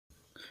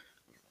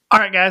All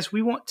right, guys,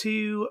 we want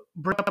to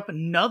bring up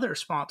another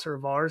sponsor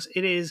of ours.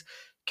 It is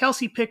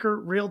Kelsey Picker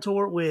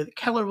Realtor with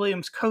Keller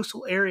Williams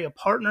Coastal Area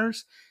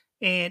Partners.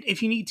 And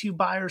if you need to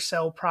buy or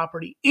sell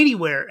property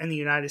anywhere in the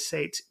United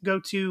States, go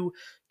to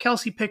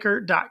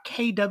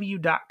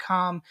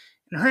kelseypicker.kw.com,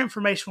 and her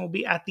information will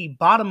be at the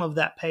bottom of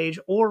that page,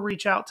 or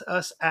reach out to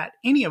us at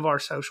any of our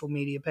social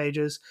media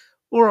pages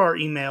or our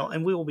email,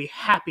 and we will be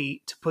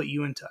happy to put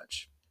you in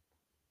touch.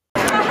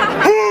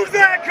 Who's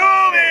that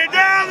coming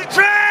down the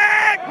track?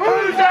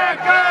 Who's that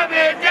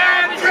coming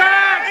down the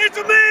track? It's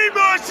a mean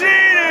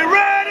machine in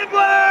red and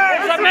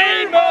black. It's a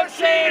mean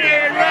machine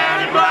in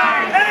red and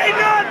black. Ain't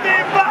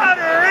nothing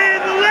finer in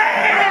the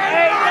land.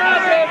 Ain't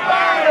nothing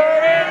finer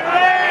in the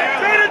land.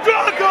 Than a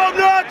drunk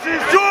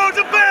obnoxious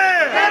Georgia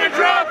fan. And a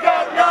drunk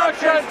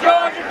obnoxious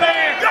Georgia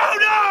fan. Go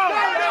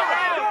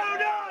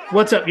Dogs!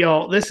 What's up,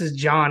 y'all? This is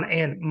John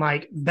and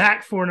Mike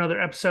back for another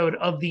episode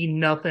of the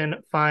Nothing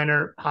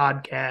Finer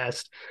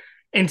podcast.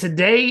 And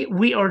today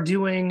we are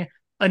doing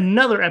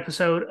another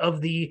episode of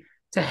the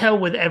To Hell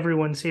With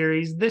Everyone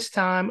series, this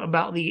time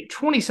about the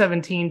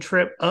 2017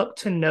 trip up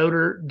to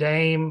Notre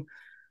Dame.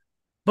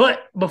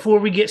 But before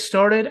we get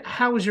started,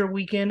 how was your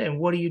weekend and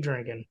what are you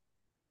drinking?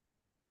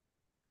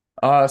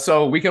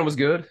 So weekend was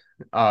good.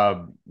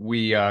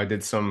 We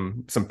did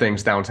some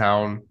things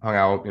downtown, hung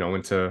out,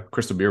 went to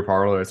Crystal Beer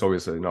Parlor. It's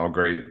always a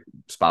great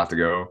spot to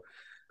go.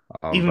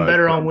 Even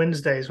better on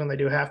Wednesdays when they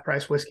do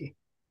half-price whiskey.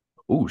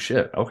 Oh,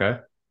 shit. Okay.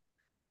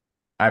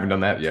 I haven't done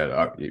that yet.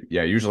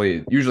 Yeah,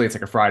 usually it's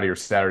like a Friday or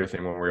Saturday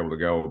thing when we're able to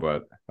go,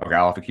 but okay,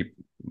 I'll have to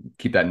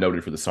keep that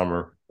noted for the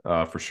summer,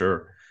 for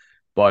sure.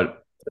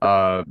 But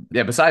yeah,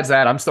 besides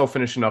that, I'm still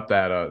finishing up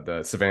that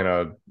the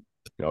Savannah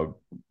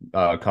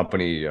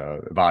company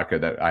vodka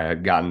that I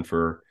had gotten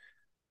for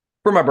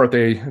my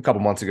birthday a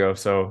couple months ago.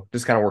 So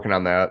just kind of working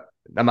on that.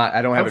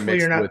 I don't have it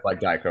mixed with like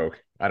Diet Coke.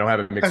 I don't have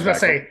it mixed. I was about to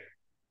say,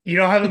 you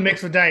don't have it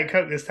mixed with Diet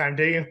Coke this time,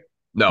 do you?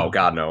 No,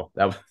 God, no.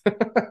 That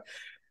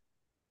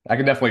I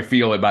can definitely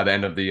feel it by the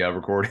end of the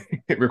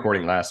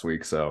recording last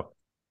week. So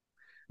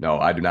no,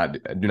 I do not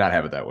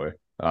have it that way.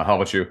 How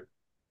about you?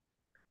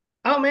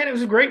 Oh man, it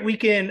was a great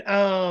weekend.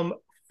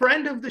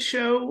 Friend of the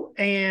show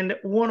and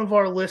one of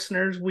our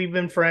listeners. We've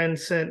been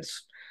friends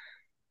since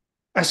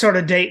I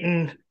started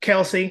dating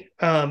Kelsey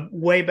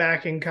way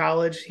back in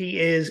college. He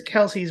is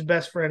Kelsey's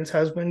best friend's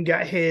husband.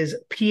 Got his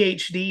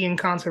PhD in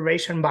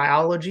conservation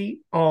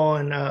biology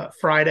on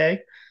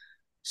Friday.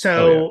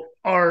 So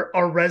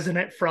our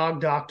resident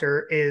frog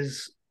doctor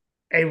is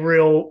a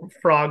real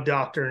frog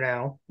doctor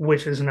now,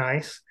 which is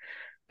nice.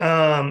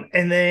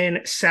 And then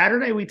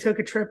Saturday we took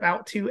a trip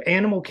out to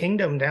Animal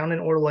Kingdom down in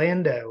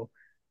Orlando.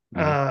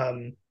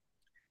 Mm-hmm.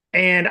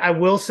 And I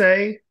will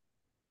say,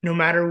 no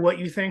matter what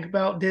you think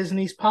about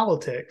Disney's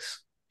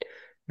politics,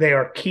 they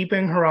are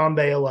keeping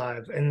Harambe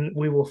alive, and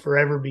we will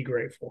forever be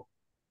grateful.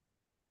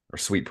 Or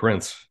Sweet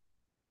Prince.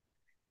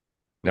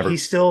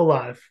 He's still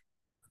alive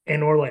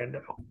in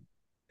Orlando.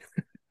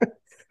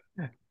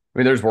 I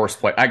mean, there's worse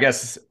play. I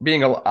guess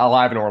being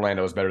alive in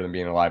Orlando is better than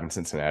being alive in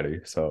Cincinnati,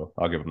 so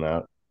I'll give him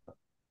that.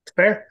 It's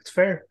fair. It's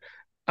fair.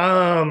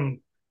 I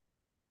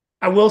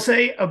will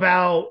say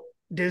about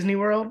Disney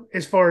World,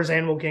 as far as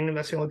Animal Kingdom,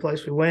 that's the only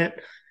place we went.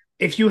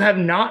 If you have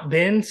not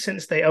been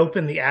since they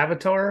opened the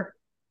Avatar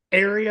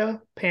area,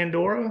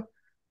 Pandora,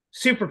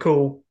 super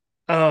cool.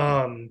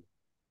 But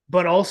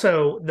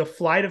also the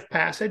Flight of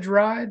Passage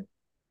ride,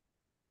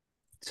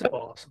 so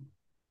awesome.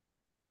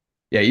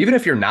 Yeah, even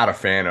if you're not a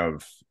fan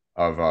of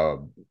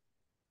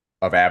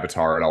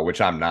Avatar at all, which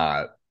I'm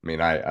not. I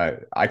mean,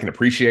 I can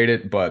appreciate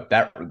it, but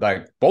that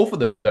like both of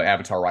the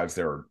Avatar rides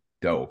there are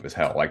dope as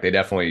hell. Like they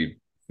definitely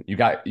you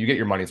get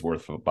your money's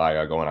worth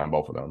by going on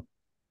both of them.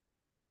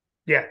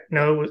 Yeah,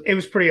 no, it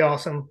was pretty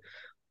awesome.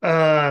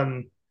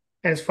 And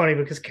it's funny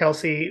because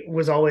Kelsey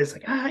was always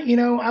like, I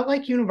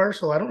like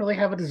Universal. I don't really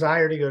have a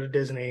desire to go to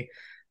Disney.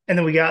 And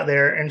then we got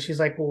there and she's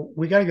like, well,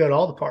 we got to go to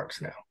all the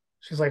parks now.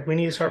 She's like, we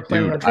need to start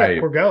planning our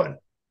trip. We're going.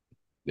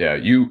 Yeah,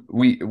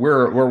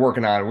 we're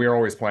working on. We're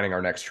always planning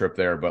our next trip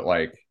there, but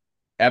like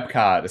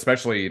Epcot,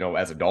 especially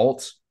as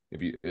adults,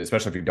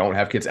 especially if you don't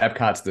have kids,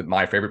 Epcot's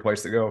my favorite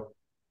place to go.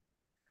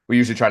 We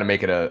usually try to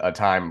make it a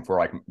time for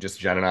like just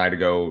Jen and I to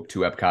go to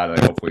Epcot. And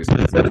hopefully,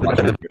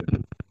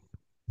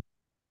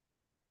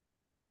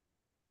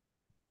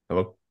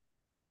 hello.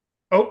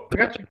 Oh, I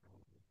got you.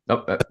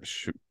 Nope.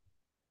 Shoot.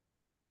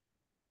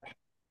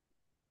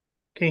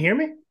 Can you hear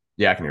me?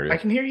 Yeah, I can hear you. I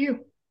can hear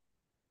you.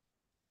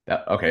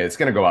 Okay, it's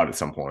gonna go out at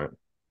some point,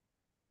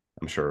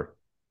 I'm sure.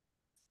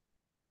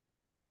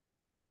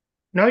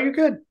 No, you're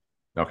good.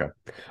 Okay.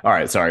 All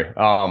right. Sorry.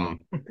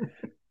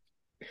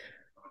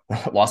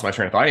 Lost my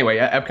train of thought. Anyway,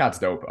 Epcot's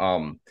dope.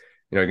 You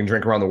can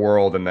drink around the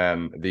world, and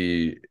then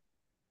the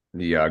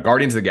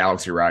Guardians of the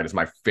Galaxy ride is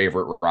my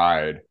favorite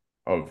ride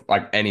of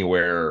like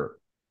anywhere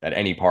at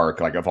any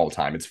park, like of all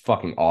time. It's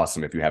fucking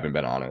awesome if you haven't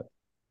been on it.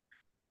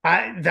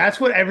 That's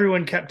what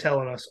everyone kept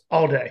telling us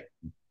all day.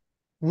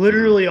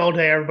 Literally all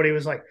day, everybody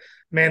was like,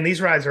 man, these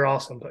rides are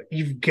awesome, but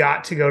you've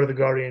got to go to the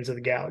Guardians of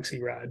the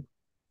Galaxy ride.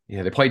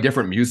 Yeah, they play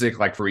different music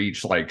like for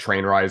each like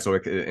train ride, so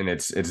and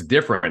it's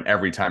different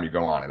every time you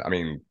go on it. I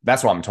mean,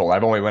 that's what I'm told.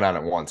 I've only went on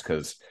it once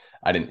because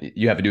I didn't.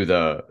 You have to do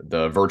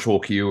the virtual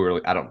queue,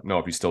 or I don't know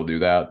if you still do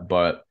that,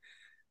 but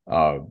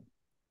uh,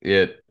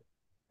 it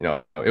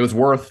it was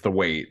worth the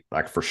wait,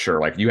 like for sure.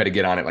 Like you had to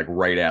get on it like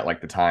right at like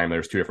the time.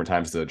 There's two different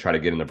times to try to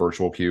get in the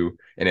virtual queue,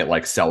 and it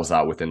like sells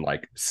out within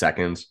like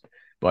seconds.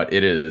 But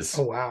it Oh is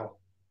wow.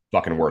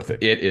 fucking worth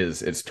it.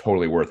 It's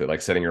totally worth it.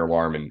 Like setting your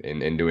alarm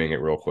and doing it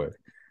real quick.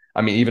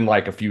 I mean, even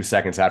like a few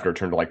seconds after it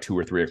turned to like 2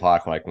 or 3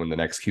 o'clock, like when the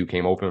next queue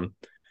came open,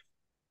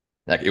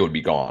 like it would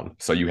be gone.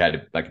 So you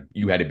had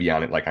to be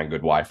on it like on good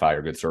Wi-Fi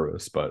or good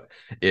service. But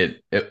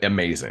it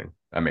amazing,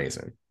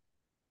 amazing.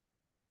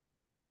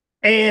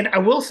 And I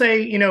will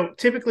say,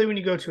 typically when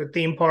you go to a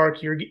theme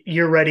park,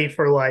 you're ready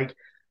for like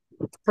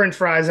French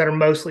fries that are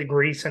mostly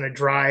grease and a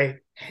dry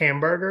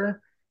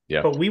hamburger.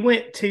 Yeah. But we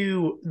went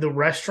to the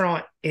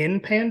restaurant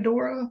in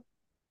Pandora.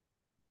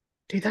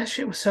 Dude, that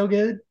shit was so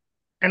good.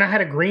 And I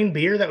had a green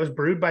beer that was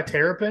brewed by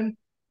Terrapin.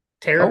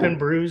 Terrapin Oh,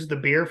 brews the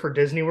beer for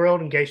Disney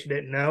World, in case you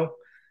didn't know.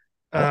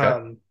 okay.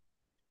 Um,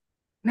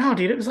 no,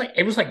 dude, it was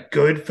like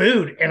good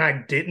food, and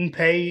I didn't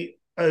pay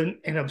an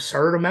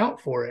absurd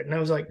amount for it. And I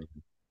was like,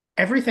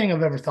 everything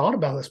I've ever thought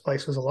about this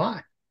place was a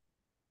lie.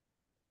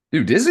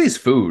 Dude, Disney's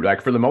food,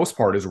 like for the most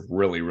part, is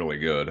really, really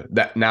good.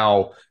 That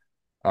now,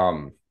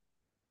 um,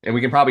 and we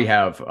can probably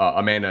have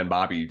Amanda and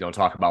Bobby don't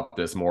talk about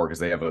this more because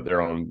they have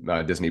their own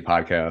Disney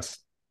podcast.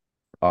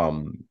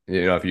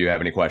 If you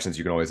have any questions,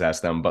 you can always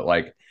ask them. But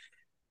like,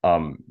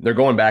 they're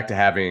going back to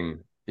having,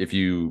 if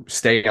you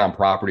stay on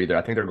property there,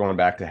 I think they're going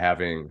back to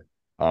having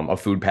a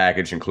food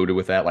package included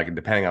with that. Like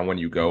depending on when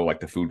you go, like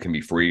the food can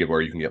be free,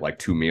 where you can get like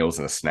 2 meals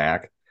and a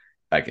snack,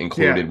 like Yeah,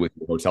 included with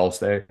your hotel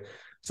stay.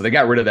 So they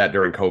got rid of that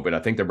during COVID. I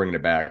think they're bringing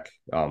it back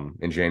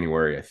in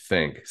January, I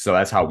think. So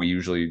that's how we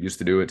usually used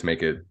to do it to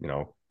make it,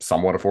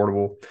 somewhat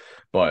affordable.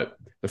 But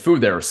the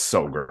food there is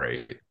so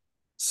great.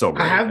 So I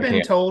great. have I been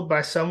can't. told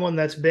by someone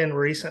that's been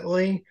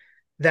recently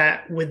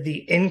that with the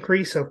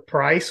increase of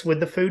price with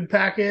the food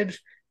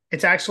package,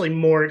 it's actually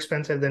more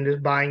expensive than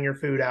just buying your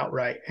food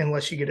outright,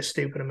 unless you get a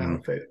stupid amount Mhm.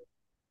 of food.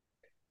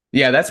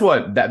 Yeah, that's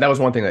what that was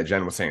one thing that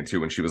Jen was saying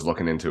too when she was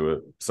looking into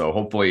it. So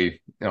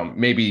hopefully,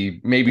 maybe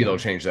they'll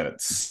change that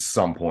at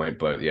some point.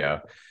 But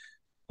yeah,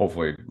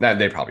 hopefully that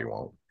they probably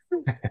won't.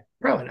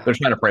 Probably They're not.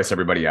 trying to price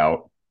everybody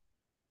out.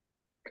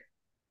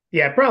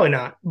 Yeah, probably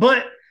not.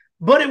 But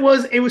it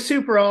was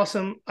super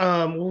awesome.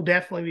 We'll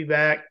definitely be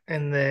back.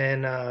 And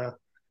then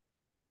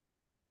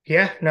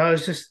yeah, no,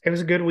 it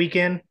was a good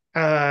weekend.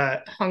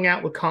 Hung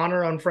out with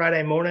Connor on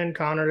Friday morning.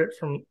 Connor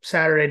from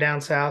Saturday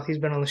Down South. He's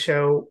been on the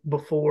show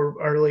before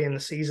early in the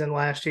season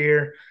last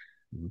year.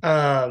 Mhm.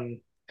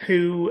 Um,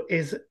 who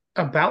is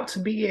about to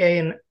be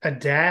a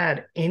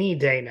dad any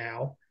day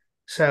now.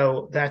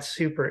 So that's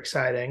super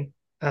exciting.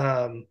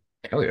 Um,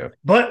 Hell yeah.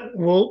 but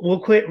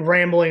we'll quit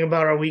rambling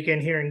about our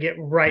weekend here and get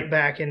right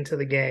back into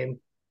the game.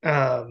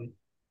 Um,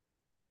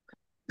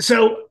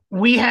 so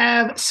we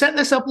have set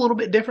this up a little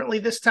bit differently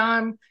this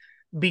time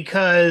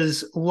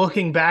because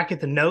looking back at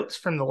the notes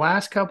from the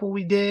last couple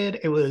we did,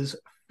 it was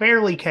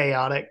fairly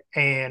chaotic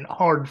and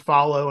hard to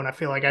follow. And I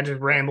feel like I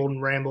just rambled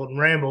and rambled and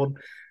rambled.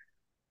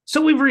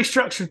 So we've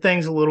restructured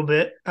things a little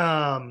bit.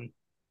 Before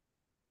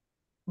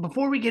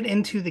we get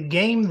into the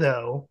game,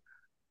 though,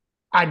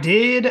 I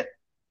did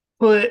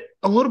put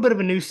a little bit of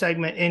a new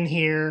segment in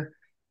here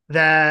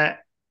that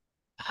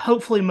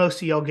hopefully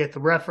most of y'all get the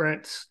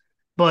reference,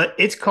 but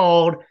it's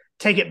called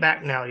Take It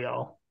Back Now,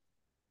 y'all.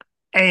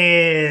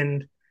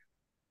 And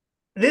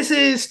this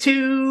is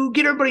to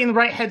get everybody in the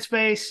right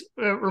headspace,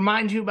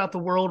 remind you about the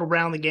world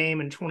around the game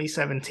in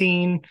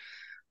 2017.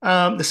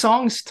 The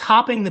songs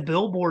topping the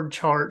Billboard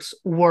charts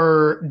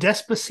were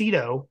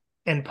Despacito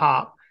and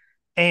Pop,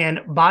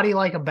 and Body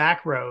Like a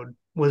Back Road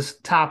was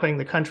topping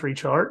the country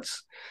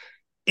charts.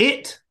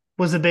 It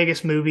was the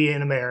biggest movie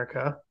in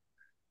America.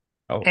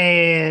 Oh,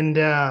 And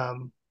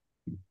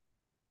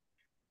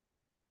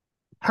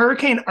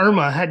Hurricane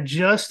Irma had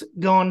just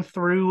gone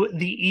through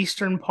the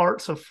eastern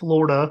parts of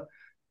Florida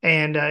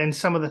and in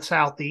some of the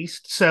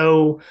southeast.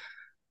 So,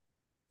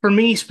 for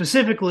me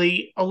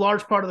specifically, a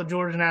large part of the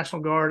Georgia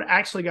National Guard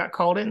actually got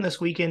called in this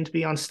weekend to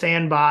be on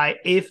standby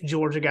if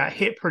Georgia got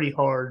hit pretty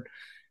hard.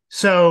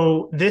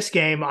 So, this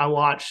game I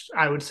watched,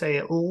 I would say,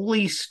 at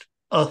least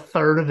a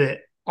third of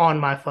it on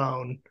my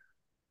phone,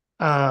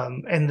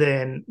 and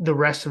then the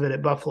rest of it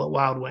at Buffalo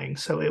Wild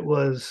Wings. So, it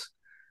was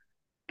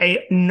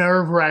a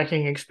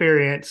nerve-wracking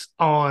experience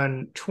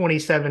on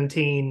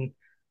 2017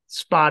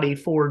 spotty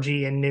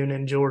 4G in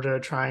Noonan, Georgia,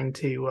 trying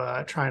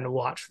to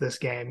watch this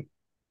game.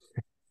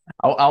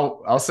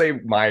 I'll say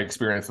my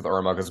experience with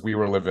Irma because we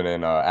were living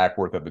in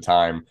Ackworth at the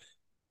time.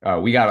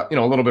 We got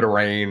a little bit of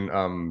rain.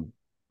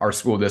 Our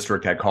school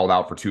district had called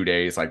out for 2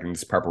 days, like in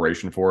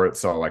preparation for it.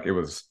 So like it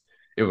was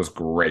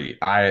great.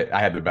 I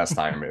had the best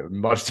time.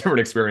 Much different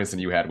experience than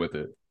you had with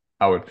it.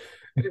 I would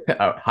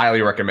I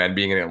highly recommend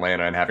being in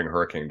Atlanta and having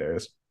hurricane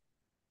days.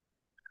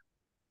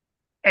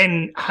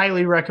 And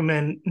highly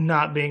recommend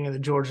not being in the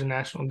Georgia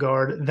National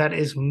Guard. That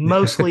is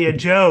mostly a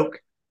joke.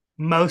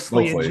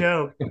 Mostly a Mostly.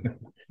 joke.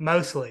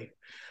 Mostly.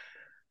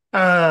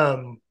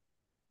 Um,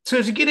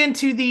 so to get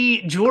into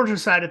the Georgia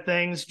side of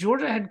things,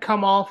 Georgia had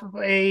come off of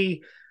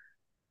a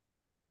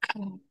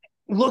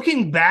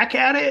looking back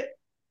at it,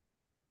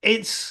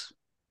 it's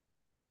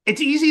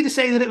easy to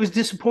say that it was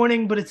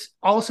disappointing, but it's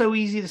also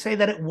easy to say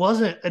that it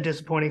wasn't a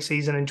disappointing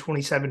season in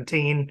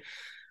 2017.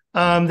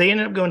 They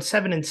ended up going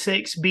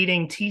 7-6,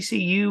 beating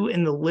TCU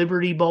in the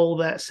Liberty Bowl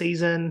that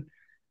season.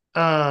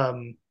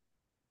 Um,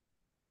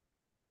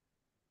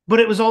 but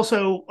it was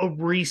also a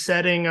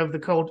resetting of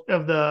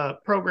the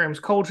program's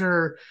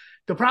culture.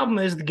 The problem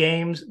is the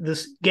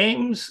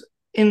games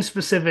in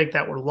specific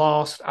that were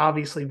lost.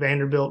 Obviously,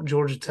 Vanderbilt,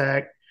 Georgia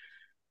Tech,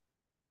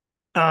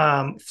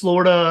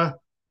 Florida.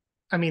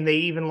 I mean, they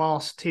even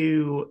lost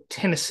to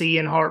Tennessee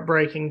in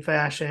heartbreaking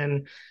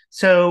fashion.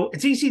 So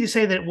it's easy to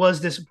say that it was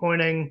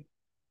disappointing.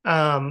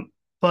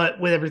 But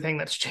with everything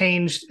that's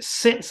changed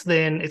since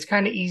then, it's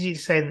kind of easy to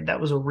say that that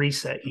was a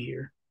reset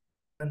year.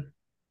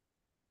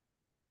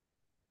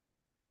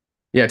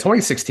 Yeah,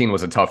 2016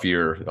 was a tough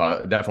year.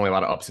 Definitely a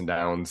lot of ups and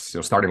downs.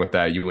 Starting with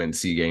that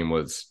UNC game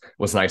was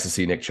nice to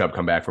see Nick Chubb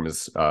come back from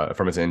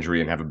his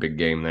injury and have a big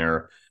game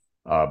there.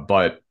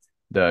 But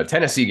the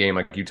Tennessee game,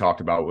 like you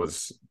talked about,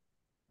 was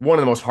one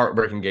of the most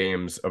heartbreaking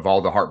games of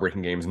all the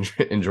heartbreaking games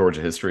in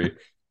Georgia history.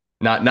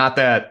 Not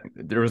that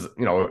there was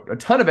a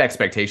ton of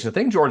expectation. I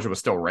think Georgia was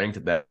still ranked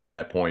at that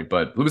point,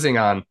 but losing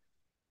on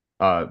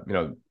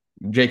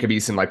Jacob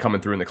Eason like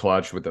coming through in the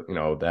clutch with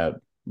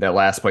that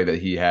last play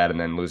that he had, and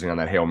then losing on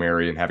that Hail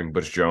Mary and having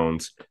Butch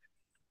Jones,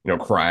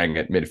 crying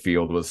at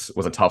midfield was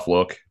a tough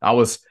look. I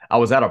was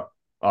at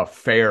a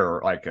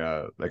fair like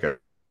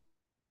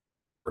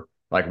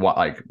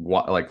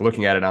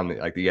looking at it on the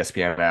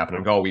ESPN app, and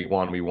I'm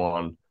going, we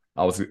won.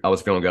 I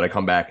was feeling good. I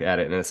come back at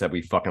it, and it said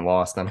we fucking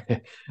lost on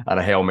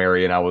a Hail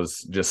Mary, and I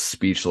was just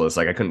speechless.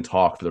 Like I couldn't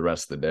talk for the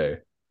rest of the day.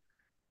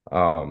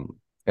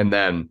 And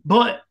then,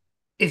 But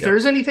if yeah,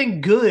 there's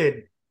anything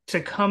good to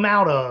come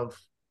out of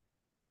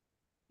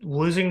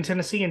losing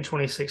Tennessee in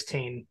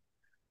 2016,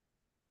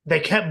 they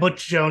kept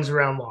Butch Jones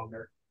around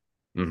longer.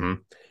 mm-hmm.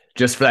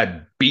 Just for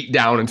that beat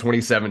down in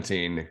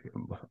 2017,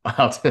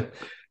 that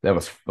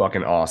was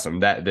fucking awesome.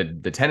 That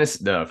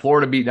the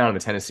Florida beat down and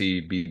the Tennessee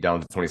beat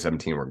down to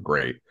 2017 were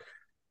great,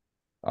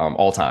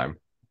 all time.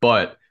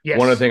 But Yes.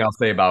 one other thing I'll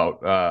say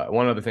about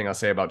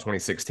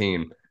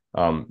 2016,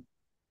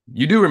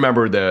 you do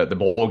remember the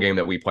bowl game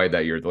that we played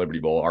that year, the Liberty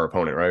Bowl, our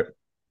opponent, right?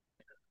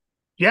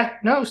 Yeah.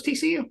 No, it's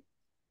TCU.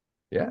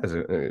 Yeah, as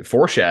a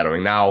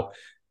foreshadowing. Now,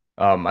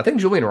 I think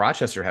Julian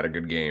Rochester had a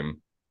good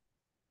game.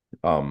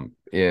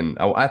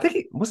 I think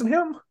it wasn't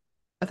him.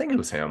 I think it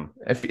was him.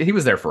 If he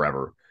was there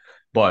forever, Or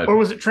but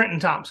was it Trenton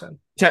Thompson?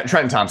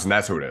 Trenton Thompson,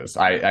 that's who it is.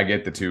 I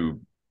get the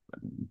two;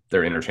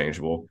 they're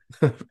interchangeable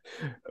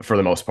for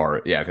the most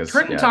part. Yeah, because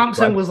Trenton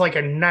Thompson was like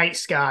a night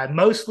sky,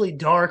 mostly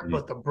dark,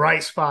 but the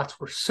bright spots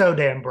were so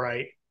damn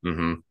bright.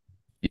 mm-hmm.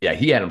 Yeah,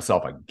 he had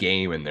himself a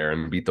game in there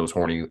and beat those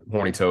horny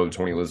toads,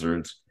 horny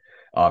lizards,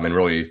 and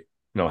really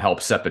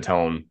help set the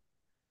tone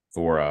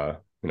for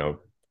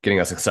getting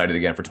us excited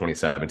again for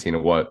 2017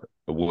 and what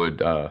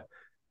would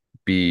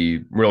be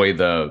really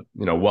the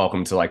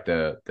welcome to like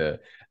the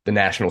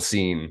national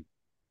scene,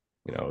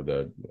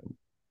 the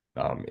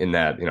in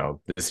that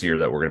this year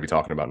that we're going to be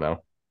talking about now.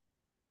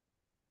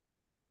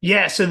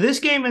 Yeah, so this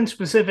game in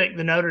specific,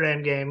 the Notre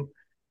Dame game,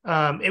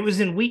 it was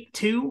in week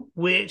 2,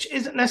 which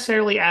isn't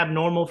necessarily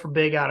abnormal for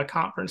big out of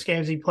conference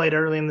games he played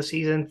early in the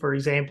season. For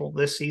example,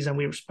 this season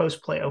we were supposed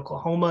to play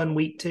Oklahoma in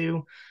week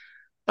 2.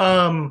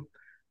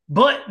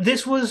 But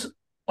this was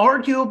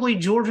arguably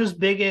Georgia's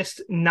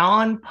biggest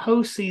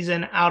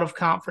non-postseason out of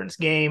conference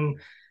game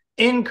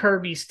in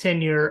Kirby's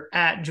tenure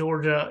at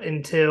Georgia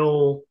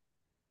until,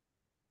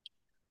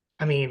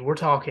 I mean, we're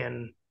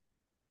talking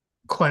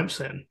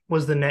Clemson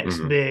was the next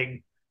Mm-hmm.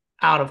 big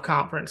out of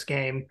conference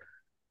game.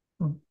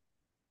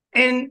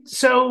 And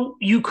so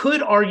you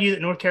could argue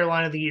that North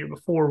Carolina the year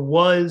before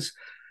was,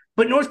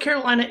 but North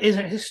Carolina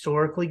isn't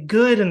historically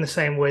good in the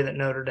same way that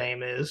Notre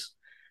Dame is.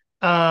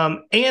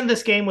 And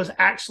this game was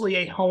actually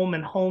a home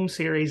and home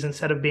series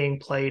instead of being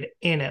played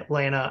in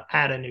Atlanta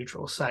at a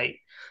neutral site.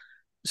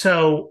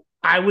 So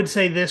I would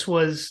say this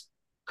was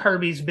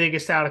Kirby's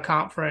biggest out of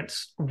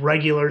conference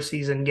regular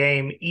season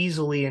game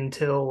easily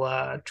until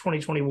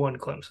 2021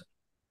 Clemson.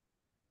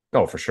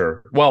 Oh, for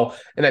sure. Well,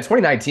 in that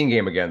 2019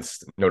 game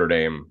against Notre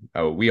Dame,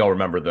 we all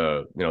remember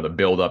the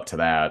build up to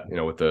that,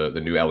 with the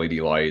new LED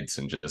lights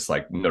and just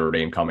like Notre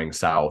Dame coming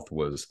south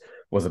was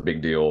a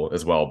big deal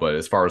as well. But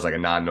as far as like a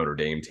non Notre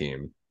Dame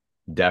team,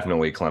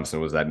 definitely Clemson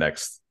was that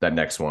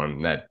next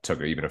one that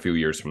took even a few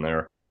years from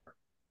there.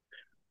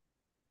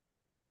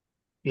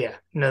 Yeah,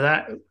 no,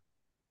 that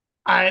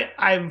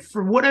I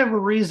for whatever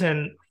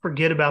reason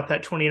forget about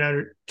that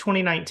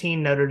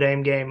 2019 Notre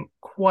Dame game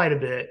quite a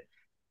bit.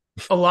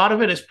 A lot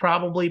of it is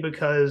probably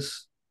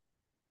because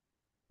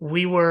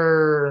we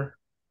were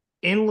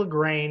in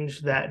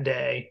LaGrange that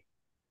day,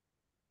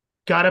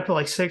 got up at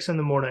like 6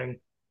 a.m,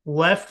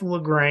 left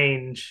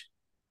LaGrange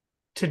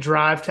to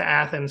drive to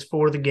Athens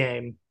for the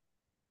game,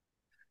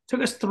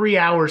 Took us 3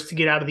 hours to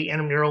get out of the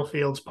intramural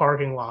fields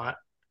parking lot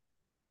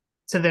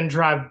to then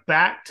drive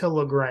back to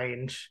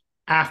LaGrange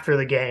after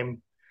the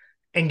game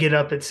and get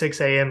up at 6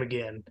 a.m.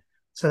 again.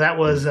 So that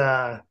was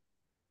tough.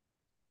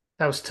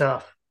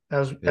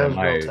 That Yeah, was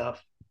real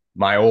tough.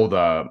 my old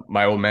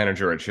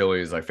manager at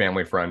Chili's, like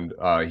family friend,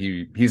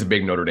 he's a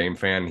big Notre Dame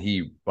fan.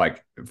 He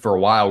like for a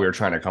while we were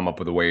trying to come up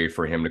with a way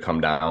for him to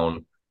come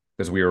down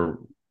because we were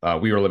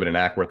living in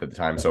Ackworth at the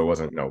time, so it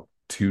wasn't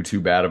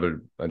too bad of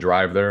a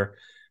drive there.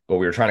 But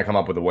we were trying to come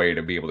up with a way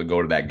to be able to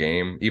go to that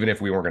game, even if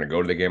we weren't going to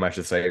go to the game. I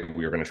should say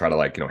we were going to try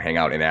to hang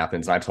out in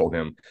Athens. And I told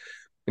him,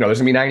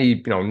 there's gonna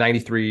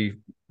be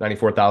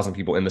 94,000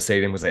 people in the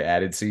stadium because they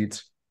added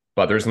seats,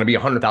 but there's gonna be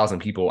 100,000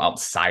 people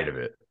outside of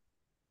it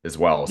as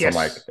well. So I'm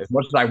like, Yes. as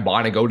much as I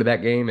want to go to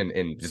that game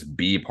and just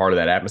be part of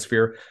that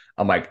atmosphere,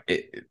 I'm like,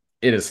 it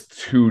is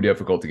too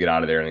difficult to get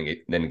out of there and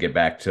then get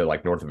back to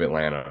like north of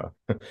Atlanta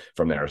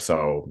from there.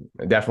 So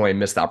definitely a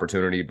missed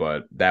opportunity,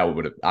 but that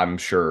would, I'm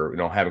sure,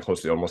 having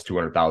close to almost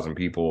 200,000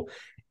 people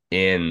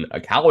in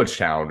a college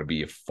town would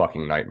be a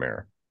fucking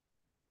nightmare.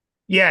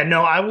 Yeah,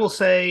 no, I will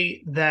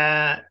say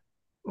that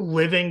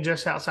living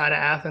just outside of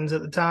Athens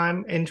at the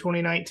time in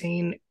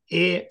 2019,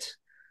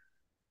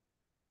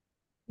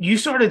 you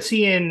started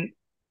seeing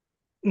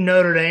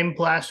Notre Dame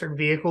plastered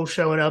vehicles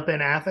showing up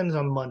in Athens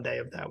on Monday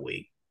of that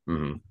week.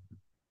 Mm-hmm.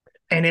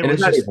 And it And it's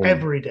was not just even,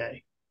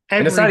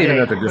 and it's every not even day,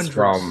 that they're just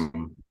hundreds.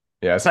 from,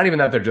 yeah, it's not even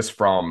that they're just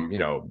from,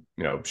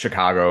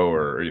 Chicago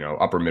or,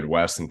 upper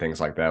Midwest and things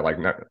like that. Like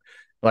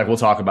we'll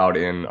talk about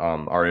in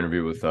our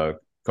interview with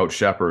Coach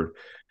Shepard.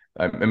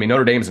 I mean,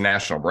 Notre Dame's a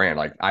national brand.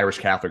 Like Irish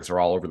Catholics are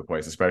all over the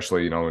place,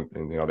 especially, in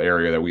the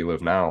area that we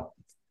live now.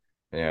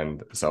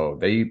 And so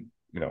they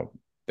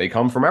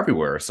come from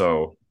everywhere.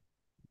 So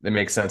it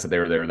makes sense that they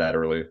were there that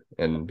early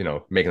and,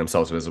 making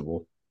themselves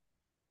visible.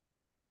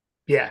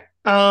 Yeah.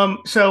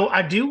 So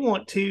I do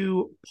want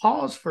to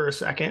pause for a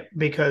second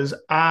because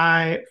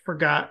I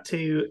forgot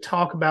to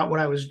talk about what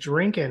I was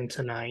drinking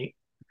tonight.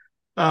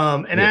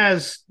 And Yeah.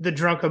 as the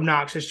drunk,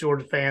 obnoxious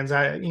Georgia fans,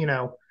 I,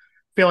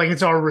 feel like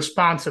it's our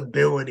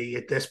responsibility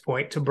at this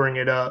point to bring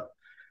it up.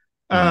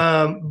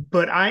 Mhm.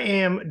 But I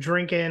am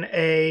drinking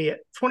a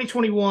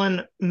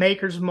 2021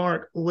 Maker's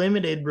Mark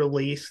limited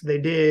release. They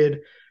did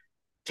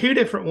two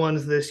different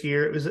ones this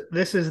year.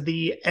 This is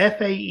the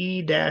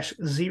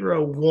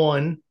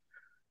FAE-01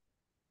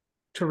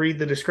 to read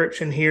the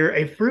description here,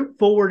 a fruit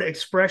forward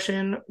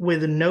expression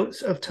with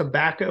notes of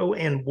tobacco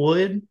and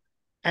wood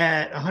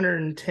at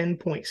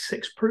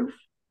 110.6 proof.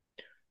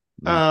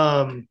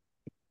 Mhm.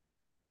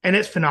 And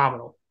it's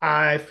phenomenal.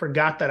 I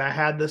forgot that I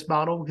had this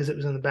bottle because it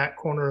was in the back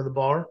corner of the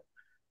bar,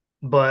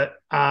 but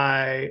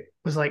I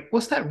was like,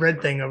 what's that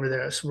red thing over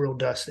there? It's real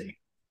dusty.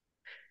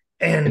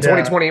 In And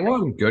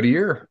 2021, good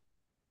year.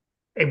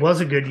 it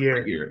was a good Great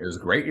year. year. It was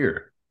a great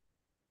year.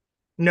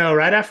 No,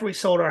 right after we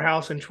sold our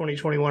house in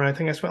 2021, I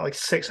think I spent like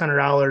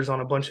 $600 on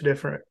a bunch of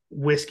different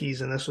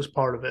whiskeys, and this was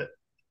part of it.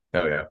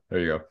 Oh yeah. There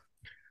you go.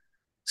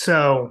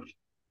 So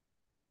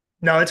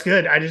no, it's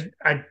good.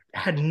 I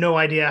had no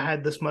idea I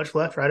had this much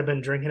left, or I'd have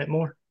been drinking it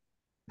more.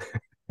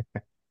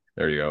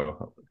 There you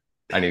go.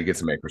 I need to get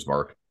some Maker's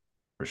Mark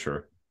for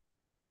sure.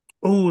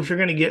 Oh, if you're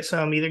gonna get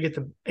some, either get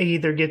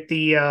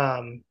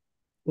the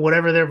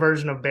whatever their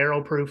version of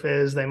barrel proof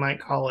is, they might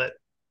call it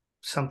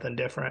something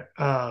different.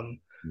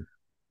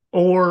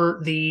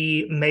 Or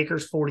the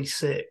Maker's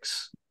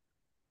 46.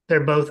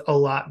 They're both a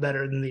lot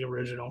better than the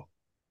original.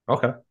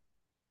 Okay.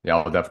 Yeah,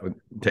 I'll definitely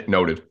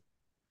noted.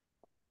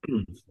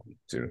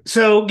 Soon.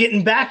 So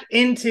getting back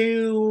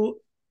into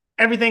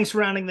everything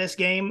surrounding this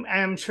game,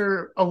 I'm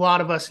sure a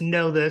lot of us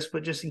know this,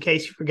 but just in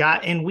case you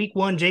forgot, in week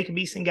one, Jacob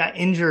Eason got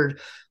injured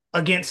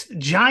against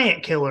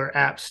giant killer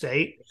App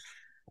State,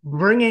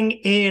 bringing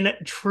in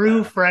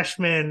true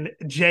freshman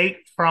Jake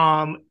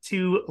Fromm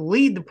to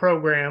lead the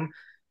program.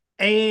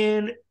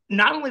 And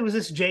not only was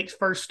this Jake's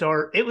first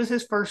start, it was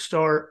his first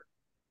start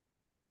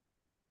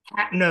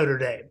at Notre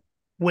Dame,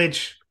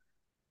 which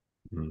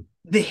Mhm.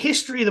 the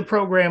history of the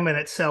program in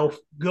itself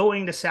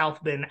going to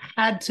South Bend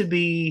had to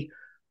be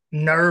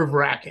nerve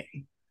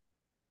wracking.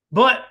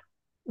 But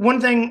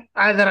one thing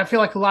that I feel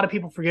like a lot of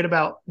people forget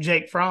about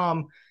Jake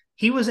Fromm,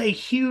 he was a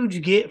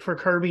huge get for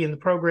Kirby in the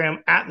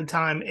program at the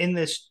time in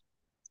this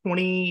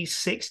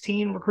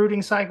 2016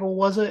 recruiting cycle,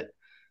 was it?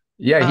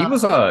 Yeah, he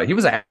was Uh,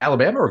 an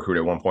Alabama recruit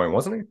at one point,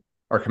 wasn't he?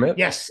 Or commit?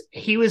 yes,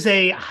 he was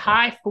a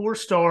high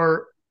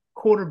 4-star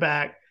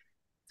quarterback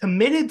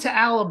committed to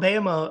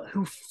Alabama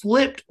who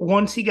flipped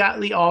once he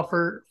got the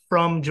offer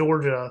from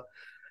Georgia.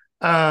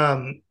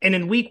 And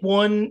in week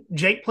one,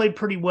 Jake played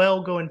pretty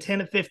well, going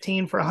 10 of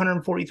 15 for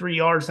 143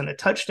 yards and a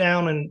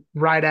touchdown and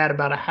right at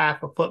about a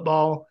half a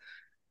football.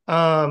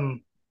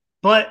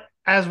 But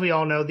as we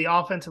all know, the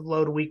offensive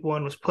load of week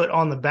one was put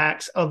on the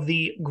backs of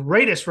the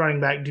greatest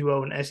running back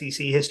duo in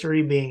SEC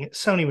history, being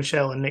Sony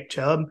Michel and Nick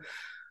Chubb,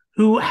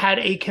 who had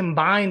a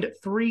combined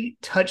 3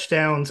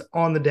 touchdowns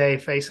on the day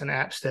facing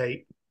App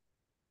State.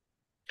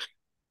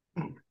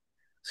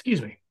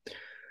 Excuse me.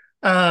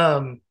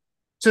 Um,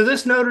 So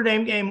this Notre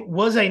Dame game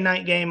was a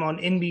night game on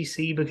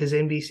NBC because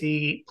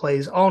NBC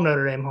plays all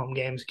Notre Dame home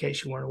games, in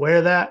case you weren't aware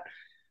of that.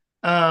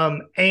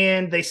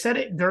 And they said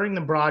it during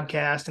the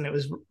broadcast, and it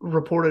was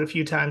reported a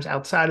few times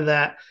outside of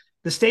that.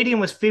 The stadium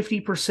was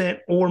 50%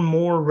 or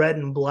more red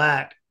and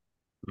black.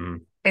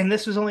 Mm. And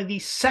this was only the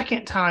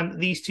second time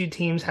these two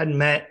teams had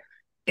met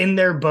in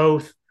their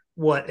both,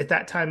 what, at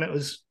that time it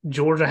was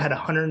Georgia had a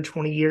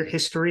 120-year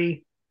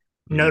history,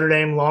 Notre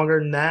Dame longer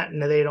than that,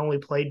 and they had only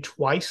played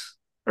twice,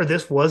 or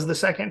this was the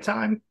second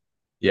time.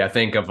 Yeah, I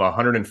think of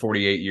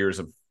 148 years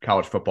of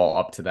college football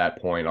up to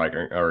that point, like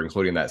or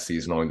including that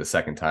season, only the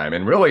second time.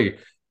 And really,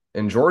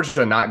 in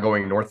Georgia, not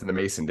going north of the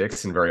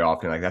Mason-Dixon very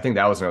often. Like I think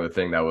that was another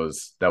thing that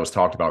was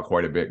talked about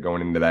quite a bit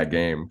going into that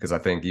game, because I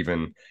think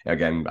even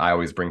again, I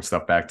always bring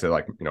stuff back to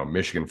like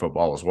Michigan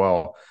football as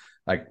well.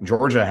 Like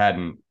Georgia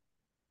hadn't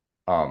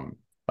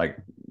like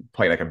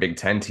played like a Big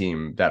Ten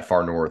team that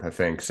far north, I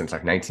think, since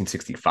like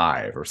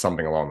 1965 or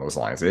something along those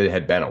lines. It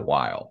had been a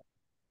while.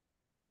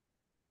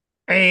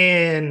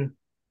 And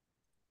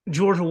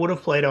Georgia would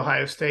have played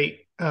Ohio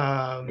State,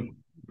 but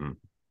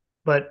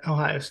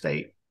Ohio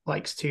State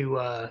likes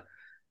to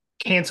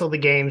cancel the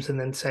games and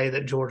then say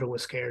that Georgia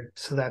was scared.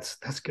 So that's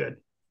good.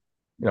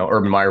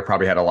 Urban Meyer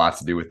probably had a lot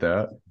to do with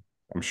that,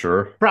 I'm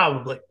sure.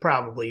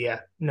 Probably, yeah.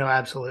 No,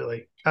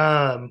 absolutely.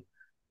 Can't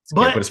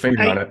But put his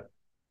finger on it.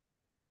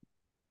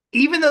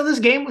 Even though this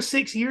game was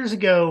 6 years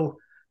ago,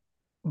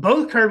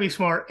 both Kirby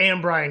Smart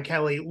and Brian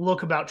Kelly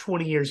look about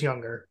 20 years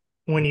younger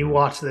when you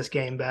watch this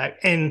game back.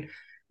 And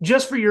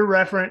just for your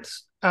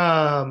reference, we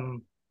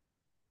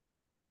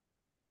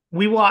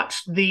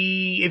watched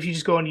if you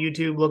just go on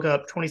YouTube, look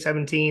up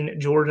 2017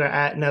 Georgia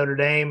at Notre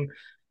Dame.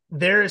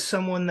 There is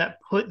someone that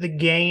put the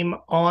game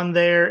on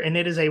there, and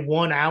it is a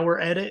 1 hour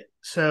edit.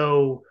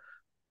 So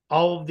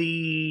all of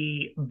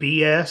the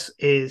BS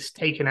is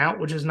taken out,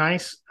 which is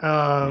nice.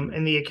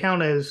 And the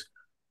account is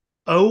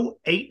OHFACC.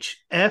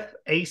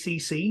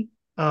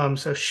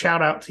 So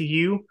shout out to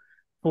you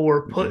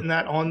for putting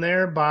that on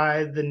there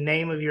by the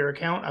name of your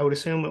account. I would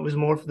assume it was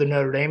more for the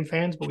Notre Dame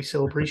fans, but we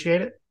still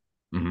appreciate it.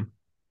 Mm-hmm.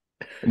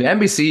 And the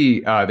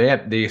NBC, they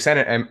had the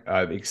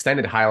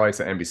extended highlights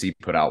that NBC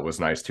put out was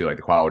nice too. Like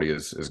the quality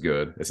is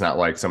good. It's not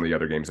like some of the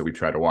other games that we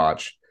try to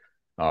watch,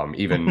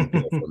 even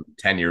from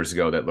 10 years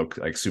ago that looked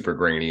like super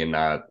grainy and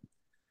not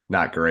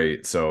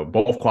great. So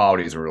both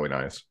qualities are really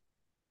nice.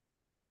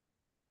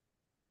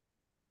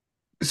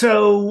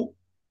 So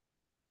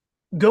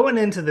going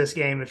into this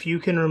game, if you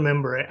can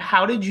remember it,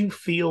 how did you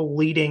feel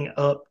leading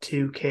up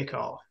to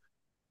kickoff?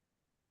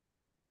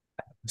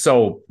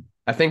 So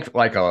I think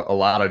like a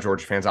lot of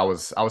Georgia fans, I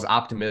was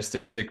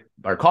optimistic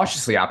or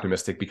cautiously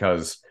optimistic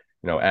because,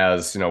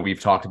 as we've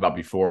talked about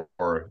before,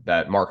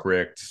 that Mark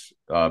Richt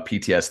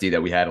PTSD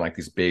that we had in like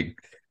these big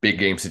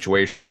game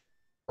situations.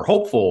 We're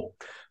hopeful,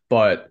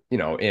 but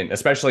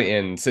especially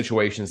in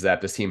situations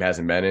that this team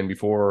hasn't been in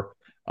before,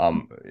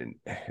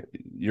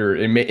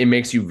 it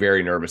makes you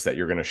very nervous that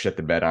you're going to shit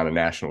the bed on a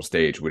national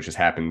stage, which has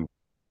happened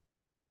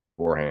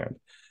beforehand.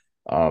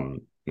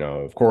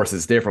 Of course,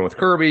 it's different with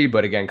Kirby,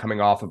 but again, coming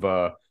off of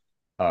a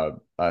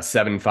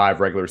 7-5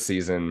 regular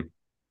season,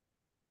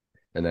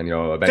 and then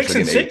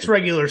eventually 6-6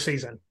 regular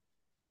season.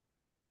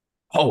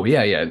 Oh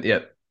yeah,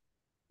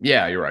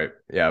 you're right.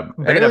 Yeah,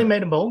 barely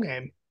made a bowl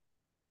game.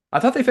 I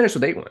thought they finished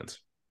with 8 wins.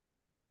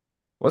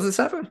 Was it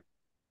 7?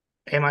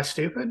 Am I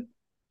stupid?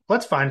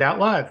 Let's find out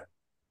live.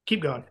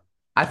 Keep going.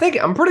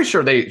 I'm pretty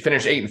sure they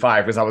finished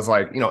 8-5 because I was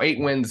like, 8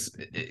 wins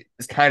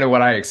is kind of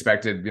what I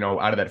expected,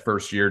 out of that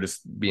first year, just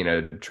being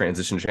a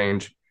transition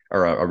change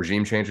or a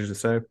regime change, as to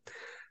say.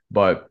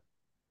 But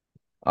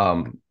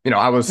I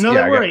was they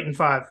were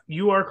 8-5.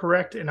 You are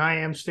correct, and I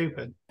am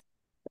stupid.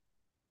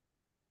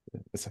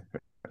 It's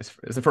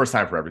the first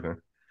time for everything.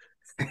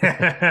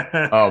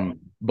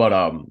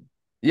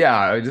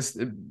 I just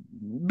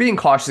being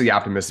cautiously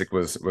optimistic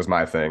was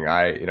my thing.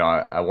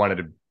 I wanted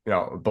to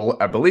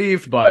I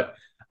believed, but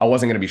I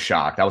wasn't going to be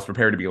shocked. I was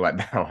prepared to be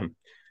let down,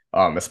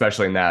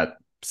 especially in that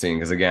scene.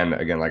 Because again,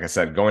 like I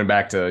said, going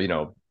back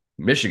to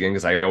Michigan,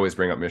 because I always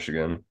bring up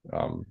Michigan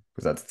because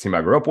that's the team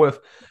I grew up with.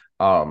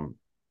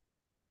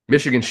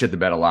 Michigan shit the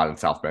bed a lot in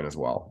South Bend as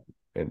well,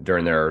 and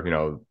during their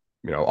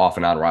off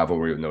and on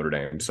rivalry with Notre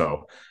Dame.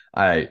 So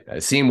I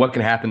seen what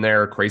can happen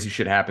there. Crazy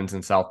shit happens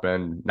in South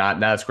Bend.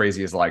 Not as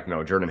crazy as like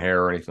Jordan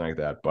Hare or anything like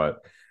that,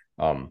 but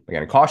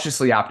again,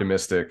 cautiously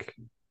optimistic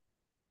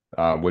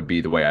would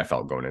be the way I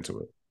felt going into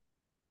it.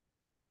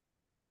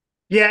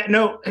 Yeah,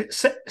 no,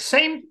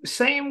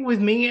 same with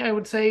me. I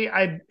would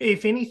say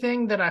if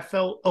anything, that I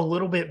felt a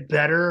little bit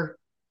better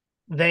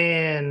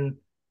than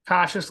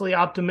cautiously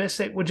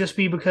optimistic would just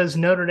be because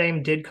Notre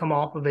Dame did come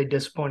off of a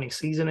disappointing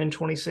season in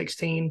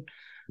 2016.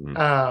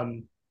 Mm-hmm.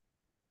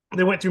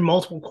 They went through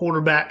multiple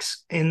quarterbacks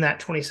in that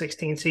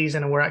 2016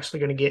 season, and we're actually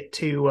going to get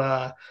to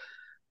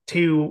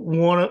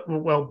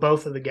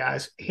both of the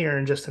guys here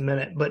in just a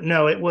minute. But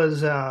no, it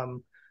was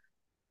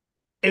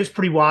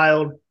pretty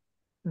wild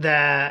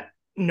that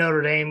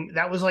Notre Dame,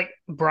 that was like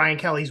Brian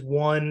Kelly's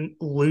one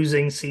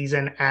losing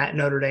season at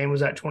Notre Dame was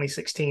that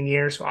 2016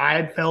 year. So I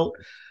had felt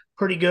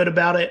pretty good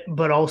about it,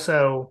 but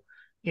also,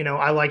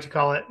 I like to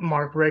call it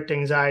Mark Richt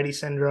anxiety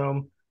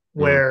syndrome,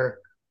 Mhm. where,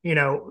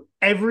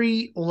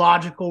 every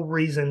logical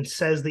reason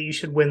says that you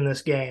should win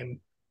this game,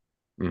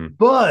 Mhm.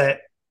 but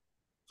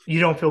you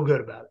don't feel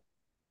good about it.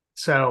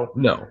 So,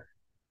 No.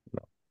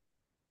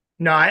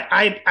 no,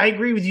 I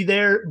agree with you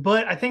there,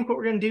 but I think what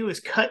we're going to do is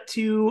cut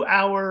to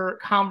our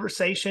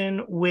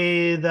conversation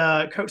with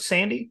Coach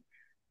Sandy.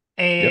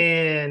 Yep.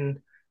 And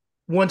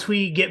once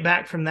we get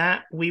back from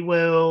that, we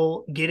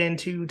will get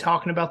into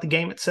talking about the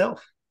game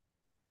itself.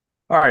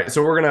 All right,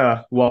 so we're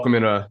gonna welcome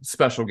in a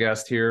special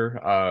guest here,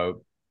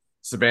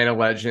 Savannah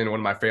legend, one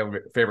of my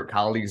favorite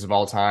colleagues of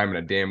all time, and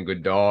a damn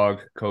good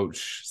dog,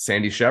 Coach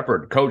Sandy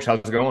Shepard. Coach, how's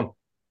it going?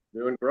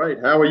 Doing great.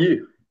 How are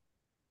you?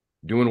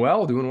 Doing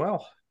well, doing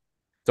well.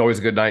 It's always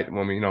a good night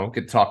when we, get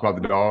to talk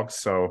about the dogs.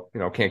 So,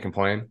 can't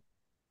complain.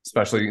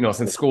 Especially,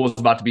 since school is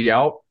about to be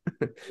out,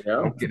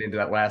 Yeah, get into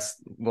that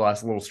last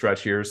little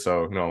stretch here.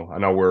 So, I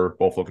know we're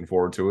both looking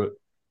forward to it.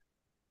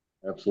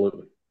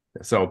 absolutely.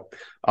 So,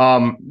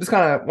 just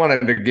kind of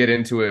wanted to get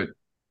into it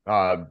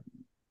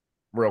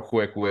real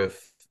quick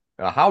with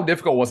how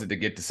difficult was it to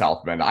get to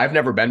South Bend? I've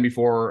never been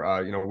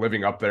before.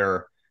 Living up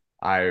there,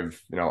 I've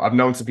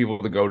known some people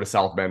to go to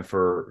South Bend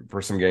for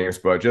some games,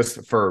 but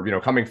just for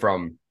coming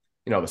from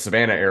the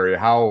Savannah area,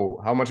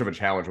 how much of a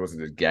challenge was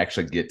it to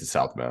actually get to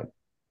South Bend?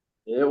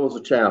 It was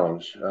a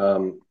challenge.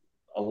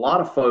 A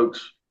lot of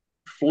folks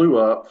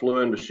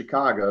flew into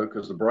Chicago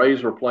because the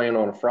Braves were playing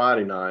on a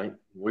Friday night.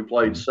 We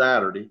played Mhm.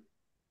 Saturday,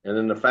 and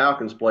then the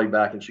Falcons played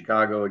back in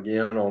Chicago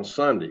again on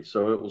Sunday.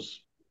 So it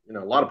was, a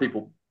lot of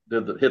people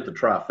hit the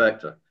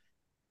trifecta.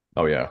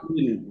 Oh yeah.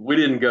 We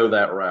didn't go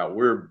that route.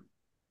 We're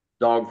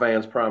dog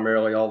fans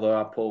primarily, although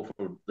I pull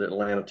for the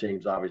Atlanta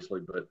teams,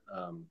 obviously. But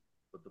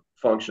the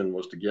function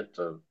was to get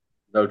to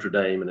Notre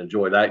Dame and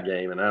enjoy that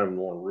game, and I didn't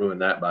want to ruin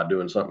that by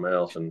doing something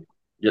else and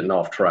getting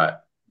off track.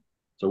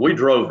 So we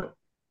drove it.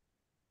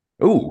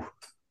 Ooh.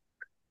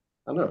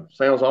 I know,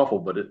 sounds awful,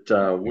 but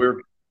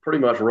we're pretty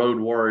much road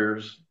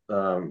warriors.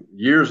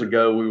 Years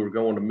ago, we were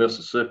going to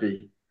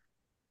Mississippi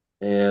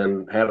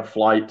and had a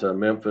flight to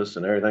Memphis,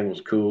 and everything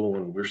was cool.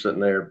 And we are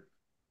sitting there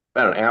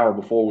about an hour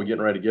before we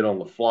getting ready to get on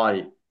the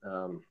flight.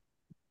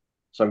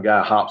 Some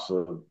guy hops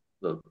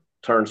the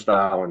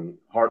turnstile in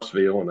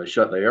Hartsville, and they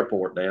shut the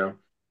airport down,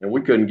 and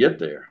we couldn't get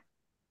there.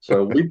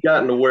 So we've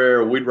gotten to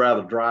where we'd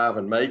rather drive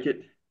and make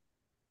it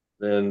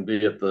than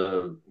be at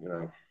the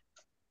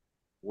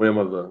whim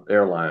of the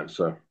airline.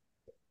 So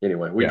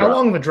anyway, we Yeah. How drive.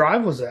 long of a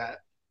drive was that?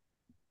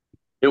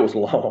 It was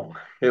long.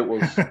 It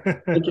was. I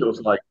think it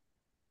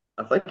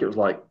was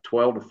like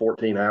 12 to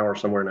 14 hours,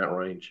 somewhere in that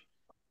range,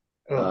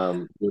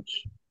 Ugh.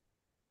 which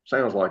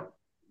sounds like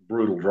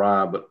brutal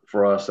drive, but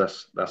for us,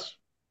 that's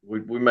we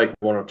make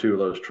one or two of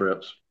those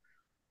trips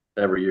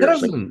every That year.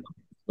 So doesn't.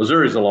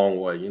 Missouri's a long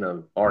way,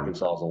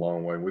 Arkansas is a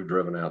long way. We've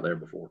driven out there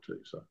before too.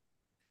 So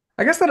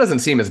I guess that doesn't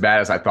seem as bad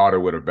as I thought it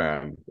would have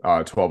been.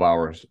 12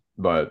 hours,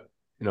 but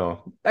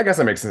I guess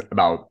that makes it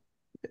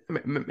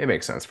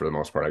makes sense for the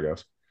most part, I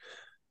guess.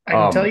 I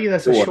can tell you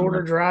that's a Sure, shorter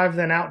man. drive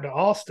than out to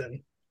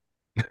Austin.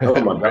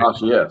 Oh my Right.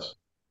 gosh, yes,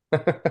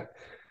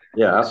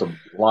 yeah, that's a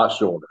lot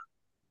shorter.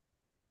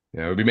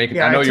 Yeah, we'll be making.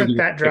 Yeah, I I know you'll took be.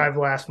 that drive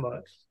last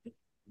month.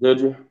 Did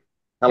you?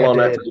 How I long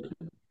that did.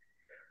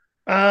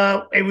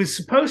 took? It was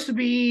supposed to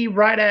be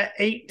right at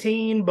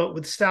 18, but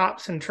with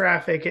stops and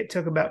traffic, it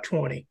took about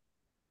 20.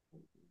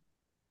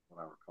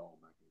 What I recall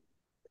back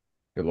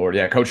Good Lord,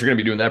 yeah, Coach, you're gonna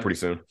be doing that pretty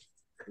soon.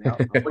 then.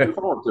 Yeah, I'm looking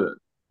forward to it.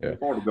 Yeah. Looking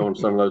forward to going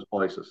to some of those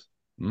places.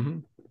 Hmm.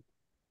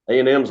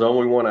 A&M's the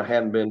only one I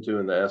hadn't been to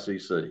in the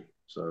SEC,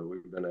 so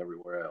we've been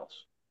everywhere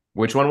else.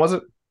 Which one was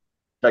it?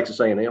 Texas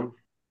A&M.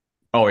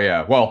 Oh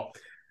yeah. Well,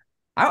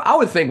 I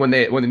would think when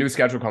the new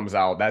schedule comes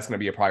out, that's going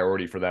to be a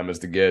priority for them is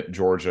to get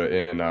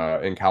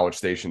Georgia in College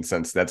Station,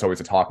 since that's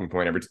always a talking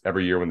point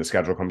every year when the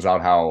schedule comes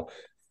out,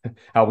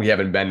 how we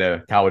haven't been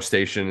to College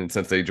Station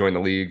since they joined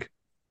the league.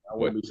 I But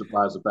wouldn't be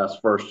surprised if that's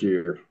first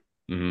year.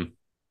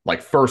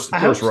 like first I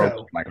hope first row,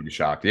 so. I could be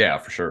shocked. Yeah,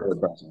 for sure.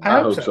 I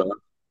I hope hope so. so.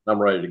 I'm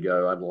ready to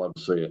go. I'd love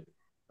to see it.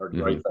 Heard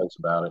Hmm. great things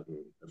about it, and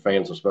the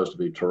fans are supposed to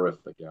be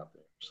terrific out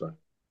there. So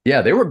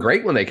Yeah, they were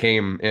great when they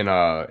came in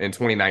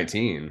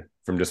 2019.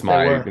 From just They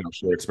my were.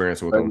 short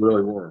experience with they them.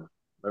 really were.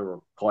 They were a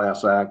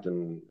class act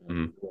and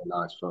Mhm. really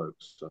nice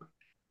folks. So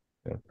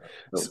Yeah.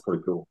 that was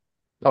pretty cool.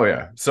 Oh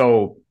yeah.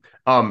 So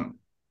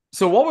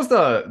what was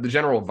the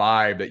general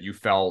vibe that you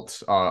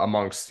felt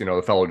amongst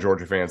the fellow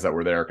Georgia fans that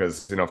were there?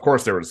 Because of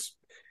course there was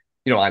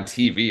on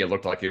TV it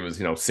looked like it was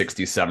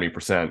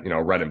 60-70%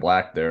 red and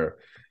black there.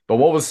 But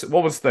what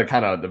was the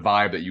kind of the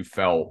vibe that you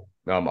felt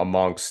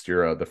amongst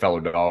your the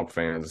fellow dog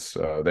fans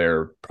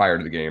there prior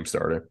to the game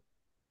starting?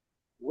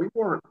 We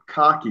weren't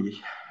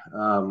cocky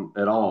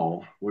at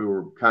all. We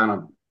were kind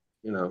of,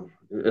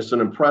 it's an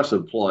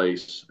impressive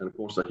place, and of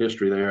course the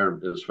history there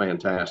is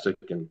fantastic,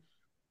 and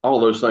all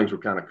those things were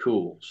kind of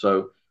cool.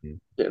 So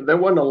there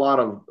wasn't a lot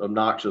of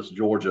obnoxious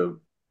Georgia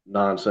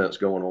nonsense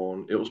going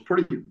on. It was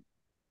pretty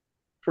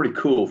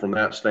cool from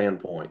that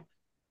standpoint.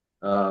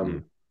 Mm-hmm.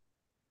 Um,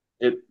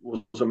 it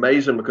was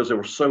amazing because there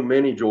were so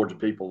many Georgia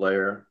people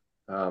there.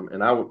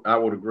 And I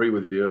would agree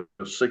with you.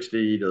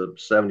 60 to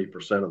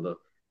 70% of the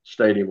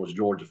stadium was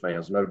Georgia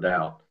fans, no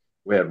doubt.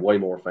 We had way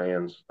more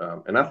fans.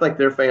 And I think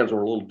their fans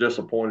were a little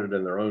disappointed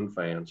in their own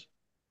fans.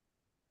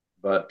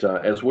 But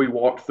as we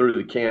walked through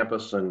the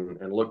campus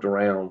and looked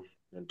around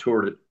and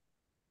toured it,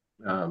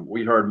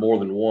 we heard more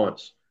than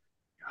once,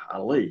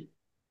 golly,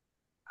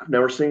 I've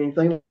never seen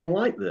anything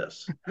like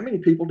this. How many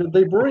people did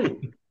they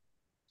bring?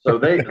 So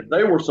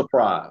they were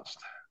surprised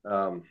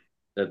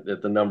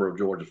at the number of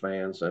Georgia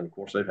fans, and of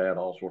course they've had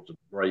all sorts of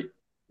great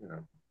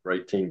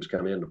teams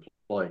come in to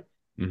play.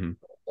 Mm-hmm.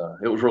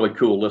 It was really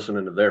cool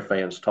listening to their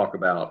fans talk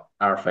about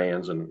our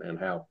fans and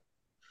how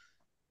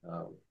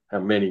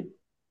many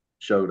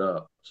showed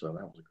up. So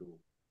that was a cool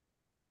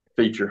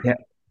feature. Yeah,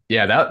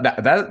 yeah,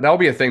 that'll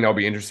be a thing that'll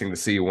be interesting to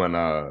see when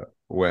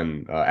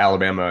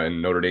Alabama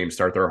and Notre Dame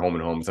start their home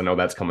and homes. I know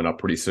that's coming up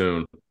pretty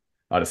soon.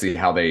 To see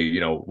how they,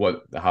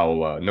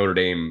 how Notre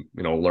Dame,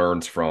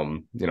 learns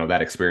from,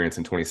 that experience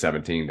in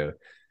 2017 to,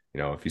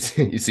 if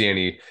you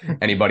see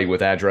anybody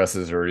with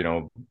addresses or,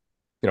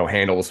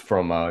 handles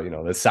from,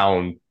 that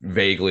sound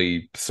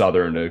vaguely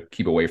Southern, to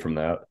keep away from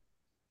that.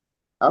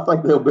 I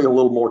think they'll be a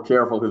little more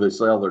careful who they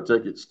sell their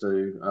tickets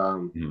to.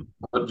 Mm-hmm.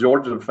 But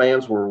Georgia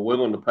fans were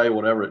willing to pay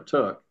whatever it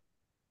took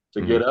to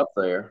Mm-hmm. get up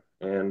there.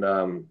 And,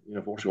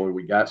 fortunately,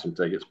 we got some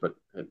tickets, but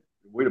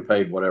we'd have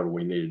paid whatever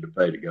we needed to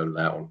pay to go to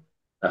that one.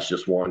 That's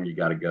just one you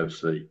got to go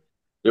see.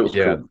 It was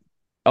Yeah. cool.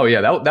 Oh yeah,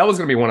 that was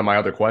going to be one of my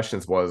other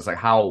questions, was like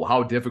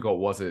how difficult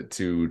was it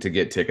to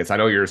get tickets? I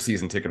know you're a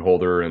season ticket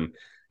holder and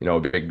a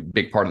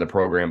big part of the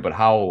program, but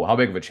how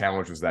big of a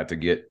challenge was that to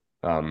get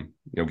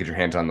get your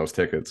hands on those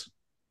tickets?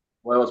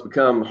 Well, it's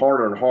become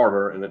harder and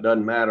harder, and it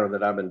doesn't matter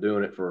that I've been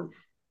doing it for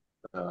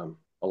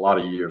a lot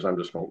of years. I'm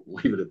just going to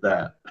leave it at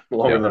that,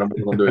 longer than I'm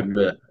willing to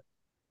admit.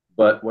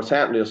 But what's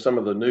happening is some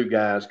of the new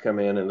guys come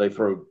in and they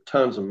throw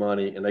tons of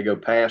money and they go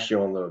past you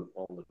on the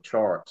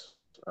charts.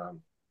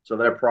 So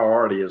their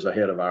priority is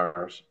ahead of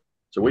ours.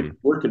 So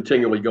we're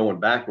continually going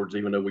backwards,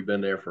 even though we've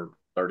been there for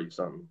 30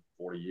 something,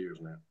 40 years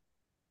now.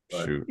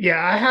 But, Shoot. Yeah,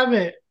 I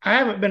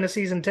haven't been a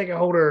season ticket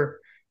holder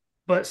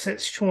but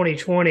since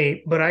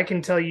 2020, but I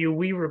can tell you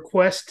we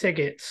request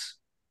tickets,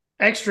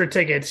 extra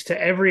tickets to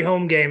every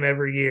home game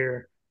every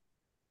year.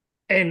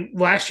 And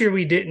last year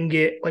we didn't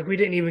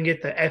even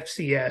get the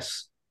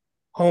FCS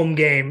home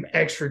game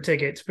extra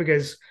tickets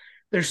because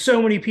there's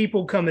so many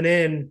people coming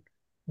in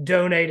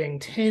donating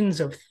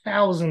tens of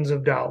thousands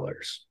of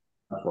dollars.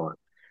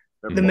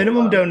 The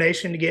minimum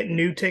donation to get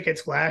new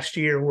tickets last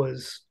year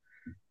was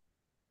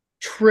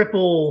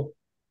triple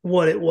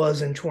what it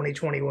was in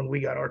 2020 when we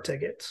got our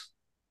tickets.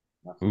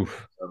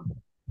 Oof.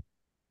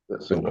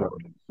 That's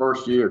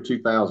first year,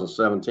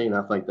 2017,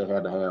 I think they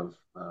had to have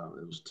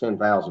it was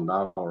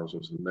 $10,000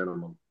 was the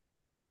minimum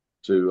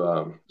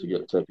to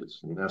get tickets,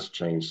 and that's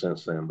changed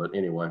since then. But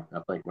anyway, I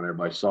think when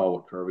everybody saw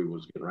what Kirby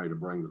was getting ready to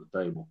bring to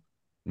the table,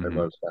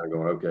 everybody's kind of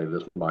going, "Okay,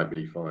 this might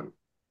be fun,"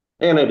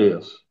 and it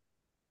is.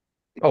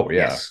 Oh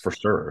yeah, Yes. for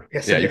sure.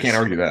 Yes, Yeah, it you is. can't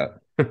argue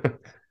that.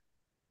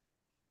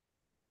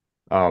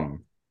 All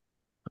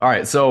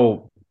right.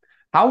 So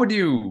how would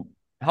you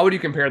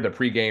compare the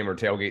pregame or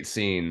tailgate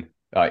scene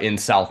in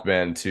South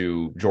Bend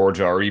to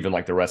Georgia, or even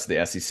like the rest of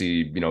the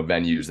SEC,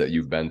 venues that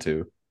you've been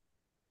to?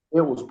 It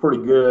was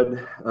pretty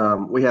good.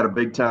 We had a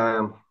big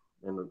time,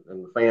 and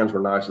the fans were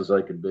nice as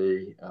they could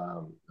be.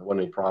 There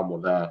wasn't any problem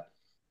with that.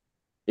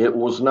 It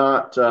was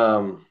not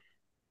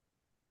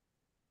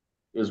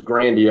as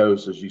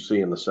grandiose as you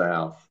see in the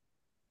South,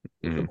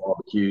 with the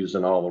barbecues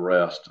and all the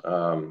rest.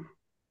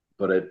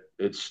 But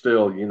it's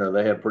still,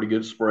 they had pretty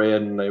good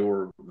spread, and they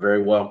were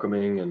very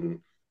welcoming and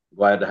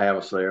glad to have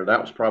us there.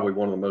 That was probably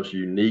one of the most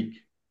unique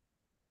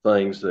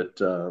things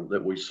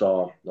that we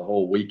saw the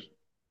whole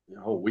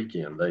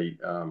weekend. They,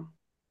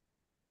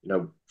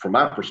 from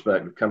my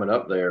perspective, coming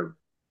up there,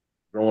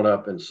 growing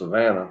up in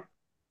Savannah,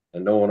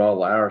 and knowing all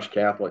the Irish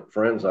Catholic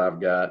friends I've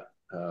got,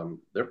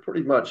 they're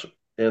pretty much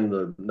in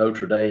the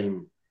Notre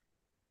Dame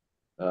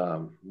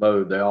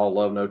mode. They all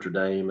love Notre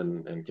Dame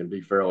and can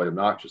be fairly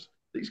obnoxious.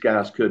 These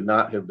guys could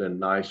not have been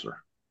nicer.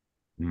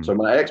 So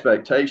my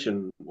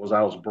expectation was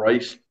I was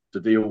braced to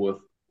deal with,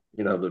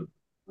 the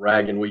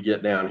ragging we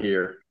get down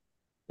here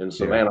in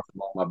Savannah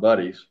from all my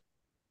buddies.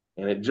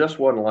 And it just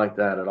wasn't like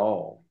that at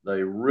all.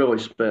 They really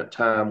spent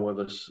time with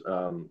us,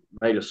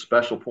 made a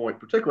special point,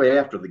 particularly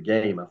after the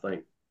game, I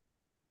think,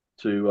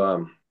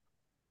 to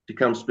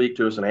come speak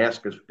to us and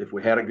ask us if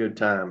we had a good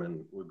time,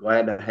 and we're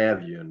glad to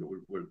have you, and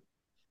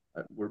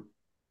we're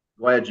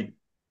glad you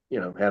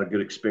had a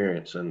good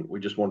experience, and we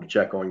just wanted to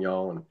check on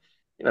y'all.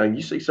 And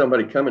you see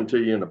somebody coming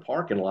to you in the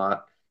parking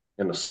lot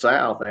in the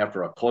South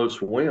after a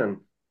close win,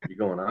 you're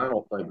going, I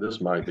don't think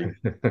this might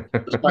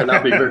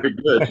not be very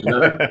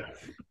good,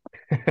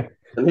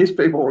 And these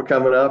people were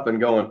coming up and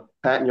going,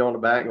 patting you on the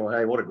back, going,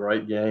 "Hey, what a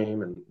great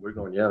game!" And we're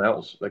going, "Yeah,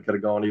 that could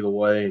have gone either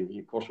way." And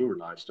of course, we were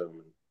nice to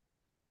them.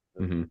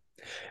 Mm-hmm.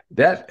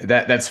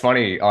 That's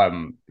funny.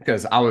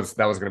 Because that was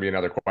going to be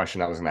another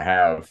question I was going to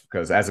have.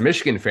 Because as a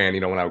Michigan fan,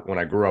 when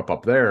I grew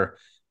up there,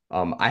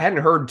 I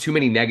hadn't heard too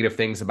many negative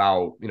things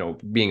about,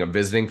 being a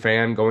visiting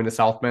fan going to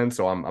South Bend.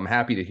 So I'm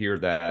happy to hear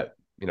that,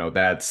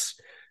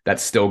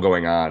 that's still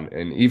going on.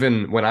 And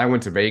even when I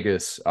went to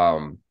Vegas,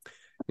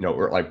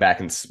 or like back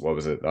in, what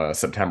was it,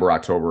 September,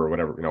 October, or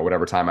whatever,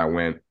 whatever time I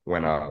went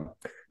when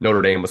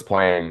Notre Dame was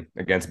playing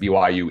against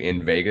BYU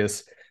in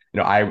Vegas.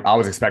 I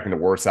was expecting the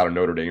worst out of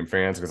Notre Dame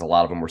fans because a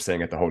lot of them were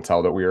staying at the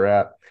hotel that we were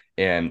at.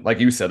 And like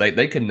you said,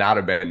 they could not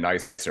have been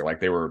nicer. Like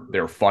they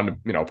were fun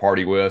to,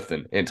 party with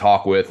and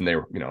talk with, and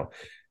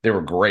they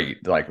were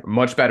great. Like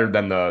much better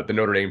than the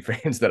Notre Dame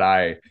fans that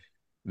I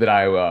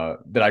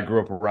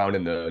grew up around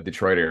in the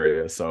Detroit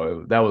area.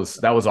 So that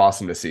was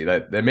awesome to see.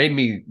 That made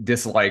me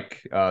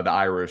dislike the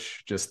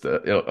Irish just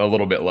a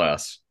little bit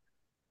less.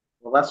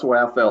 Well, that's the way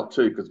I felt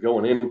too, because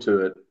going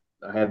into it,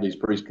 I had these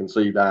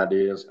preconceived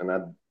ideas, and I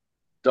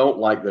don't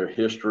like their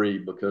history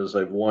because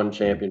they've won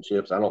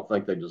championships I don't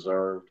think they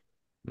deserved.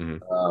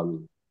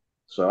 Mm-hmm.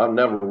 So I've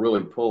never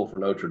really pulled for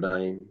Notre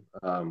Dame.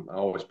 I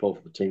always pull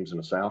for the teams in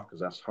the South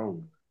because that's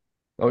home.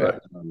 Oh yeah.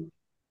 But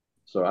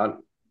so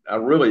I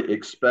really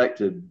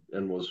expected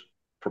and was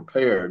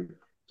prepared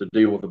to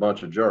deal with a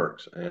bunch of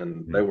jerks, and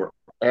Mm-hmm. they were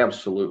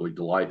absolutely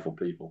delightful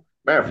people.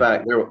 Matter of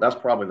fact, that's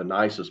probably the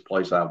nicest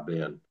place I've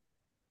been.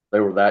 They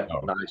were that Oh.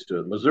 nice to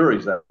it.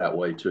 Missouri's that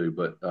way too,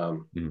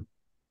 Mm-hmm.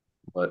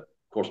 but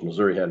of course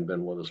Missouri hadn't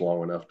been with us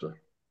long enough to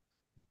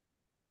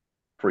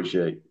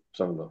appreciate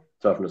some of the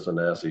toughness in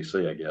the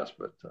SEC, I guess.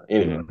 But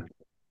anyway, Mm-hmm.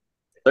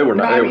 they were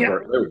No, not. I They were mean,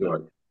 great. They were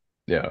great.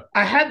 Yeah.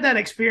 I had that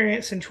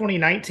experience in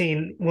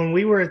 2019 when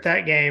we were at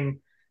that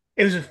game.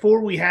 It was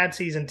before we had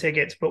season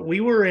tickets, but we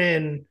were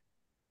in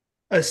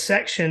a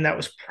section that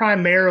was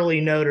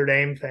primarily Notre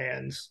Dame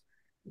fans.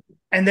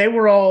 And they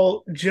were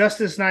all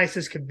just as nice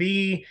as could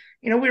be.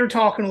 We were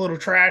talking a little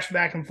trash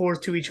back and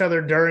forth to each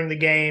other during the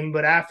game,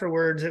 but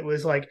afterwards it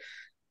was like,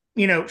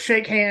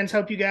 shake hands,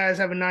 hope you guys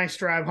have a nice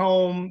drive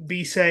home,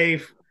 be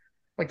safe.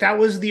 Like that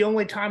was the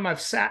only time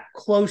I've sat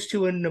close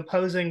to an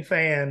opposing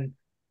fan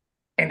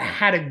and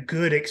had a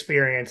good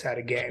experience at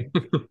a game.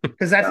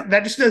 Because Yeah,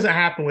 that just doesn't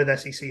happen with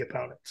SEC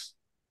opponents.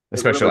 it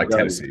Especially really like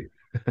does. Tennessee.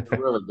 It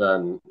really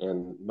doesn't.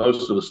 And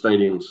most of the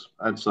stadiums,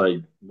 I'd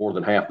say more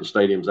than half the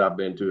stadiums I've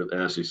been to at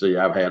the SEC,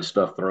 I've had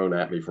stuff thrown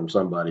at me from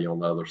somebody on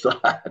the other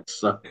side.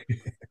 So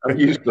I'm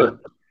used to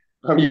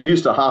I'm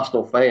used to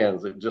hostile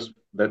fans. It just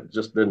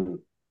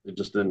didn't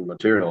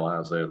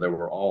materialize there. They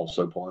were all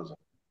so pleasant.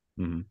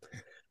 Mm-hmm.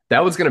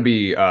 That was going to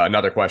be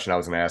another question I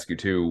was going to ask you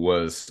too.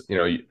 Was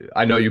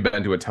I know you've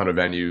been to a ton of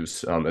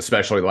venues,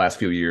 especially the last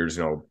few years.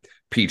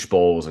 Peach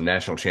Bowls and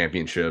national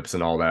championships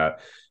and all that.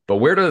 But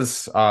where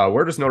does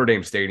Notre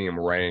Dame Stadium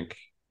rank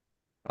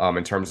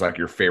in terms of like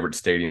your favorite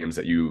stadiums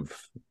that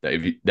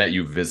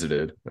you've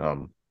visited?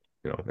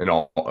 In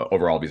all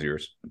over all these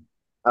years.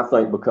 I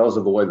think because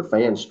of the way the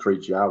fans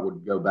treat you, I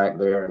would go back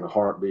there in a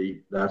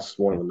heartbeat. That's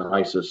one of the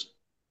nicest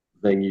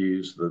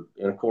venues.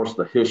 And of course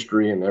the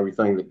history and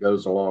everything that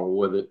goes along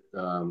with it,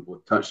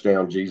 with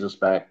Touchdown Jesus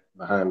back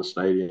behind the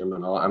stadium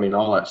and all. I mean,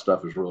 all that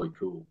stuff is really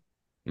cool.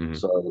 Mm-hmm.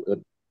 So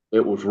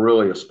it was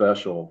really a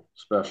special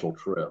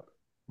trip,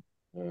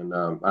 and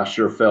I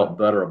sure felt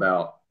better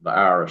about the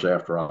Irish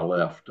after I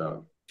left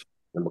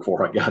than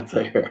before I got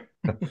there.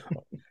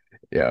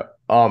 Yeah.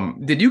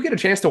 Did you get a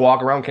chance to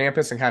walk around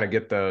campus and kind of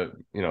get the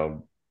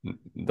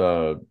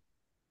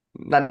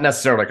not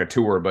necessarily like a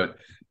tour, but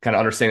kind of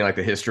understanding like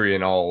the history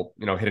and all,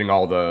 hitting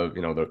all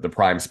the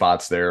prime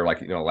spots there,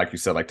 like, like you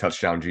said, like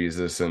Touchdown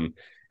Jesus and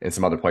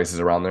some other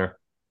places around there?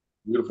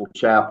 Beautiful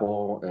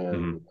chapel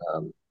Mm-hmm.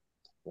 and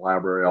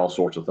library, all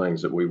sorts of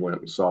things that we went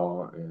and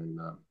saw. And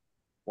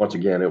once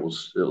again, it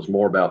was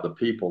more about the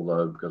people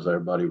though, because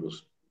everybody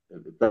was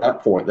at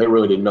that point they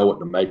really didn't know what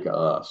to make of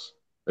us.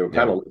 They were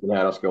kind Yeah. of looking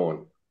at us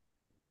going,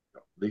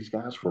 "These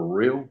guys for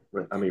real?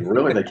 I mean,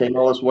 really? They came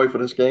all this way for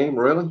this game?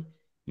 Really?"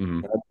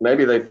 Mm-hmm.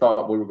 Maybe they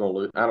thought we were going to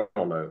lose. I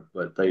don't know,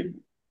 but they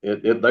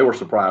were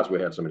surprised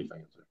we had so many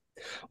fans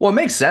there. Well, it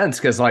makes sense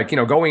because, like,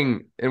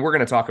 going, and we're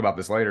going to talk about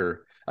this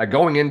later. Like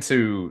going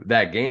into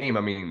that game,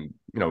 I mean,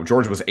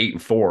 Georgia was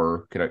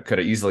 8-4, could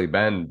have easily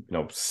been,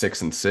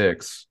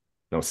 6-6,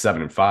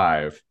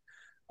 7-5.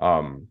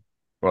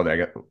 No,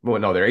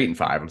 they're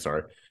 8-5. I'm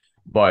sorry,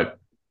 but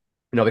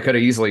they could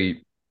have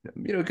easily,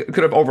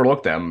 could have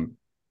overlooked them,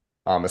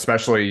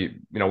 especially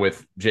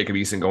with Jacob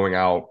Eason going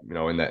out,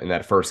 in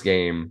that first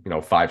game,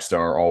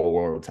 5-star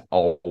all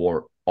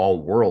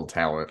world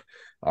talent.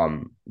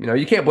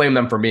 You can't blame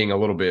them for being a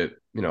little bit,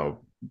 I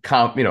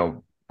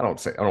don't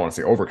want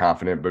to say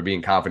overconfident, but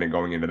being confident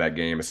going into that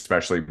game,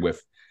 especially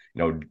with,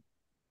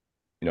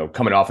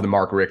 coming off of the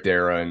Mark Richt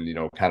era and,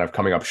 kind of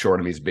coming up short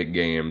in these big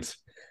games.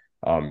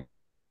 You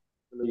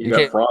You got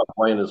can't, Franz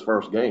playing his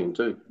first game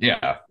too.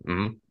 yeah.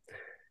 Mm-hmm.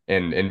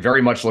 And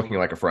very much looking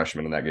like a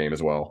freshman in that game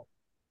as well.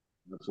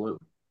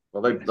 Absolutely.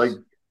 Well, they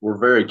were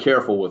very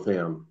careful with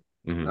him.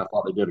 And Mm-hmm. I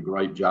thought they did a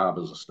great job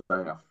as a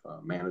staff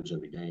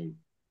managing the game in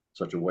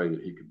such a way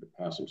that he could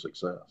have some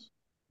success.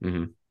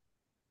 Mm-hmm.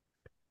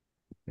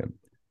 Yeah.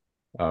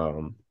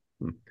 Um,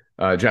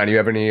 John, you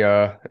have any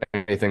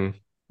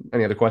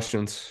other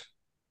questions?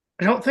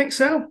 I don't think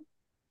so.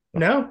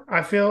 No,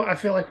 I feel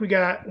like we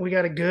got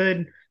a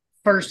good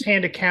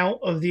firsthand account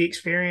of the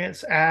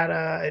experience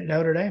at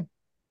Notre Dame.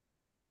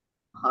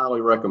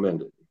 Highly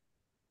recommend it.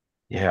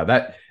 Yeah,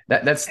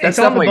 that's It's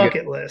on the definitely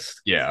bucket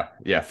list. yeah,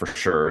 yeah, for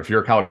sure. If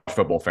you're a college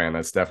football fan,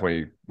 that's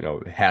definitely,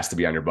 it has to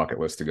be on your bucket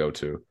list to go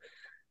to.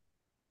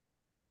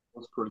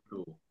 That's pretty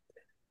cool.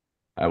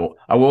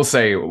 I will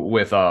say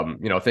with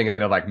thinking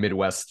of like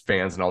Midwest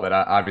fans and all that,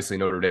 obviously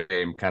Notre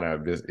Dame kind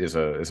of is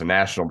a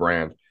national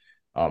brand.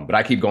 But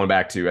I keep going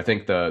back to, I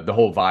think the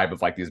whole vibe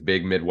of like these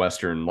big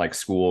Midwestern like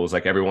schools,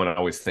 like everyone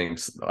always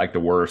thinks like the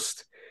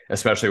worst,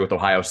 especially with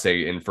Ohio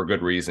State, and for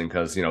good reason,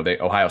 because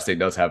Ohio State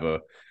does have a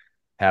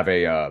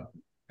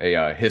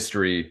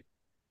history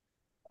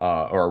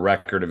or a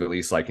record of at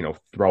least like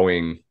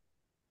throwing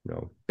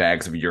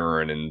bags of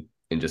urine and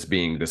just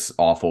being this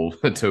awful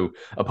to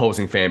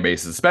opposing fan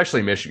bases,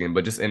 especially Michigan,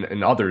 but just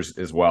in others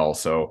as well.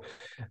 So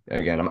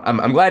again,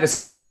 I'm glad to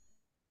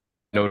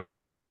know,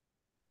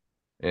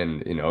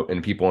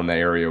 and people in the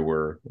area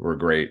were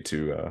great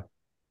to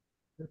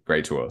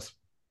us.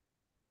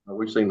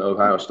 We've seen the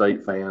Ohio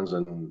State fans,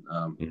 and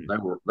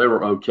Mhm. they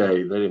were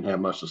okay. They didn't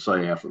have much to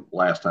say after the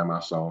last time I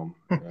saw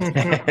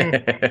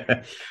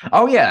them.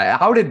 Oh yeah,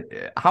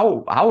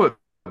 how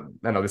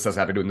I know this doesn't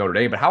have to do with Notre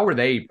Dame, but how were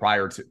they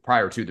prior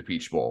to the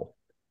Peach Bowl?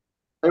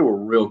 They were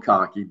real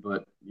cocky,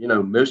 but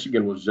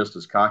Michigan was just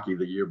as cocky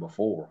the year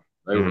before.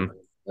 They were, Hmm.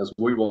 as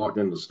we walked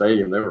into the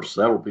stadium, there were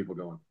several people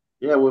going,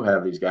 "Yeah, we'll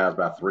have these guys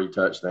by 3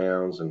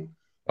 touchdowns," and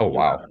Oh I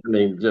wow.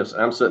 mean, just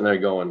I'm sitting there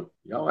going,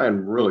 "Y'all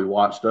hadn't really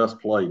watched us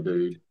play,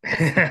 dude."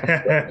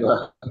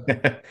 I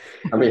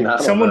mean, I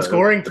don't Someone know.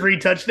 scoring 3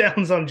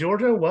 touchdowns on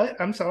Georgia?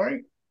 What? I'm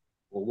sorry.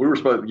 Well, we were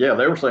supposed, yeah,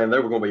 they were saying they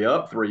were going to be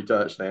up 3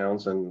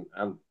 touchdowns, and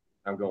I'm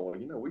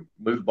going, we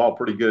moved the ball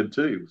pretty good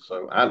too.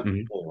 So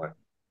Mhm. anyway,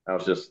 I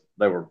was just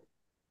they were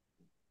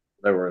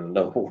in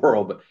another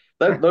world,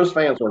 but those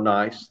fans were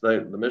nice.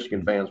 The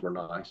Michigan fans were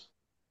nice.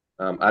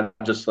 I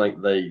just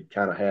think they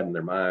kind of had in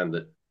their mind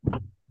that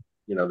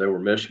they were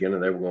Michigan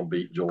and they were going to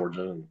beat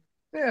Georgia, and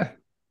Yeah,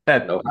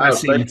 that Ohio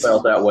State seems.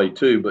 felt that way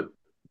too. But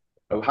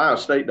Ohio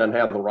State doesn't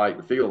have the right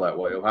to feel that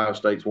way. Ohio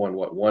State's won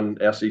one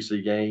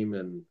SEC game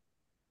in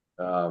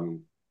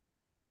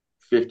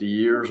 50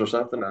 years or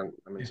something. I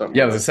mean something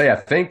Yeah, I was gonna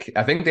ridiculous. say,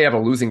 I think they have a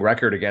losing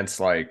record against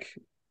like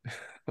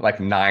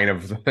nine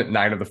of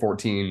the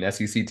 14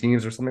 SEC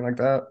teams or something like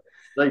that.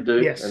 They do,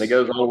 and it Yes.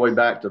 goes all the way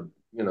back to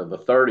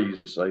the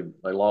 30s.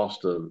 They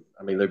lost to.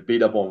 I mean, they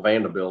beat up on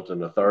Vanderbilt in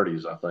the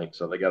 30s, I think.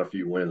 So they got a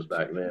few wins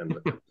back then.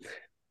 But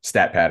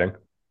Stat padding.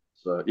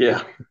 so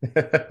yeah,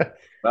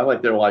 I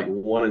think they're like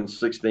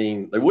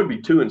 1-16. They would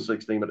be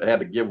 2-16, but they had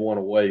to give one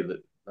away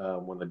that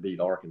when they beat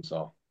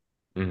Arkansas.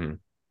 Hmm.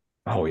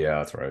 Oh yeah,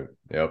 that's right.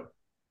 Yep.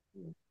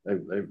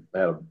 They've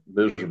had a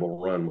miserable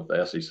run with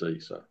the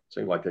SEC, so it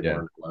seems like they've Yeah.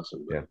 learned a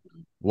lesson. But Yeah.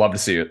 Love to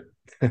see it.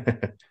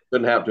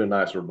 couldn't happen to a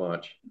nicer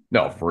bunch.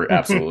 No, for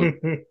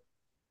absolutely.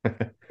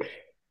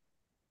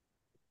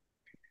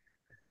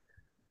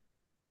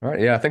 All right.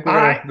 Yeah, I think we're All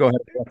gonna right. go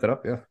ahead and wrap that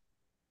up. Yeah.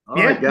 All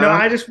right, Yeah, no,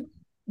 guys. I just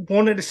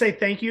wanted to say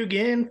thank you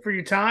again for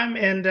your time,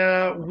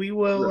 and we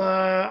will.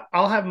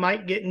 I'll have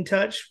Mike get in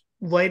touch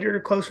later,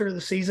 closer to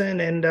the season,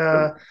 and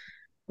Sure.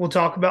 we'll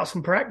talk about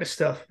some practice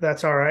stuff. If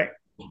that's all right.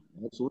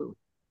 Absolutely.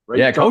 Great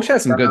Yeah, to talk coach to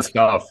has some you good guys.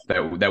 stuff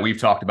that we've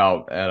talked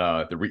about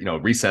at the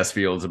recess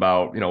fields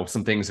about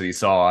some things that he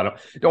saw. I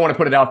don't want to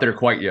put it out there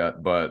quite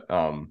yet, but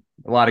a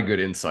lot of good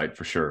insight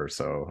for sure.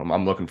 So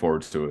I'm looking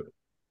forward to it.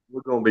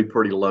 We're going to be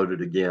pretty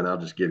loaded again. I'll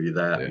just give you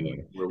that, Yeah,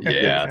 and we'll get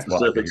yeah, into that's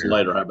what I like to specifics hear.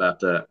 later. How about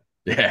that?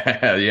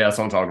 Yeah, yeah, that's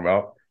what I'm talking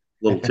about.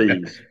 Little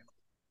tease.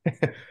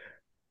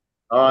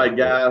 All Yeah, right, cool.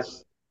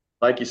 guys.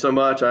 Thank you so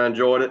much. I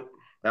enjoyed it.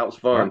 That was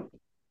All right, fun.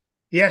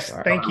 Yes, all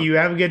right. thank you.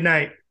 Have a good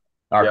night.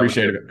 I Yeah,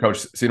 appreciate it, Coach.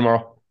 See you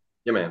tomorrow.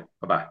 yeah, man.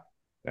 Bye bye.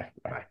 Yeah,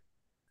 bye.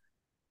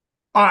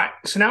 All right,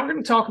 so now we're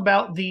going to talk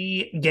about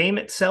the game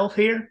itself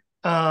here,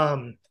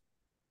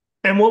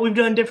 and what we've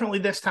done differently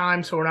this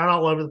time, so we're not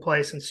all over the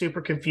place and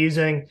super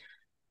confusing.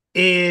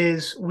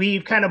 Is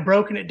we've kind of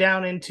broken it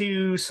down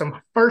into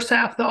some first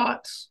half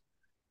thoughts,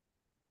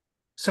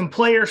 some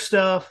player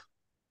stuff,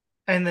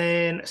 and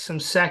then some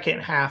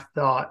second half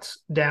thoughts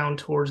down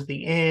towards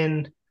the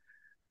end.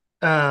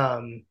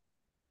 Um,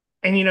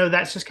 and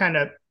that's just kind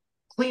of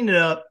clean it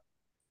up,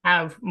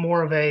 have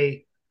more of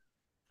a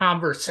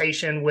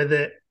conversation with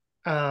it,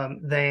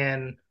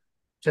 than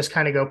just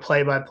kind of go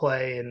play by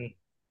play and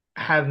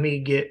have me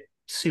get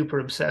super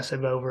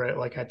obsessive over it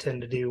like I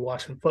tend to do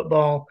watching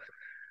football.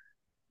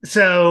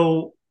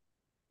 So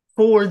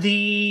for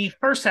the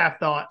first half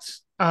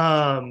thoughts,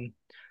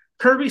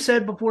 Kirby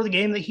said before the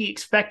game that he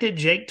expected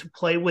Jake to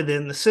play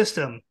within the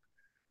system.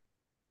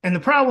 And the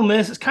problem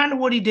is, it's kind of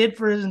what he did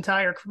for his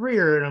entire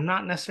career. And I'm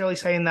not necessarily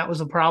saying that was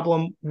a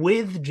problem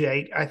with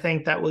Jake. I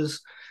think that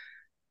was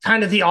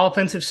kind of the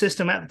offensive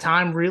system at the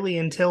time, really,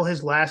 until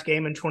his last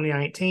game in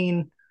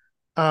 2019,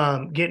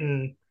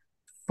 getting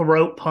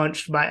throat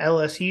punched by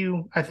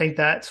LSU. I think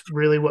that's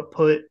really what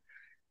put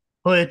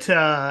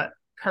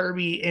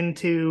Kirby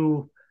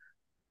into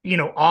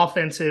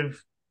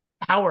offensive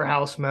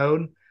powerhouse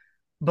mode.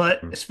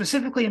 But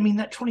specifically, I mean,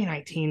 that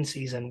 2019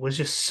 season was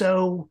just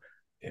so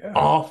Yeah.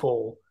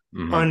 awful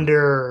Mm-hmm.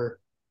 under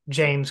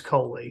James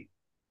Coley.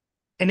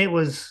 And it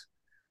was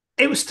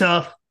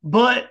tough,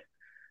 but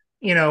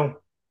you know,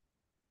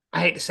 I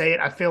hate to say it,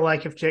 I feel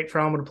like if Jake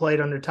Fromm would have played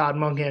under Todd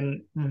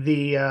Monken,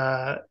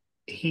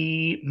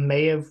 he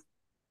may have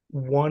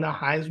won a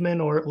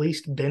Heisman or at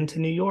least been to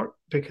New York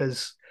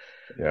because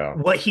Yeah.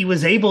 what he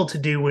was able to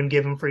do when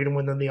given freedom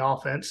within the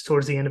offense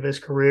towards the end of his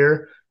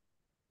career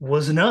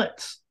was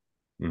nuts.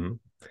 Mm-hmm.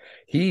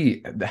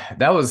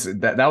 That was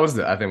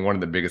I think one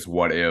of the biggest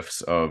what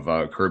ifs of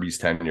Kirby's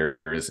tenure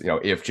is,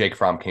 if Jake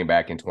Fromm came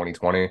back in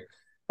 2020.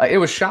 It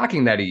was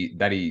shocking that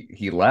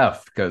he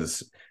left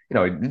because he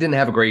didn't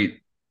have a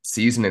great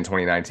season in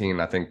 2019.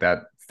 I think that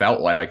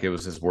felt like it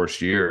was his worst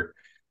year,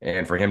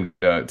 and for him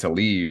to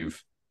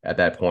leave at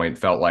that point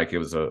felt like it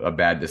was a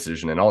bad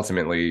decision. And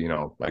ultimately,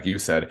 like you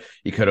said,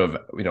 he could have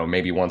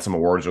maybe won some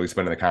awards, or at least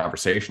been in the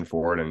conversation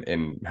for it,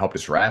 and helped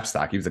his draft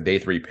stock. He was a day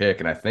 3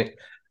 pick, and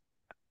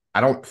I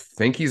don't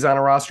think he's on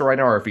a roster right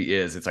now, or if he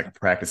is, it's like a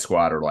practice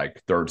squad or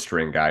like third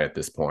string guy at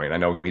this point. I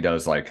know he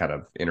does like kind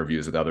of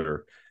interviews with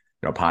other,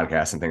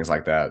 podcasts and things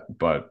like that,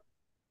 but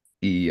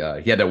he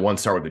had that one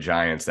start with the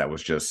Giants that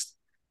was just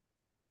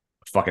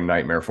a fucking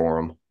nightmare for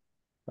him.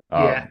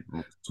 Yeah,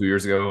 2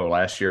 years ago or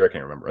last year, I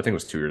can't remember. I think it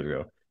was 2 years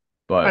ago. I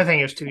But think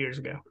it was 2 years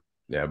ago.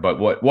 yeah, but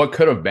what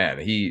could have been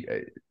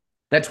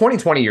that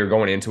 2020 year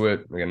going into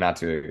it, again, not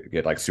to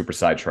get like super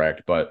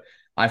sidetracked, but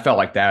I felt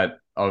like that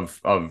of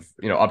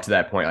up to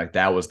that point, like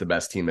that was the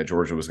best team that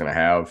Georgia was going to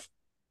have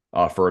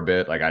for a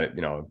bit. Like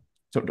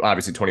so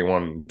obviously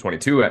 21,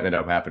 22 ended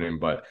up happening,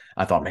 but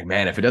I thought, like,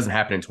 man, if it doesn't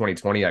happen in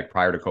 2020, like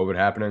prior to COVID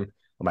happening,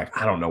 I'm like,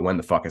 I don't know when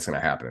the fuck it's going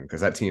to happen,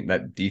 because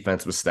that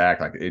defense was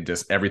stacked. Like it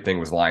just, everything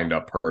was lined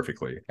up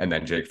perfectly. And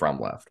then Jake Fromm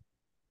left.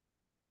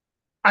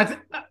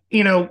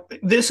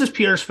 This is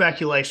pure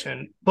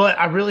speculation, but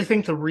I really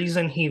think the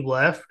reason he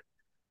left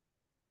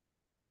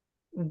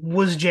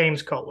was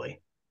James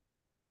Coley.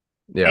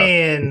 Yeah.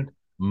 And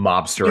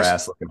Mobster just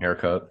ass looking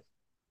haircut.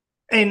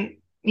 and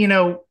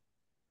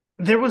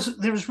there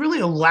was really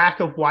a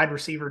lack of wide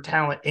receiver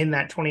talent in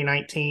that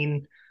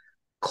 2019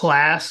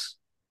 class,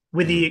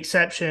 with the Mm-hmm.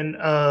 exception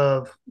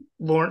of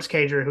Lawrence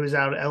Cager, who was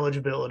out of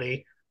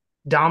eligibility,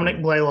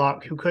 Dominic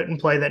Blaylock, who couldn't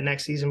play that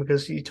next season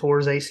because he tore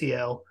his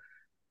ACL,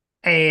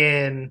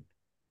 and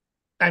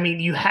I mean,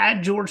 you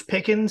had George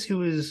Pickens, who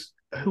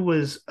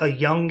was a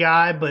young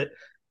guy, but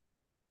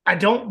I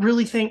don't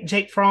really think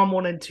Jake Fromm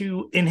wanted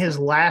to, in his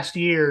last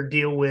year,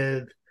 deal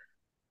with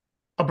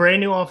a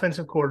brand new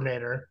offensive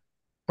coordinator,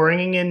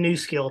 bringing in new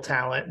skill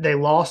talent. They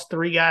lost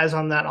 3 guys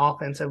on that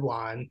offensive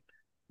line.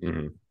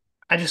 Mm-hmm.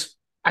 I just,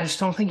 I just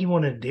don't think he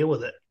wanted to deal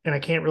with it, and I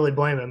can't really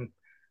blame him.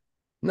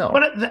 No.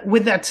 But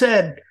with that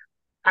said,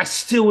 I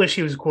still wish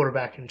he was a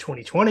quarterback in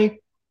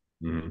 2020.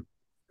 Mm-hmm.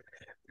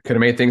 Could have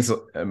made things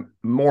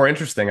more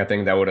interesting. I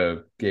think that would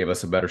have gave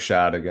us a better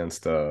shot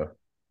against Alabama.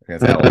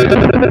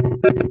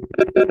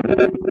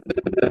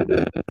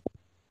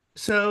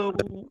 So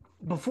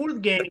before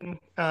the game,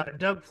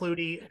 Doug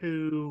Flutie,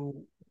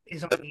 who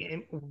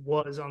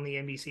was on the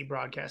NBC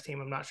broadcast team,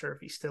 I'm not sure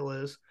if he still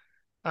is,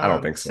 I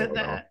don't think so. said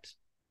No. that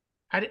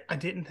I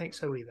didn't think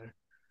so either.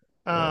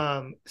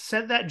 Yeah.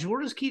 Said that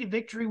Georgia's key to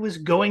victory was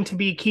going to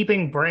be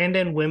keeping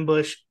Brandon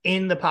Wimbush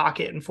in the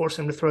pocket and force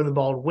him to throw the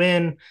ball to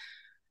win.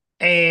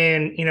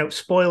 And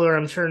spoiler,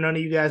 I'm sure none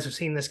of you guys have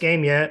seen this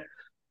game yet.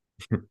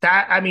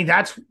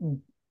 That's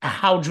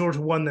how Georgia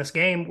won this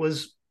game,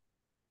 was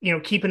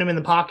keeping him in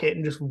the pocket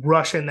and just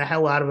rushing the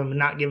hell out of him and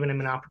not giving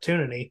him an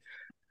opportunity.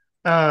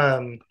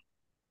 Um,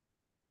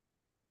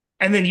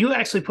 and then you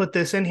actually put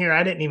this in here.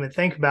 I didn't even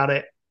think about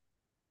it.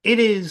 It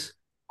is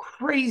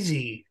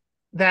crazy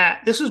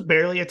that this was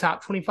barely a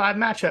top 25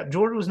 matchup.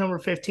 Georgia was number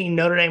 15.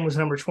 Notre Dame was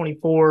number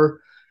 24.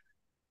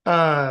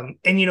 And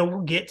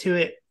we'll get to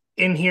it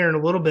in here in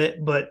a little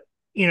bit, but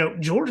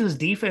Georgia's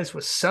defense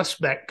was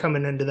suspect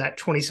coming into that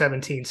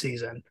 2017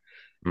 season,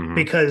 Mm-hmm.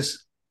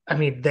 because I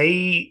mean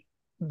they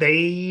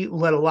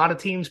let a lot of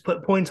teams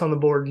put points on the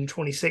board in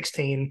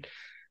 2016,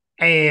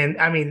 and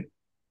I mean,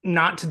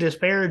 not to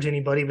disparage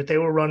anybody, but they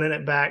were running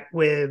it back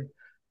with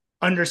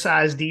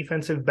undersized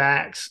defensive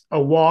backs,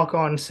 a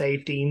walk-on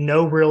safety,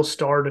 no real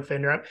star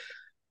defender.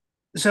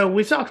 So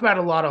we've talked about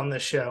a lot on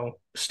this show.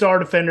 Star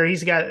defender,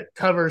 he's got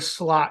covers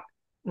slot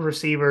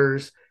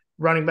receivers,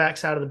 running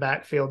backs out of the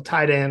backfield,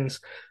 tight ends.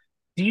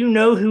 Do you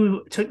know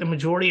who took the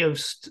majority of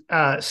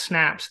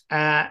snaps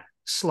at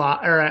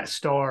slot or at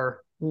star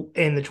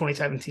in the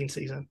 2017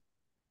 season?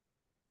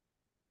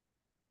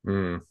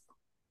 Mm.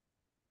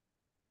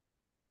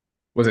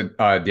 Was it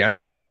Deion?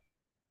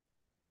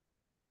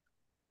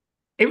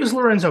 It was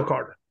Lorenzo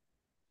Carter.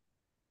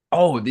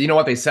 Oh, you know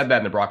what? They said that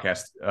in the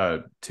broadcast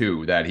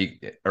too, that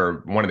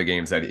or one of the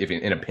games, that if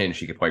in a pinch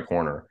he could play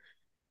corner.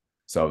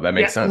 So that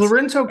Yeah, makes sense.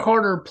 Lorenzo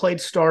Carter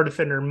played star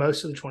defender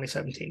most of the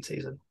 2017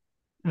 season.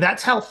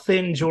 That's how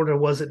thin Georgia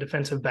was at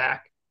defensive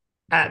back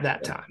at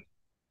that time.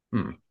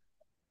 Hmm.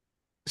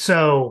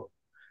 So,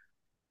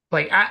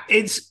 like,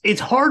 it's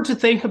hard to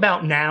think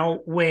about now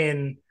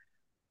when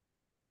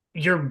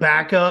your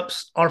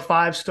backups are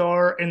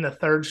 5-star and the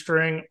third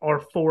string are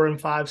 4 and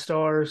 5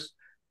 stars.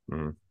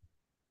 Mhm.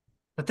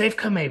 But they've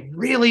come a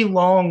really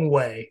long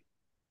way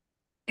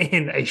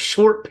in a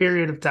short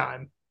period of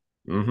time.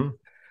 Mhm.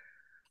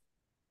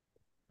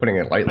 Putting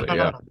it lightly,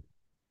 yeah. Uh,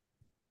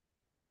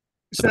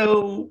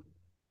 so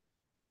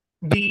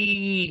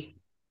the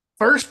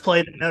first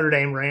play that Notre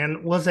Dame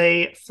ran was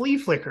a flea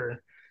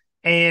flicker.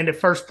 And the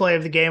first play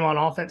of the game on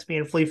offense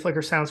being flea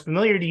flicker sounds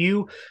familiar to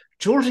you.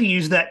 Georgia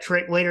used that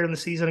trick later in the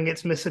season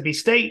against Mississippi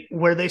State,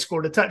 where they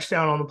scored a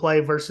touchdown on the play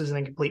versus an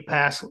incomplete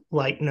pass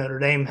like Notre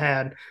Dame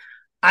had.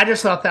 I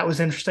just thought that was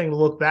interesting to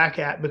look back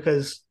at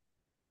because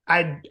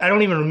I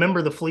don't even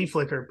remember the flea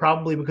flicker,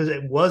 probably because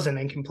it was an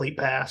incomplete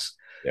pass.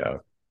 Yeah.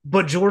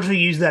 But Georgia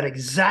used that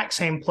exact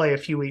same play a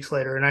few weeks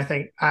later, and I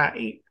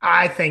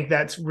think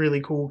that's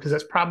really cool because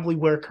that's probably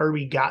where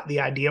Kirby got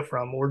the idea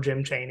from, or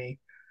Jim Chaney.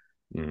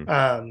 Mhm.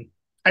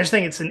 I just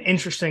think it's an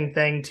interesting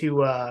thing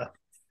to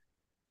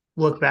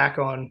look back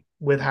on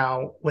with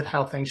how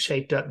things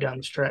shaped up down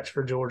the stretch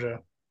for Georgia.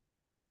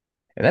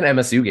 And that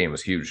MSU game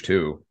was huge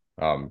too.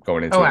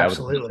 Going into Oh, it, that was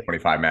a absolutely.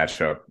 25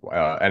 matchup,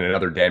 and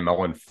another Dan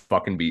Mullen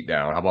fucking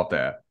beatdown. How about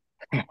that?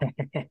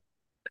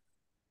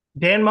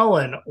 Dan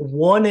Mullen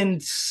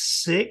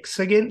 1-6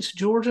 against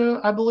Georgia,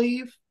 I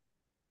believe.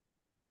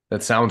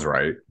 That sounds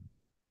right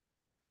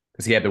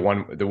because he had the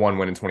one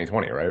win in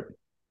 2020, right?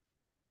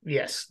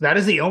 Yes, that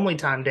is the only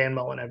time Dan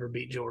Mullen ever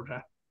beat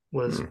Georgia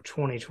was Hmm.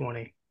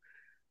 2020.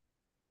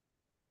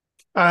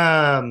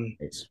 Um,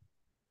 Thanks.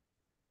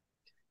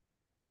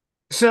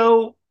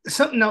 so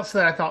something else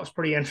that I thought was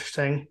pretty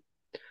interesting.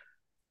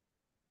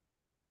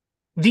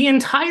 The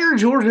entire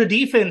Georgia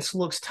defense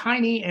looks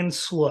tiny and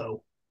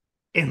slow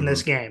in Hmm.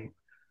 this game.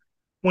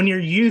 When you're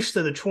used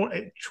to the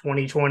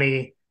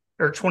 2020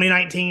 or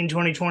 2019,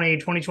 2020,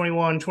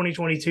 2021,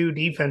 2022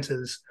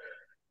 defenses,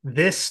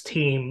 this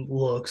team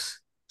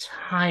looks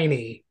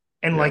tiny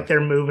and Yeah. like they're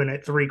moving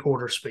at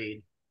 3/4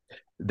 speed.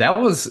 That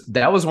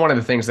was one of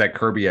the things that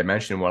Kirby had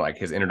mentioned when like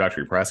his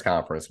introductory press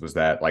conference was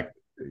that like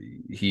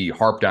he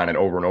harped on it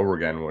over and over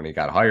again when he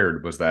got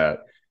hired was that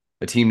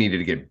the team needed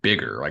to get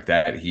bigger like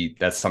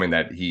that's something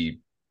that he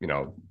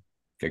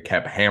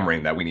kept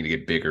hammering that we need to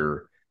get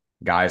bigger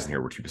guys in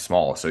here, we're too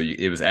small. So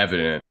it was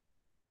evident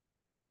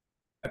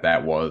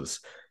that was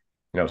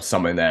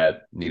something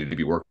that needed to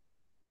be worked.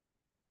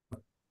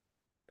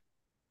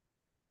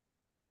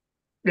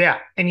 Yeah,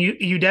 and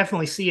you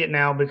definitely see it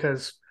now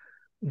because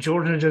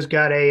Georgia just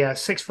got a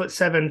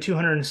 6'7",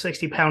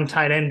 260-pound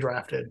tight end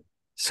drafted.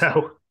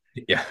 So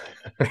Yeah.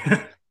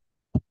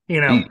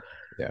 you know, He,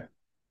 yeah.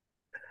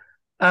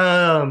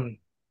 um,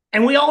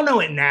 and we all know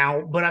it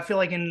now, but I feel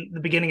like in the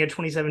beginning of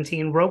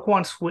 2017,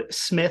 Roquan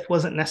Smith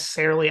wasn't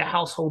necessarily a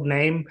household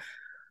name,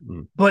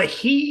 Mm. but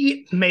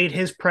he made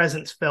his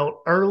presence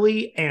felt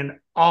early and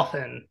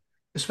often,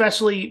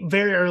 especially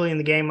very early in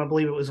the game. I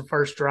believe it was the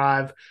first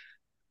drive,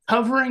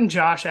 covering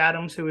Josh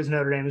Adams, who is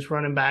Notre Dame's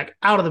running back,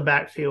 out of the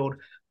backfield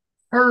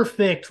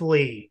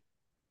perfectly.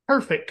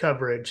 Perfect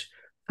coverage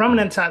from an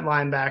Mm. inside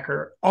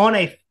linebacker on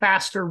a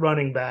faster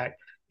running back.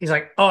 He's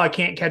like, oh, I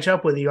can't catch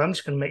up with you. I'm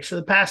just going to make sure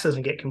the pass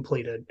doesn't get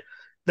completed.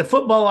 The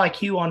football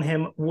IQ on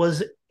him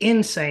was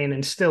insane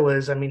and still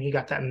is. I mean, he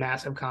got that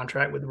massive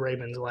contract with the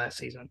Ravens last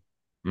season.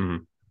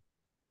 Mm.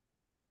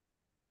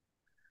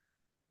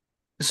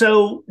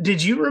 So,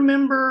 did you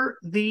remember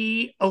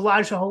the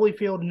Elijah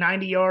Holyfield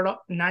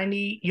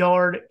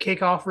 90-yard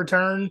kickoff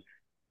return?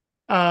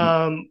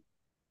 Um,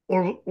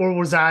 or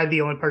was I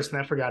the only person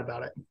that forgot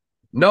about it?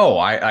 No,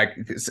 I'm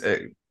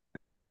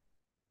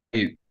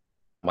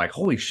like,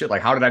 holy shit,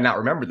 like how did I not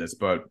remember this?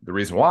 But the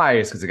reason why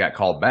is because it got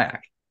called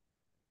back.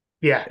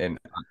 Yeah, And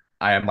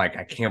I am like,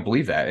 I can't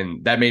believe that.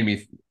 And that made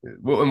me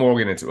we'll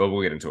get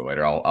into it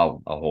later.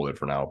 I'll hold it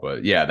for now.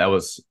 But yeah, that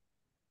was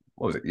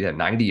what was it? Yeah,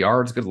 90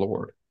 yards. Good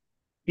Lord.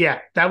 yeah,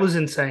 that was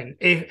insane.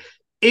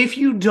 If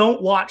you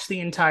don't watch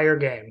the entire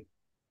game,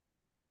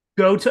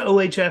 go to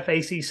OHF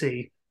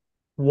ACC,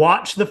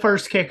 watch the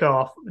first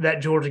kickoff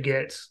that Georgia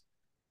gets,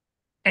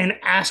 and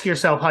ask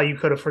yourself how you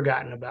could have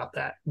forgotten about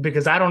that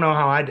because I don't know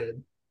how I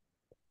did.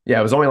 Yeah,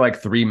 it was only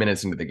like 3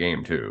 minutes into the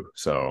game too.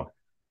 So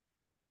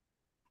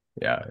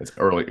yeah, it's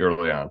early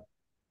on.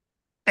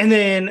 And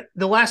then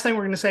the last thing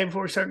we're going to say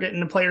before we start getting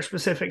to player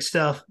specific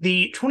stuff,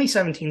 the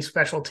 2017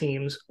 special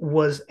teams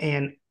was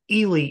an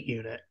elite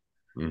unit.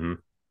 Mm-hmm.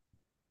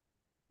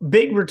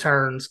 Big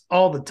returns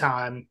all the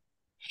time,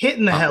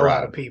 hitting the Hot hell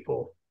out of rod.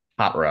 people.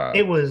 Hot It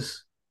rod.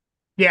 was,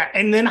 yeah.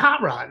 And then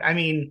Hot Rod. I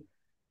mean,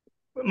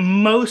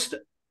 most,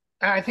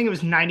 I think it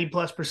was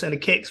 90+%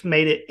 of kicks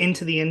made it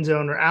into the end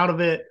zone or out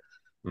of it.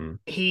 Mm-hmm.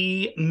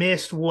 He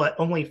missed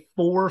only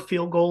 4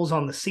 field goals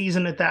on the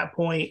season at that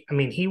point. I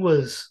mean, he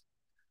was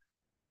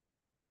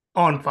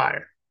on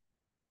fire.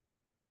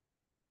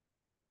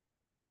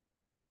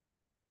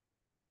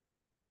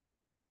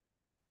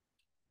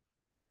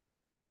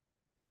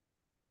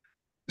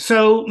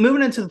 So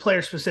moving into the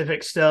player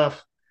specific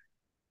stuff,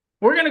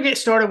 we're going to get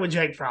started with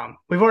Jake Fromm.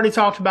 We've already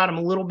talked about him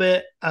a little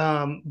bit,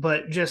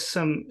 but just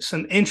some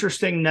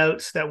interesting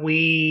notes that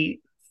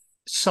we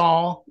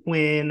saw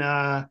when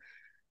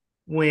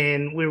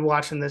we were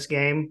watching this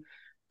game.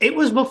 It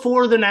was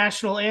before the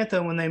national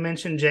anthem when they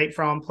mentioned Jake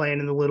Fromm playing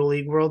in the Little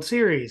League World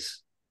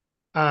Series.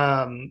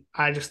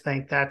 I just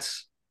think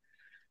that's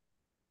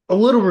a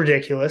little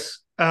ridiculous.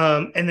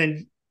 And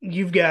then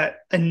you've got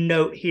a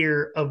note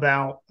here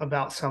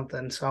about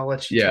something, so I'll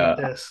let you take Yeah.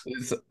 this.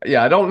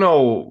 Yeah, I don't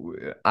know.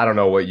 I don't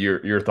know what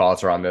your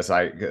thoughts are on this.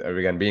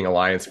 Again, being a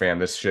Lions fan,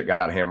 this shit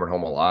got hammered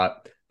home a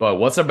lot. But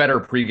what's a better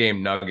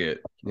pregame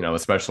nugget?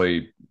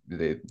 Especially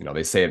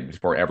they say it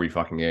before every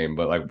fucking game,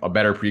 but like a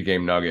better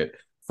pregame nugget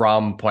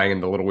from playing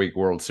in the Little League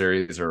World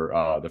Series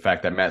or the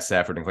fact that Matt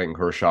Stafford and Clayton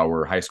Kershaw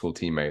were high school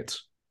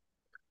teammates.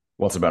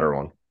 What's a better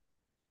one?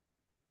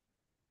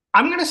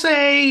 I'm going to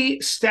say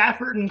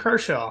Stafford and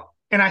Kershaw.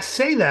 And I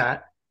say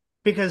that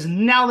because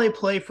now they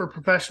play for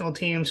professional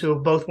teams who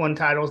have both won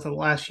titles in the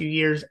last few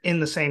years in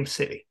the same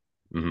city.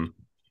 Mm-hmm.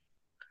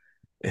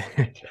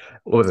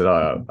 What was it?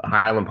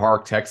 Highland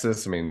Park,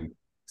 Texas. I mean,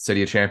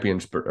 City of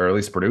Champions, or at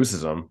least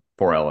produces them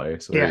for LA.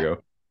 So there Yeah. you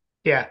go.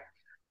 Yeah.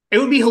 It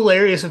would be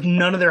hilarious if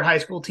none of their high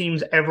school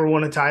teams ever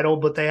won a title,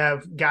 but they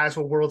have guys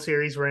with World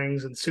Series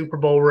rings and Super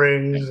Bowl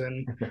rings.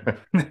 And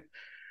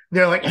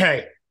they're like,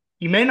 hey,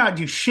 you may not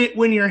do shit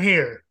when you're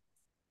here,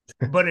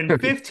 but in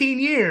 15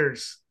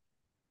 years,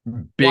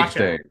 Big watch out.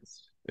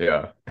 things.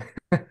 Yeah.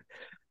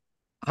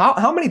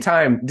 How many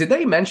times did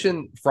they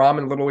mention Fromm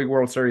in Little League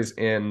World Series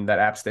in that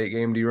App State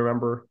game? Do you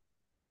remember?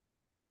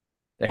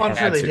 They Well, I'm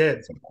sure had they to.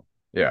 did.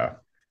 Yeah.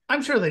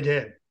 I'm sure they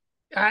did.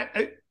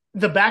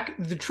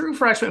 The true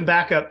freshman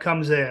backup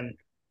comes in.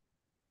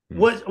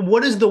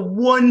 What is the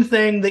one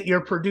thing that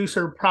your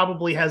producer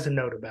probably has a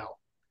note about?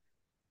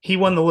 He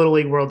won the Little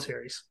League World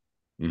Series.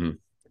 Mm-hmm.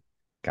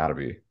 Gotta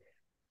be.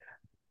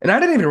 And I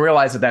didn't even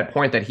realize at that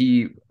point that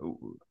he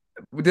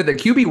did the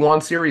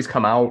QB1 series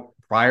come out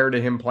prior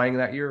to him playing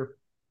that year.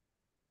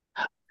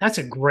 That's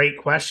a great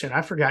question.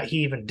 I forgot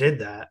he even did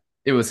that.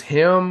 It was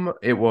him.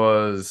 It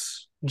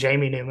was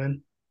Jamie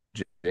Newman.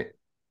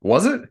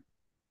 Was it?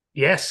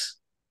 Yes.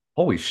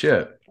 Holy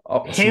shit!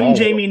 Oh, Him, small.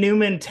 Jamie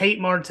Newman, Tate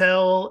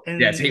Martell,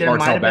 and Yeah, Tate there might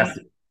Martell. have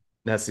been.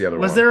 That's the other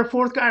Was one. there a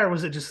fourth guy or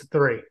was it just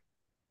three?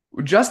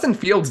 Justin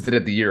Fields did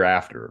it the year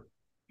after.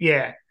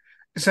 Yeah.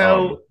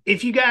 So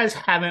if you guys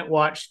haven't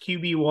watched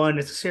QB1,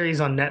 it's a series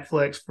on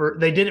Netflix.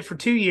 They did it for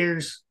 2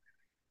 years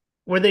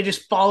where they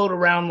just followed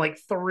around like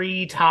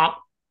three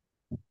top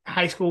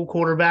high school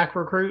quarterback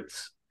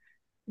recruits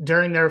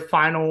during their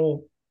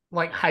final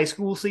like high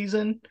school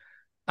season.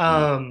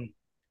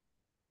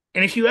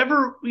 And if you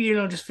ever,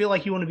 just feel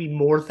like you want to be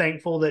more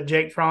thankful that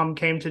Jake Fromm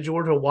came to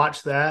Georgia,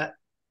 watch that.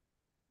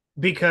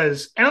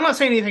 Because, and I'm not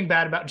saying anything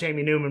bad about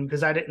Jamie Newman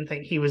because I didn't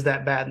think he was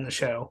that bad in the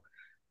show.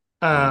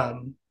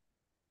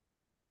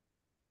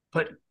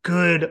 But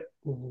good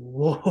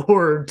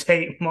Lord,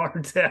 Tate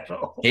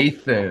Martell.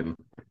 Ethan.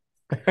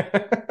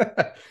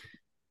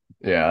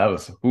 Yeah, that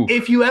was. Oof.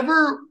 If you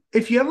ever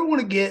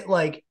want to get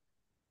like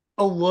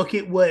a look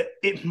at what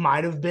it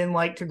might have been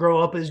like to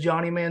grow up as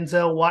Johnny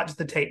Manziel, watch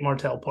the Tate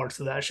Martell parts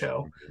of that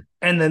show,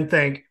 and then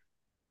think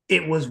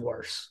it was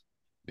worse.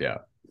 Yeah.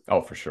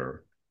 Oh, for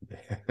sure.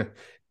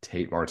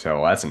 Tate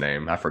Martell. That's a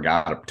name.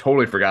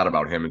 Totally forgot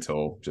about him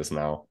until just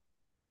now.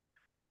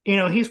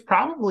 He's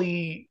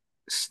probably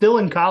still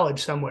in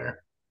college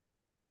somewhere.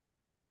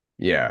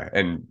 Yeah,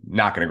 and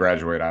not going to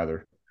graduate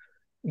either.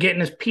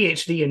 Getting his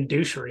PhD in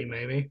douchery,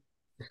 maybe.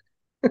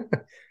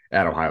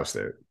 At Ohio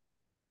State.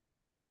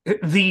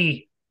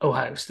 The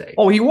Ohio State.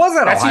 Oh, he was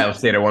at Ohio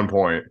State at one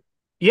point.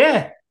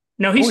 Yeah.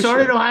 No, he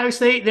started shit. Ohio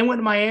State, then went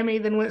to Miami,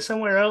 then went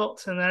somewhere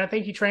else, and then I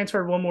think he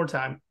transferred one more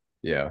time.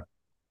 Yeah.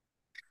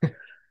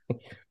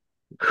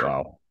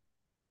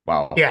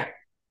 Wow. Yeah.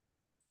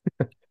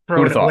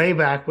 Throwing it way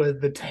back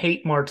with the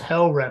Tate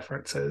Martell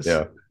references.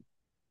 Yeah.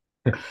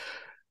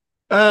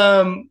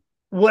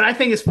 What I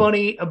think is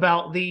funny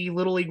about the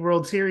Little League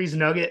World Series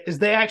nugget is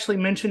they actually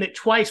mentioned it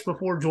twice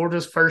before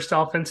Georgia's first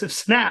offensive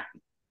snap.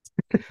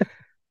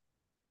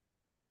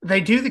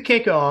 They do the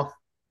kickoff,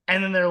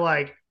 and then they're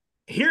like,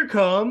 here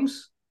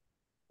comes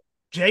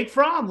Jake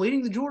Fromm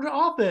leading the Georgia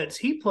offense.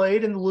 He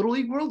played in the Little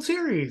League World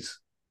Series.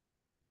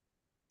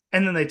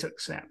 And then they took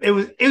the snap. It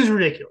was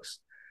ridiculous.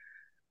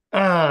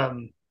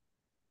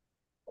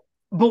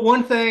 But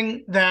one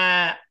thing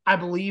that I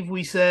believe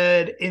we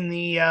said in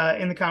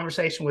the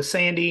conversation with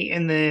Sandy,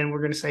 and then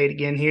we're going to say it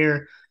again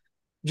here,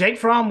 Jake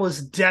Fromm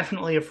was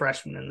definitely a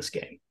freshman in this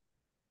game.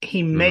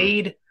 He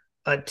made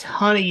a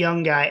ton of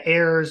young guy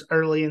errors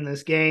early in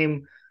this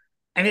game,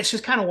 and it's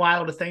just kind of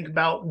wild to think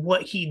about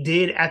what he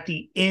did at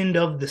the end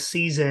of the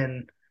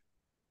season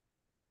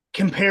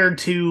compared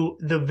to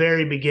the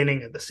very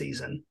beginning of the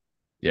season.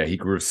 Yeah, he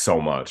grew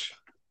so much.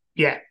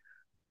 Yeah.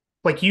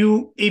 Like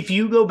if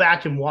you go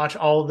back and watch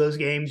all of those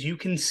games, you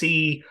can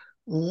see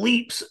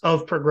leaps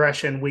of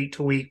progression week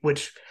to week,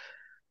 which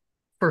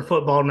for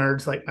football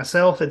nerds like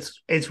myself,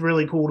 it's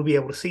really cool to be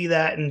able to see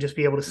that and just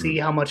be able to see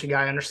how much a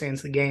guy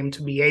understands the game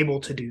to be able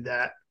to do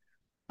that.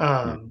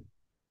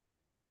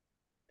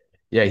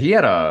 Yeah, he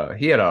had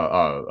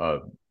a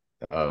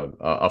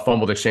a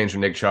fumbled exchange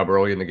from Nick Chubb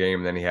early in the game,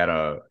 and then he had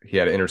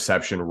an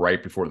interception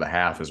right before the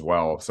half as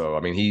well. So I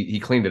mean, he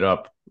cleaned it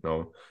up,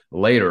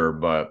 later,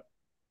 but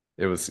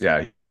it was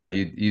yeah,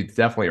 he's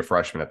definitely a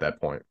freshman at that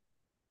point.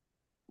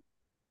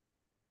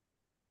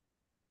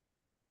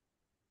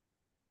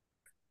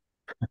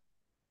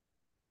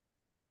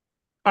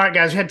 All right,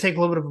 guys, we had to take a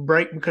little bit of a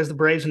break because the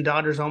Braves and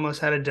Dodgers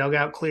almost had a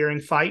dugout clearing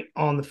fight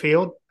on the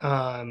field.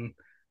 But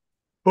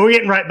we're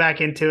getting right back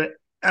into it.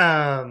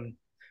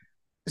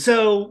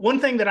 So one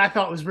thing that I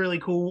thought was really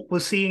cool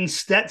was seeing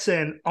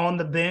Stetson on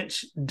the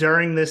bench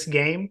during this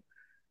game.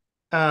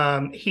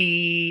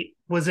 He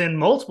was in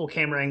multiple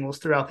camera angles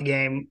throughout the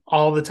game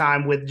all the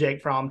time with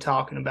Jake Fromm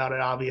talking about it,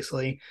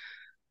 obviously.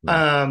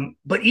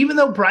 But even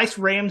though Bryce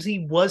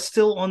Ramsey was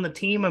still on the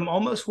team, I'm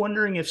almost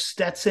wondering if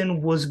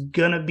Stetson was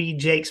going to be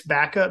Jake's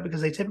backup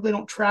because they typically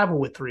don't travel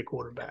with three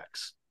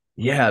quarterbacks.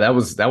 Yeah, that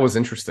was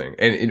interesting.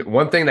 And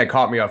one thing that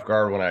caught me off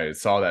guard when I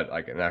saw that,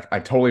 like, and I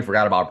totally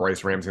forgot about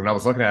Bryce Ramsey. When I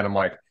was looking at him,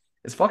 like,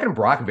 is fucking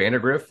Brock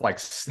Vandegrift like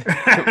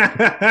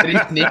did he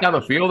sneak on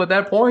the field at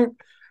that point?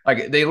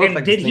 Like, they looked And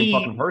like the same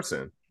fucking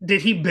person.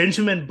 did he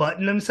Benjamin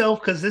Button himself?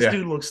 Because this Yeah,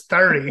 dude looks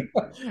 30.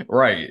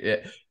 right.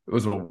 It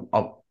was.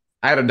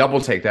 I had to double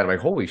take that. I'm like,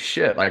 holy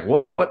shit! Like,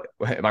 what?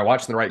 Am I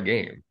watching the right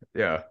game?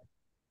 Yeah.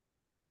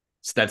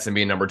 Stetson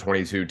being number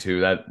 22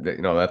 too.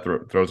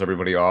 That throws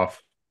everybody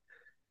off.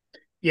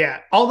 Yeah.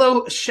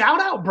 Although shout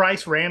out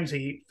Bryce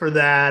Ramsey for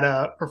that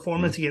Mm.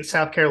 performance against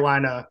South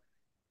Carolina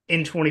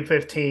in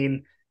 2015.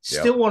 Yep.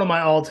 Still one of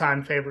my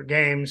all-time favorite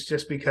games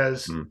just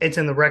because Mm. it's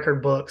in the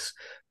record books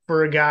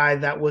for a guy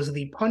that was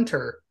the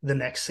punter the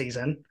next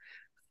season.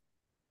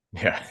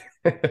 Yeah.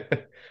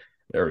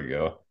 There we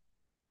go.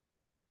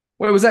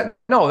 Wait, was that?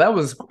 No, that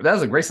was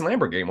a Grayson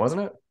Lambert game,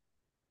 wasn't it?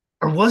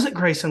 Or was it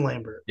Grayson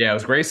Lambert? Yeah, it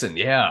was Grayson.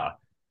 Yeah,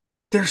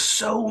 There's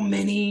so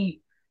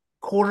many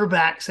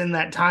quarterbacks in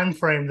that time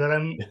frame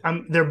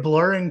that they're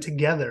blurring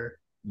together.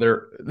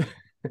 they're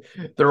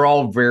they're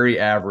all very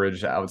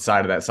average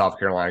outside of that South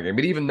Carolina game.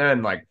 But even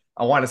then, like,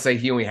 I want to say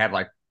he only had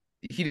like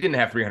he didn't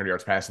have 300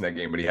 yards passing that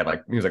game, but he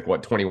was like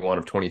what 21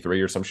 of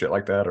 23 or some shit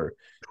like that. Or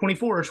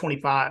 24 or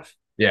 25.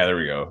 yeah, there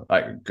we go.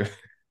 Like,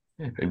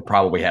 and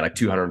probably had like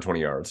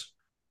 220 yards.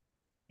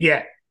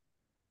 Yeah.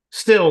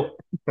 Still,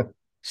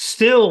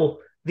 still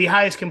the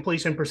highest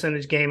completion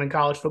percentage game in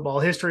college football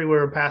history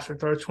where a passer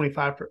throws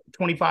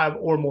 25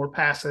 or more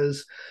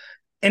passes.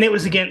 And it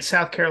was Mm. against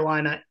South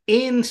Carolina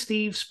in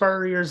Steve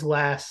Spurrier's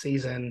last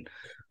season.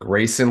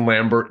 Grayson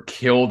Lambert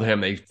killed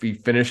him. He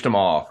finished him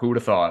off. Who would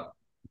have thought?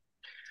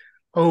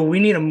 Oh, we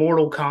need a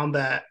Mortal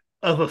Kombat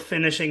of a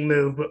finishing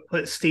move, but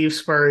put Steve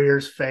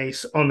Spurrier's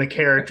face on the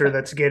character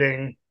that's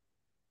getting.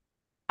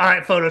 All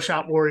right,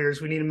 Photoshop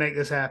Warriors, we need to make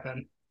this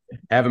happen.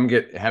 Have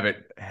it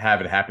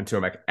happen to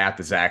him like at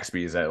the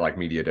Zaxby's at like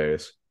media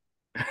days.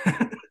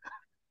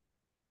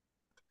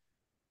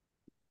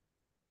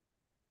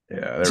 Yeah,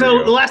 there we So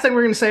the go. last thing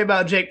we're going to say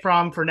about Jake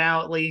Fromm for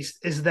now, at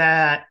least, is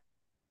that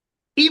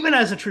even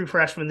as a true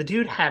freshman, the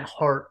dude had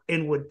heart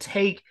and would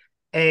take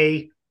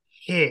a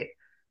hit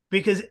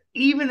because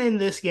even in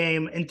this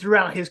game and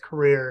throughout his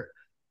career,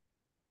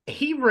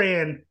 he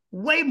ran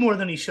way more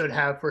than he should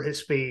have for his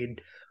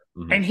speed,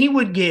 Mhm. and he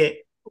would get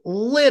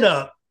lit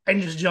up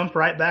and just jump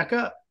right back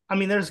up. I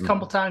mean, there's a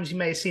couple Mhm. times you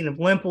may have seen him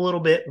limp a little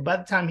bit, but by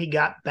the time he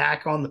got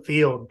back on the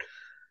field,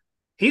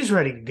 he's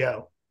ready to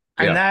go.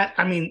 And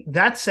Yeah.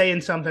 that's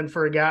saying something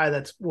for a guy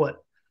that's what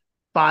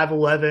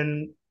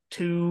 5'11",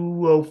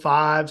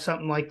 205,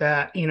 something like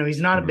that.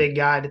 He's not a Mhm. big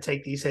guy to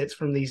take these hits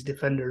from these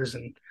defenders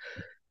and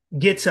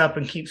gets up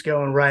and keeps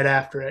going right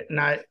after it. And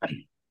I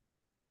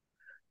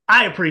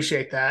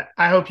appreciate that.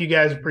 I hope you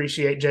guys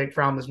appreciate Jake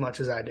Fromm as much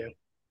as I do.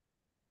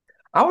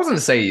 I was gonna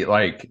say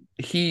like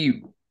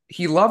he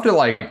loved to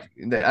like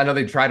I know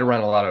they try to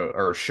run a lot of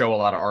or show a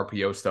lot of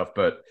RPO stuff,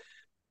 but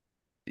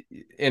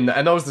in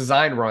those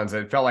design runs,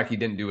 it felt like he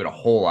didn't do it a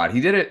whole lot. He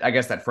did it, I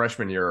guess, that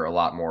freshman year a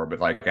lot more, but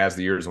like as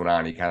the years went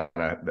on, he kind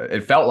of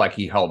it felt like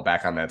he held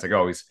back on that. It's like,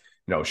 oh, he's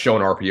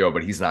showing RPO,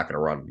 but he's not going to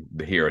run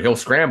here. He'll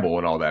scramble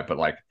and all that, but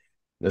like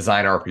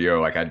design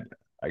RPO,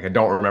 I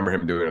don't remember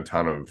him doing a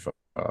ton of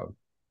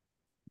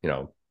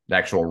the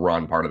actual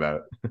run part of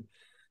that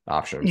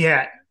option.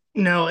 Yeah,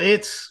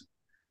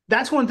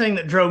 that's one thing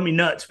that drove me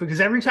nuts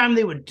because every time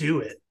they would do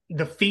it,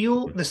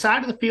 the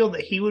side of the field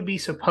that he would be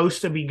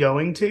supposed to be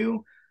going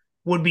to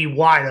would be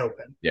wide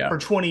open Yeah. for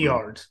 20 Mhm.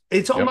 yards.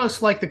 It's Yep.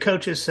 almost like the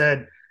coaches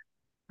said,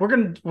 we're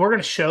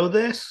gonna show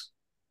this,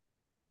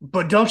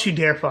 but don't you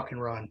dare fucking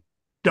run.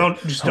 Don't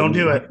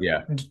do it.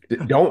 Yeah.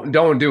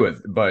 Don't do it.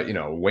 But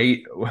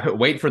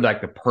wait for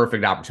like the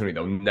perfect opportunity.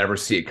 They'll never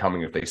see it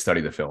coming if they study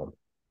the film.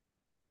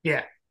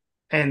 Yeah.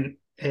 And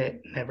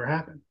it never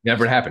happened.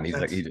 Never happened.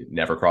 He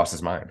never crossed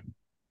his mind.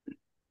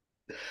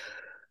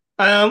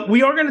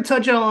 We are going to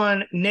touch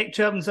on Nick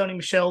Chubb and Sony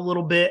Michel a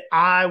little bit.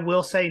 I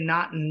will say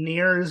not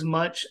near as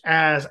much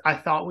as I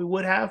thought we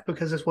would have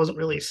because this wasn't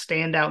really a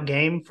standout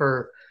game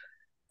for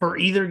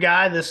either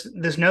guy. This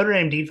Notre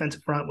Dame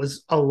defensive front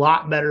was a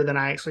lot better than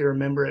I actually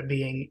remember it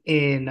being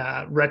in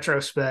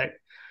retrospect.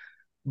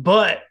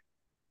 But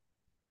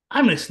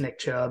I miss Nick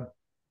Chubb.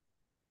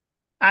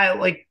 I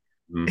like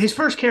Mm. his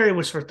first carry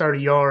was for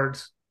 30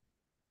 yards.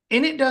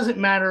 And it doesn't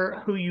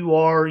matter who you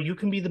are. You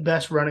can be the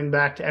best running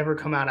back to ever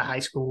come out of high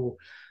school.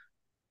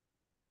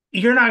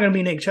 You're not going to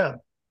be Nick Chubb.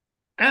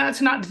 And that's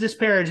not to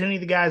disparage any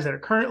of the guys that are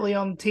currently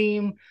on the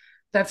team.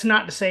 That's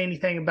not to say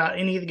anything about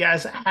any of the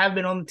guys that have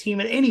been on the team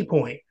at any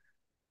point.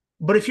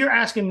 But if you're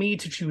asking me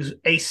to choose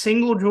a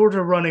single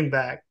Georgia running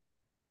back,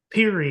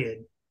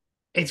 period,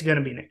 it's going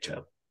to be Nick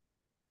Chubb.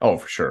 Oh,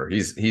 for sure.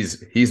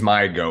 He's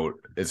my GOAT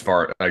as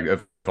far like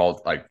of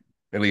all like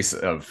at least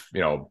of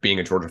being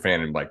a Georgia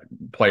fan and like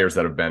players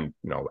that have been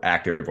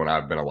active when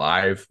I've been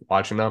alive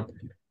watching them.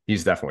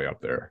 He's definitely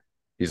up there.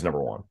 He's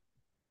number one.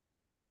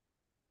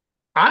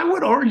 I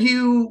would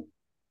argue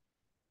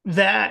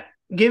that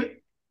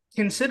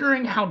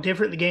considering how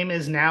different the game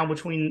is now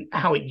between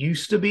how it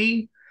used to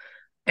be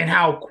and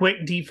how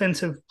quick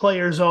defensive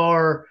players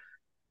are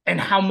and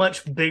how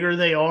much bigger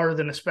they are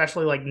than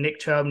especially like Nick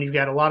Chubb, and you've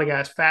got a lot of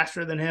guys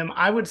faster than him,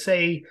 I would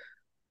say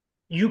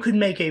you could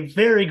make a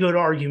very good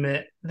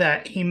argument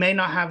that he may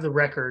not have the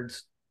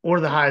records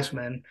or the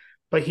Heisman,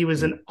 but he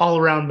was an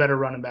all-around better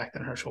running back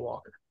than Herschel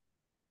Walker.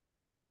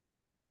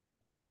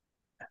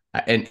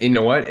 And you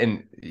know what?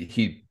 And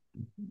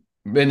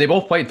they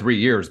both played 3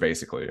 years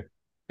basically.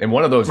 And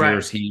one of those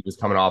years he was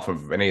coming off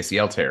of an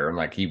ACL tear and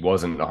like he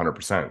wasn't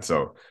 100%.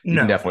 So you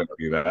can definitely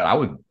argue that. I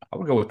would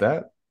go with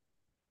that.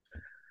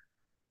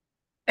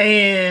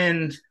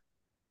 And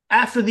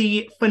after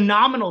the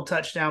phenomenal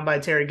touchdown by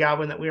Terry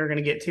Godwin that we are going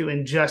to get to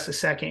in just a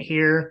second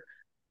here,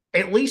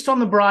 at least on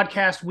the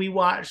broadcast we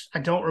watched, I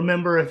don't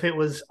remember if it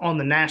was on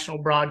the national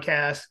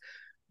broadcast,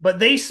 but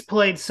they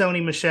played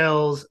Sony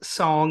Michel's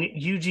song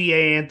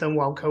UGA Anthem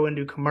while going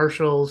to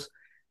commercials.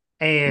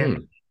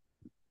 And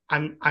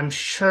I'm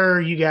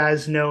sure you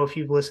guys know, if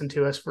you've listened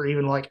to us for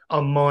even like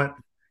a month,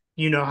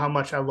 you know how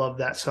much I love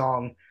that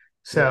song.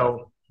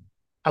 So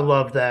I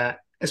love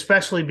that,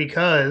 especially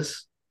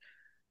because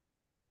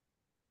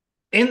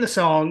in the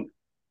song,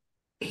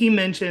 he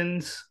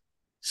mentions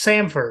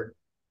Samford,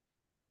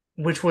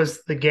 which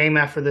was the game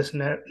after this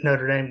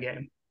Notre Dame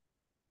game.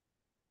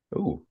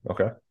 Ooh,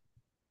 okay.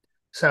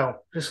 So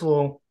just a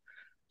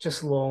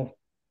little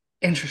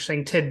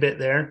interesting tidbit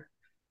there.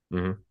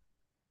 Mm-hmm.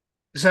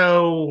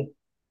 So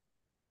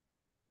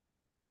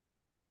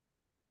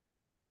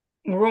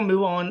we're going to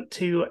move on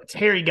to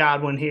Terry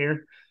Godwin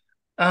here.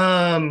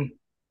 And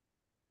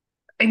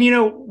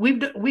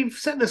we've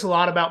said this a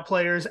lot about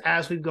players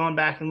as we've gone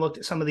back and looked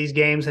at some of these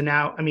games, and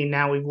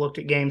now we've looked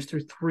at games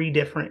through 3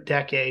 different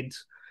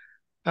decades.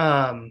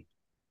 But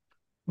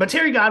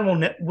Terry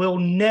Godwin will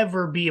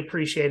never be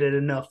appreciated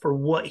enough for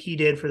what he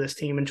did for this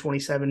team in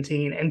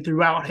 2017 and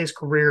throughout his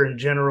career in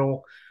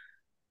general.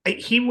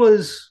 He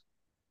was,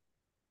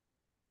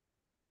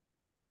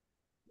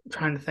 I'm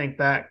trying to think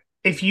back.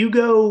 If you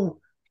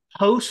go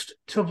post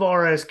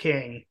Tavares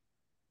King,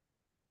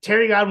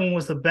 Terry Godwin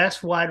was the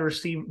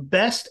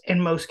best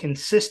and most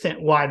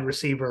consistent wide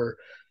receiver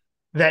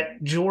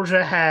that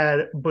Georgia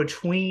had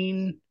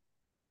between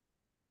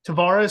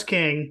Tavares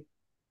King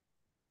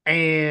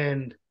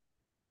and,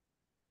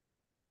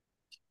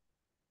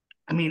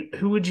 I mean,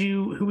 who would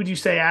you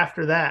say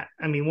after that?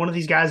 I mean, one of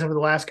these guys over the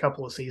last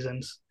couple of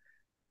seasons.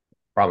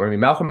 Probably. I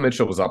mean, Malcolm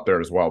Mitchell was up there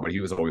as well, but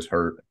he was always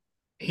hurt.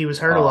 He was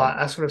hurt a lot.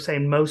 That's what I'm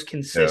saying. Most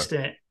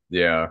consistent.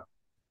 Yeah.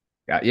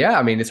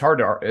 I mean, it's hard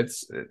to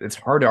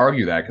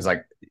argue that because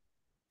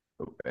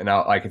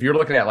if you're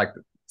looking at like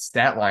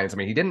stat lines, I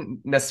mean, he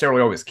didn't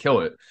necessarily always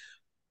kill it.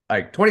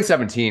 Like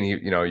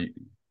 2017,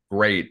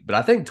 great, but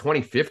I think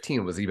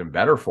 2015 was even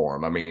better for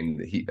him. I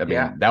mean,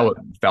 that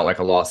felt like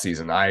a lost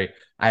season. I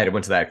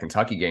went to that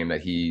Kentucky game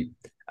that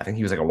I think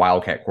he was like a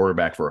Wildcat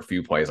quarterback for a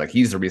few plays. Like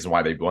he's the reason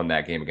why they won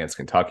that game against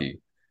Kentucky.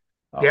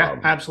 Yeah,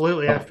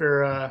 absolutely.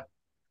 After,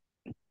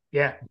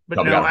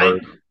 but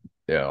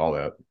no, all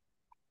that.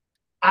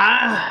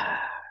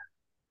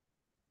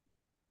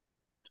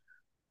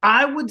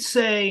 I would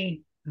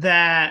say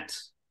that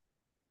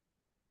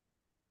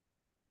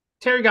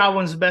Terry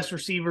Godwin's the best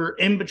receiver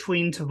in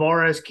between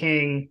Tavares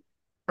King,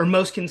 or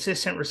most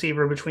consistent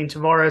receiver between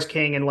Tavares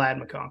King and Ladd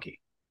McConkey.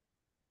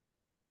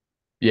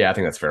 Yeah, I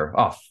think that's fair.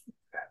 Oh,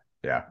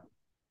 yeah.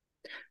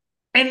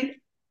 And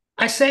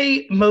I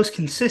say most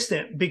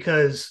consistent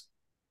because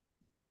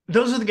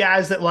those are the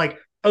guys that like,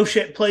 oh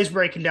shit, play's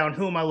breaking down.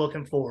 Who am I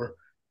looking for?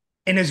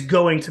 And is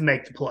going to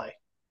make the play.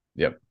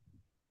 Yep.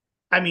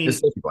 I mean, the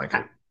safety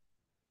blanket.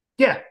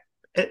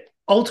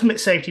 Ultimate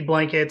safety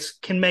blankets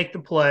can make the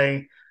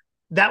play.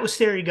 That was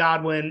Terry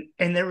Godwin,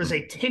 and there was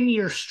a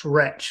 10-year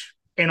stretch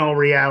in all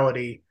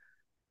reality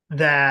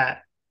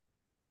that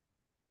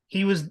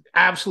he was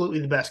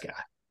absolutely the best guy.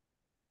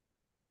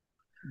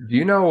 Do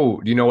you know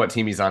what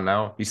team he's on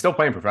now? He's still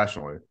playing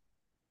professionally.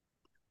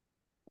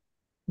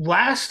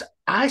 Last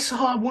I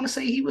saw, I want to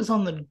say he was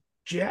on the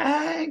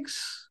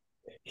Jags.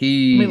 Let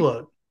me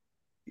look.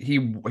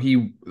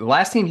 The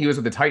last team he was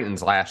with the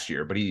Titans last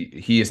year, but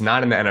he is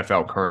not in the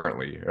NFL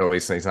currently, or at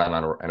least he's not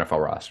on an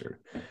NFL roster.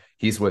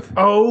 He's with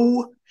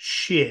the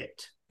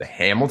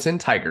Hamilton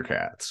Tiger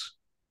Cats.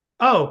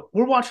 Oh,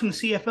 we're watching the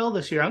CFL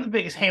this year. I'm the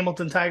biggest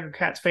Hamilton Tiger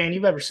Cats fan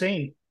you've ever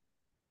seen.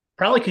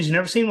 Probably because you've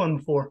never seen one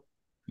before.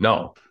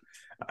 No,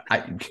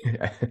 I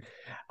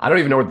I don't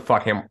even know what the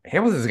fuck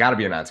Hamilton's got to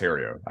be in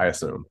Ontario, I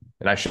assume,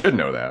 and I should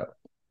know that.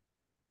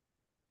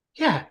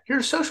 Yeah, you're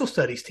a social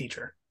studies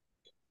teacher.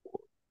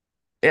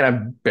 And I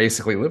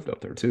basically lived up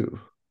there too.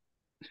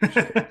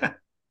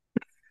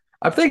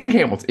 I think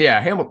Hamilton. Yeah,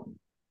 Hamilton.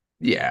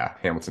 Yeah,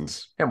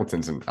 Hamilton's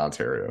in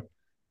Ontario.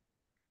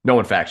 No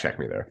one fact checked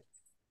me there.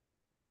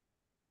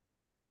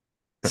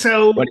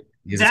 So But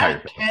he's a Tiger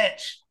that fan.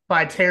 catch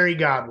by Terry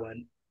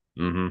Godwin,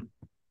 Mm-hmm.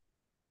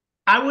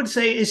 I would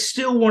say, is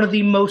still one of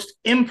the most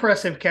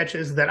impressive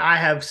catches that I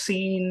have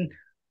seen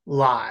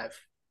live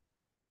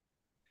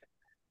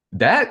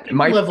That in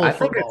might. level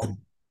football.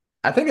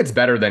 I think it's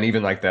better than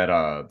even like that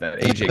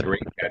AJ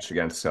Green catch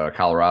against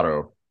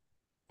Colorado.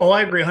 Oh,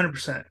 I agree 100%.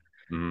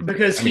 Mm-hmm.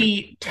 Because I mean,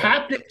 he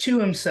tapped it to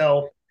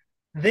himself,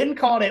 then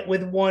caught it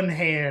with one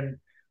hand,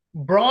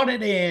 brought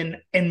it in,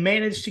 and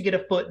managed to get a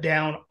foot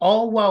down,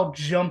 all while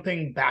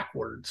jumping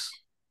backwards.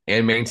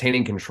 and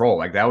maintaining control.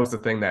 Like that was the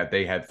thing that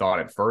they had thought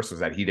at first was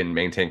that he didn't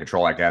maintain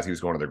control like as he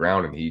was going to the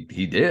ground, and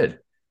he did.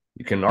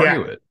 You couldn't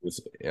argue Yeah. it. It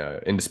was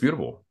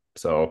indisputable.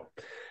 So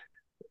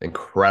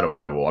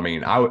incredible. I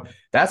mean, I would.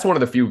 That's one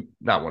of the few,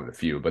 not one of the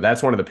few, but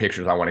that's one of the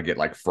pictures I want to get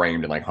like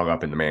framed and like hung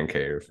up in the man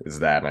cave. Is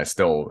that, and I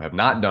still have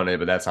not done it,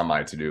 but that's on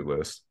my to do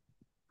list.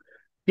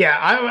 Yeah,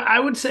 I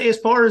would say as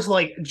far as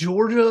like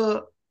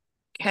Georgia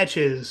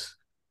catches,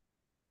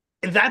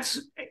 that's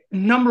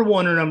number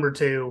one or number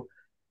two.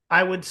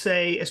 I would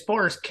say as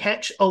far as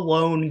catch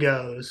alone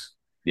goes,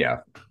 Yeah.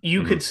 you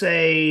Mm-hmm. could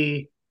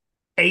say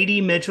A.D.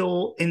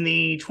 Mitchell in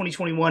the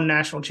 2021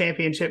 national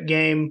championship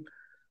game,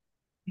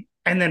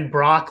 and then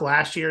Brock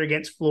last year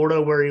against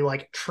Florida, where he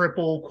like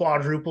triple,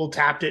 quadruple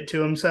tapped it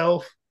to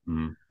himself.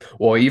 Mm-hmm.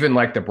 Well, even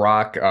like the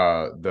Brock,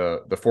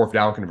 the fourth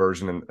down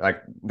conversion, and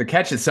like the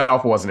catch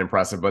itself wasn't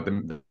impressive, but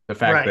the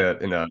fact Right.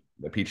 that in the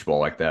Peach Bowl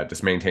like that,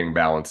 just maintaining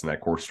balance and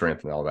that core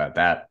strength and all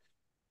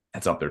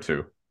that's up there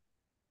too.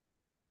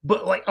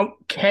 But like a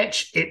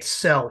catch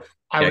itself,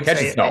 I Yeah, would catch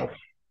say, itself.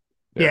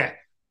 Yeah.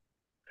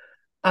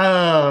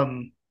 yeah.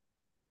 Um,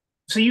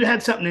 so you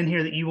had something in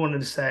here that you wanted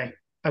to say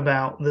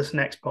about this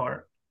next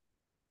part.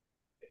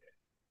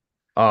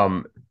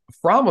 Um,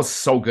 Fromm was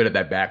so good at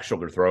that back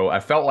shoulder throw. I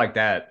felt like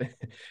that,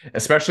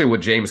 especially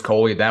with James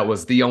Coley, that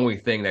was the only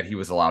thing that he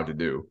was allowed to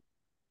do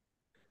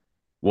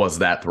was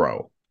that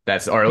throw.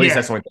 That's or at least Yeah.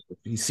 that's the only thing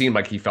he seemed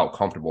like he felt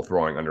comfortable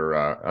throwing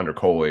under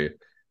Coley.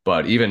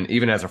 But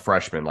even as a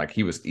freshman, like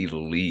he was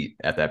elite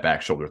at that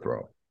back shoulder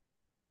throw.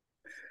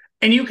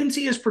 And you can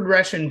see his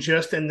progression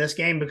just in this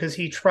game because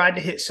he tried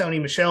to hit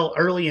Sony Michel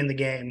early in the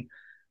game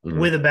Mm-hmm.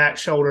 with a back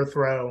shoulder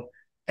throw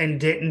and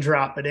didn't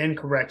drop it in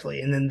correctly.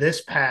 And then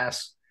this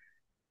pass,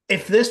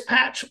 if this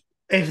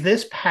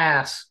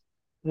pass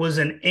was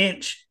an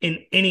inch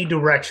in any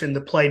direction,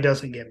 the play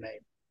doesn't get made.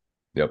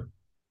 Yep.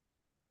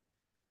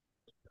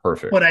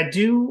 Perfect. What I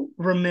do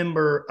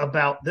remember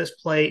about this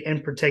play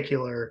in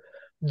particular,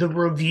 the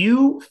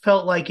review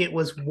felt like it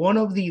was one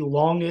of the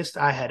longest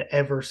I had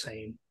ever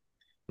seen.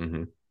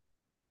 Mm-hmm.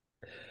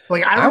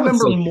 Like I I would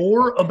remember say,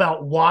 more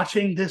about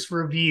watching this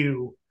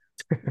review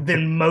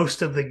than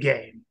most of the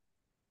game.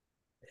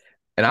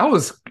 and I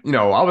was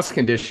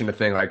conditioned to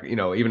think like,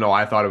 even though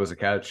I thought it was a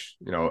catch,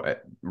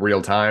 at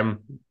real time,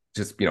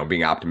 just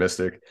being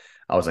optimistic.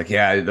 I was like,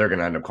 yeah, they're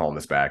gonna end up calling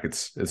this back.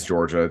 It's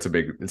Georgia. It's a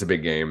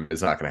big game.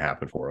 It's not gonna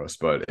happen for us.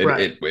 But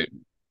Right.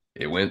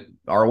 it went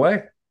our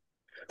way.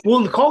 Well,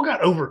 the call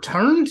got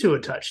overturned to a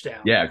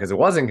touchdown. Yeah, because it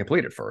wasn't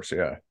complete at first.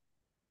 Yeah.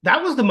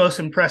 That was the most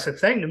impressive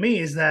thing to me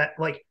is that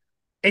like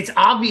it's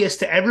obvious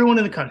to everyone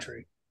in the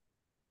country,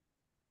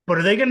 but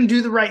are they going to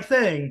do the right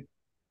thing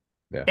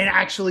Yeah. and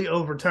actually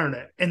overturn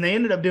it? And they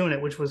ended up doing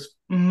it, which was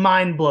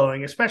mind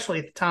blowing, especially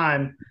at the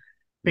time,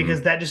 because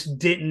Mhm.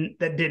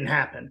 that didn't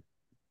happen.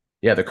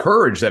 Yeah, the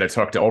courage that it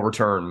took to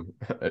overturn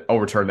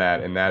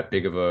that in that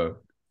big of a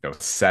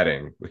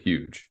setting was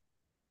huge.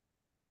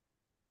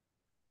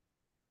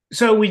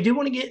 So we do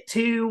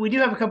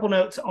have a couple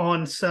notes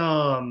on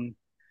some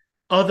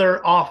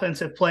other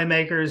offensive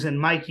playmakers. And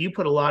Mike, you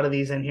put a lot of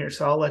these in here,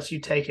 so I'll let you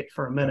take it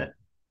for a minute.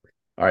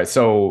 All right,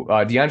 so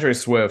DeAndre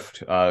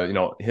Swift,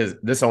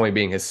 this only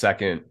being his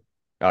second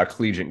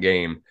collegiate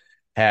game,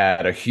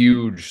 had a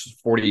huge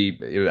 40.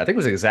 I think it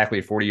was exactly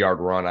a 40-yard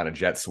run on a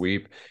jet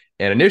sweep.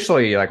 And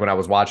initially, like when I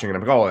was watching it,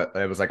 I'm like, oh,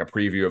 it was like a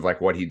preview of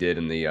like what he did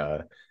in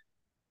the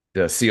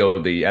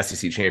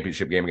SEC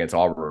championship game against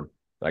Auburn,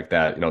 like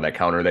that, that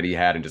counter that he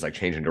had and just like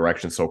changing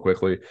direction so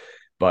quickly.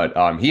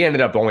 But he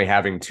ended up only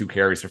having 2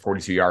 carries for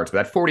 42 yards.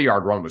 But that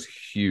 40-yard run was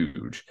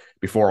huge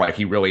before like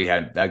he really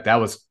had that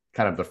was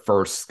kind of the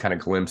first kind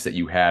of glimpse that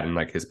you had in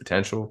like his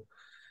potential.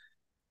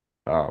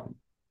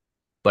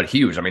 But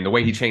huge. I mean, the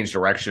way he changed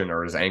direction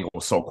or his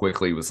angle so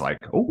quickly was like,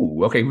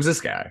 oh, okay, who's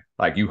this guy?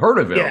 Like you heard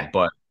of him, Yeah.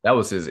 but that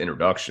was his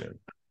introduction.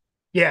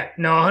 Yeah,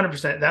 no,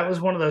 100%. That was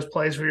one of those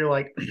plays where you're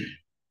like,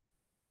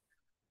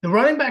 the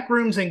running back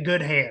room's in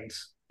good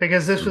hands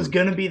because this was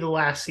going to be the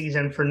last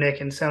season for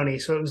Nick and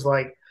Sony. So it was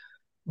like,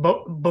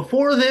 But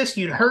before this,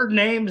 you'd heard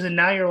names, and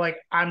now you're like,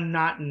 I'm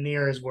not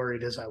near as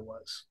worried as I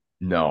was.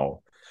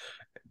 No.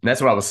 And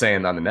that's what I was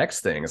saying on the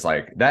next thing. It's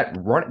like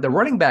the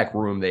running back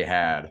room they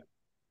had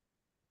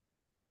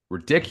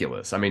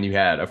ridiculous. I mean, you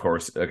had, of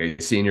course, okay,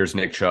 seniors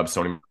Nick Chubb,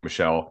 Sony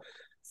Michelle,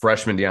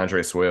 freshman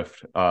DeAndre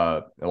Swift,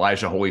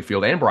 Elijah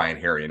Holyfield, and Brian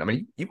Harrion. I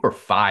mean, you were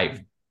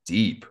five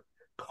deep,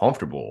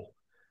 comfortable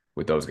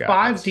with those Five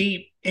guys.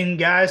 deep in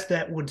guys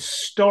that would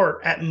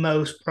start at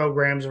most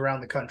programs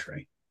around the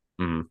country.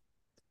 Mm-hmm.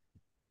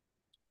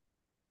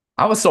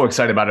 I was so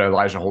excited about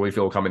Elijah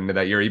Holyfield coming into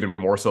that year, even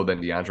more so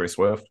than DeAndre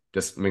Swift,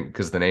 just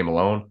because of the name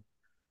alone.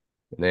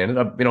 And they ended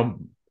up,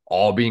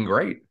 all being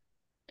great.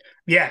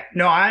 Yeah,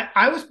 no,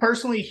 I was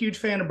personally a huge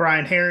fan of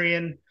Brian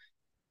Harrion.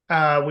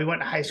 We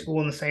went to high school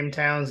in the same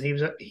towns.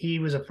 He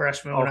was a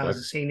freshman when I Okay. was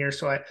a senior,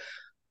 so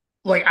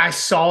I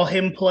saw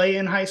him play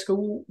in high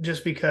school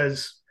just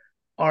because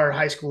our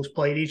high schools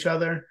played each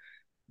other.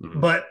 Mm-hmm.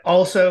 But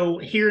also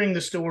hearing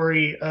the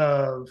story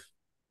of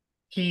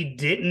he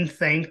didn't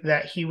think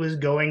that he was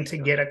going to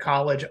get a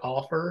college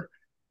offer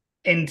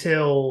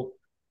until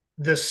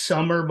the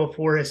summer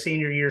before his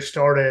senior year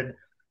started.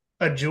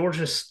 A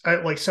Georgia,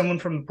 like someone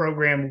from the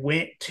program,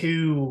 went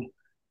to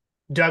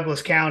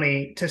Douglas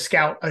County to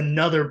scout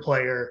another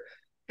player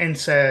and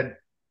said,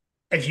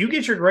 if you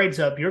get your grades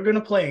up, you're going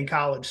to play in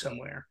college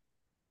somewhere.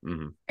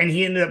 Mm-hmm. And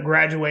he ended up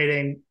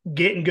graduating,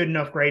 getting good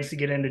enough grades to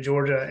get into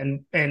Georgia.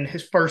 And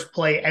his first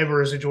play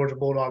ever as a Georgia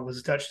Bulldog was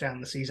a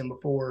touchdown the season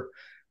before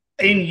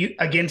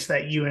against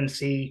that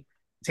UNC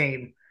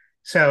team.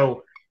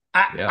 So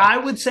Yeah. I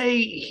would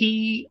say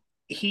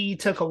he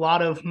took a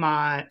lot of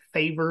my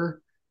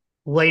favor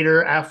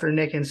later after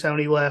Nick and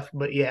Sony left.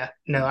 But yeah,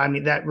 no, I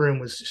mean, that room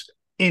was just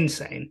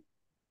insane.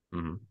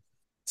 Mm-hmm.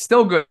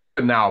 Still good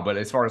now, but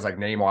as far as like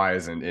name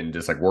wise and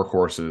just like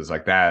workhorses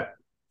like that,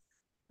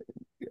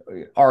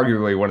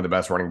 arguably one of the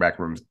best running back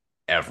rooms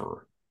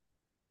ever.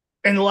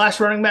 And the last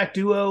running back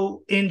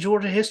duo in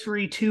Georgia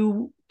history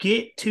to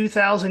get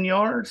 2,000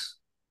 yards,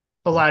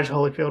 Elijah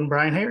Holyfield and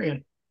Brian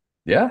Harrion.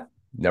 Yeah,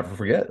 never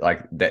forget.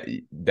 Like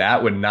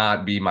that would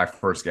not be my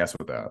first guess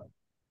with that.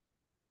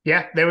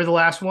 Yeah, they were the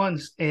last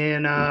ones.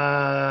 And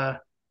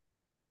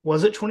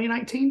was it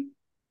 2019?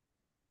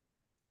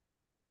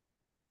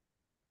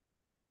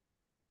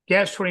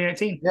 Yeah, it's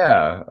 2019.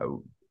 Yeah.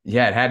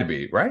 Yeah, it had to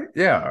be, right?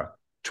 Yeah. Yeah.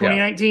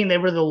 2019, they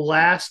were the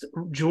last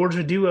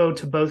Georgia duo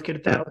to both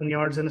get 1,000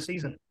 yards in a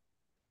season.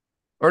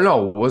 Or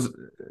was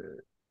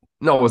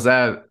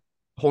that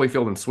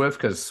Holyfield and Swift?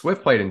 Because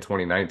Swift played in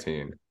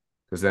 2019.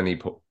 Because then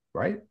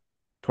right?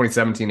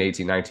 2017,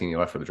 18, 19, he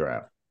left for the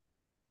draft.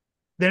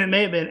 Then it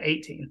may have been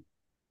 18.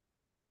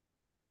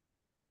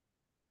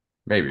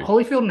 Maybe.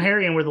 Holyfield and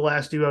Harrion were the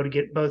last duo to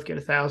get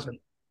 1,000.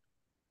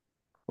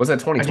 Was that I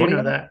do 2020?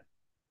 know that.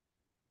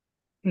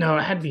 No,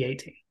 it had to be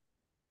 18.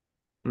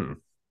 Hmm.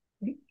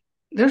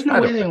 There's no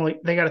Either way way.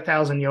 they got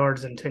 1,000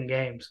 yards in 10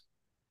 games.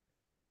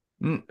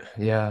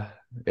 Yeah.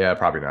 Yeah,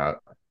 probably not.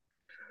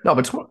 No,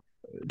 but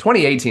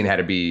 2018 had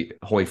to be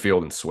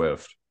Holyfield and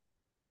Swift.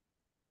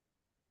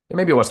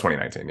 Maybe it was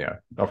 2019. Yeah.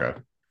 Okay.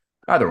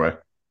 Either way.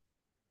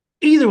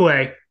 Either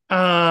way,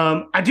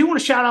 I do want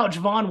to shout out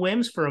Javon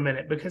Wims for a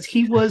minute because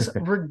he was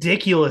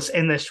ridiculous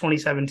in this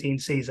 2017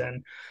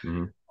 season.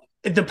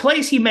 Mm-hmm. The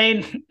plays he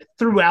made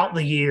throughout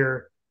the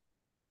year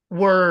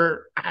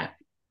were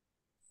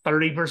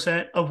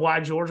 30% of why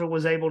Georgia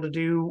was able to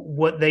do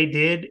what they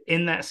did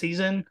in that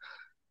season.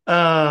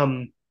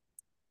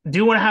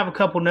 Do want to have a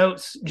couple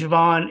notes,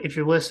 Javon, if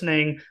you're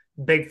listening.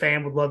 Big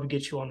fan, would love to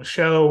get you on the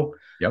show.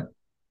 Yep.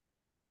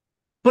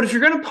 But if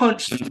you're going to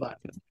punch somebody,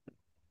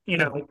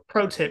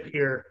 pro tip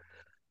here,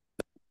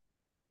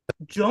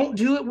 don't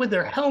do it with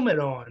their helmet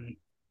on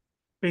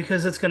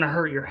because it's going to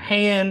hurt your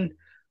hand.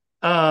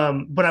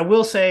 But I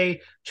will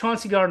say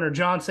Chauncey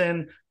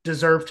Gardner-Johnson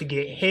deserved to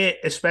get hit,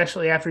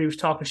 especially after he was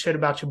talking shit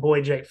about your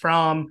boy Jake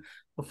Fromm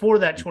before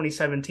that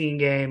 2017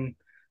 game.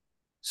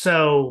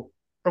 So,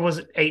 or was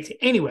it 18?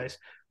 Anyways,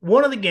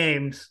 one of the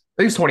games.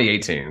 I think it's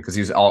 2018 because he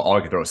was all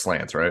he could throw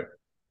slants, right?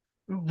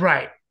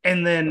 Right.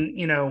 And then,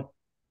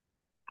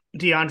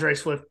 DeAndre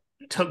Swift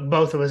took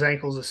both of his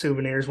ankles as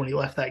souvenirs when he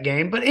left that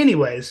game. But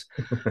anyways,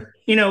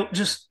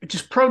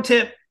 just pro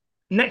tip,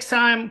 next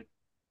time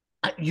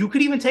you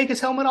could even take his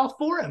helmet off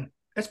for him.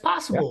 It's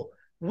possible.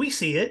 Yeah. We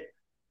see it.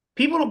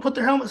 People don't put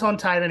their helmets on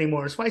tight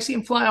anymore. That's why I see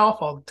them fly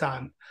off all the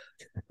time.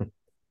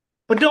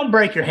 But don't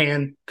break your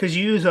hand because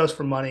you use those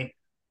for money.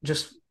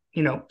 Just,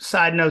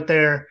 side note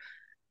there.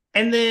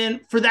 And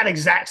then for that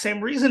exact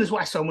same reason is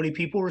why so many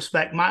people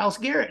respect Myles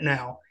Garrett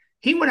now.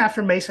 He went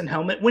after Mason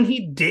Helmet when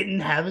he didn't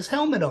have his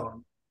helmet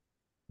on.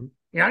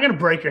 You're not going to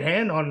break your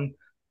hand on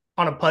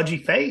a pudgy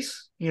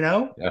face,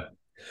 Yeah.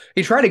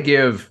 He tried to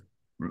give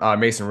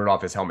Mason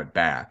Rudolph his helmet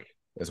back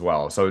as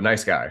well. So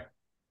nice guy.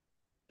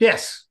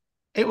 Yes.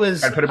 It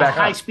was put it a back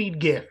high-speed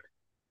gift.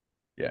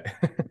 Yeah.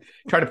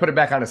 Tried to put it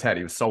back on his head.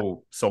 He was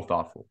so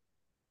thoughtful.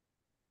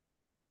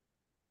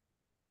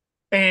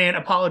 And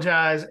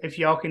apologize if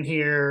y'all can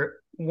hear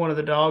one of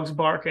the dogs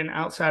barking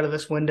outside of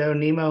this window.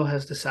 Nemo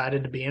has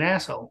decided to be an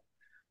asshole.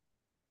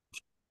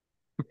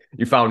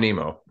 You found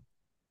Nemo.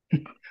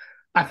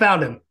 I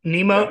found him.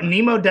 Nemo Yeah.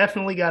 Nemo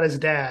definitely got his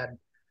dad,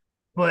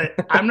 but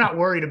I'm not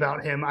worried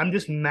about him. I'm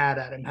just mad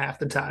at him half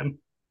the time.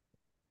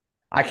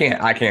 I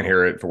can't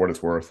hear it for what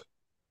it's worth.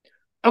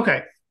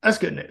 Okay, that's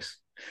good news.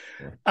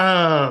 Yeah.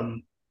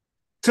 Um,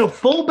 so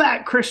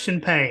fullback Christian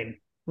Payne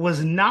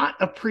was not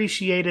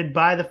appreciated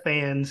by the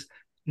fans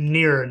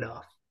near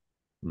enough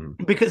Hmm.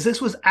 because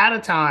this was at a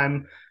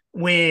time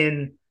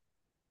when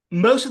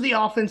most of the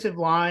offensive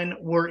line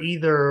were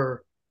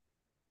either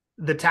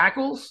the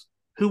tackles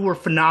who were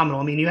phenomenal.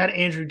 I mean, you had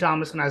Andrew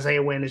Thomas and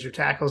Isaiah Wynn as your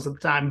tackles at the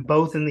time,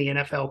 both in the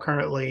NFL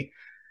currently.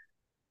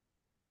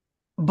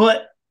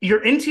 But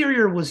your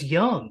interior was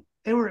young.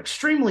 They were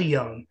extremely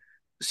young.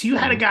 So you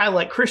had a Hmm. guy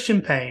like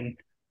Christian Payne,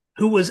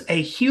 who was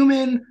a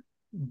human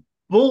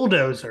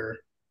bulldozer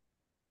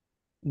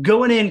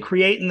going in,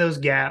 creating those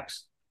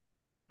gaps.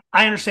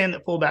 I understand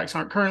that fullbacks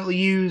aren't currently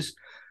used,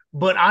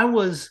 but I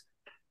was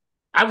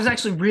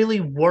actually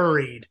really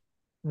worried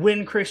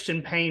when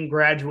Christian Payne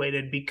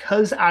graduated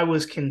because I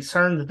was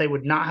concerned that they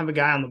would not have a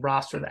guy on the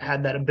roster that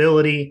had that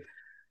ability.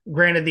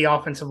 Granted, the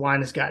offensive line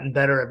has gotten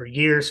better every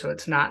year, so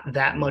it's not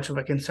that Hmm. much of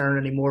a concern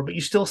anymore, but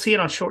you still see it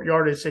on short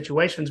yardage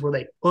situations where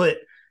they put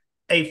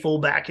a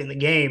fullback in the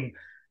game.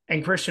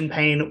 And Christian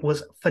Payne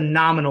was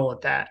phenomenal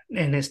at that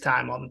in his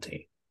time on the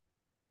team.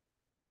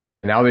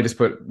 Now they just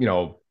put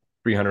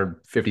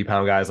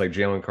 350-pound guys like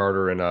Jalen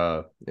Carter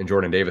and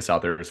Jordan Davis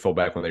out there as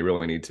fullback when they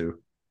really need to.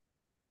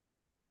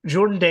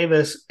 Jordan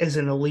Davis is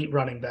an elite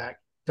running back.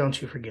 Don't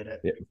you forget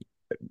it. Yeah.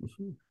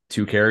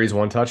 2 carries,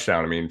 1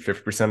 touchdown. I mean,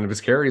 50% of his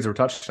carries are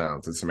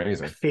touchdowns. It's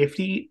amazing.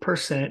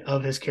 50%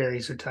 of his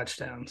carries are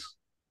touchdowns.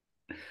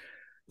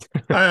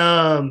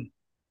 Um,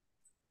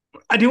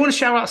 I do want to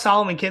shout out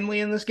Solomon Kinley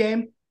in this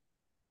game.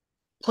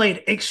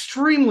 Played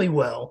extremely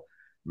well.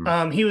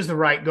 Mm. He was the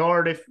right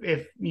guard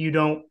if you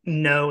don't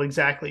know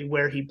exactly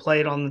where he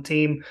played on the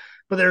team.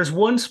 But there's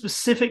one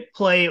specific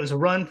play, it was a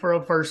run for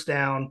a first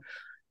down,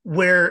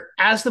 where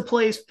as the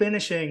play is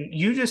finishing,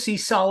 you just see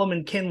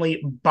Solomon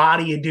Kinley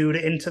body a dude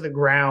into the Yeah.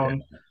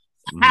 ground,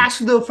 Mm-hmm.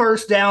 past the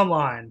first down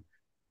line.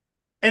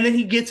 And then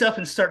he gets up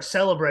and starts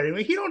celebrating.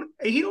 Like, he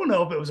don't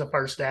know if it was a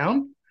first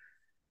down.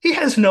 He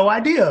has no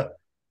idea.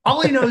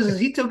 All he knows is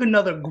he took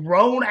another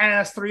grown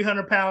ass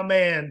 300-pound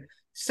man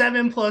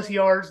 7+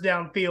 yards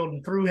downfield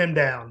and threw him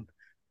down.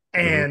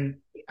 Mm-hmm. And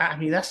I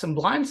mean, that's some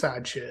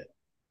blindside shit.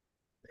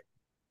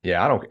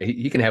 Yeah, I don't.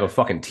 He can have a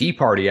fucking tea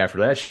party after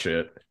that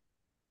shit. Yeah,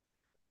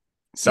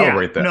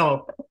 Celebrate that.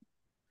 no.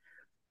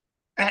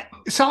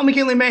 Solomon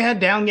McKinley may have had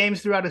down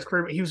games throughout his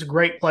career, but he was a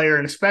great player.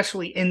 And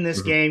especially in this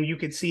Mm-hmm. game, you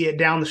could see it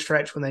down the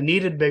stretch when they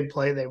needed big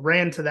play. They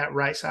ran to that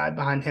right side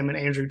behind him and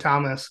Andrew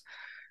Thomas.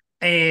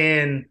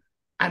 And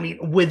I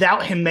mean,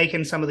 without him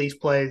making some of these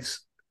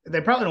plays,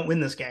 they probably don't win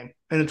this game.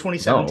 And the No.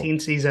 2017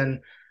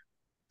 season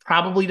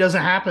probably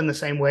doesn't happen the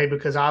same way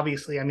because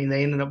obviously, I mean,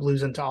 they ended up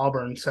losing to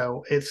Auburn.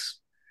 So Yeah,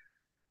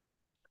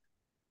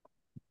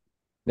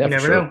 you for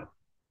never sure.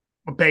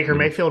 know. Baker Mm-hmm.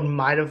 Mayfield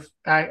might have,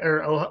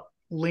 or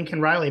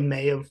Lincoln Riley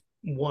may have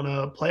won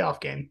a playoff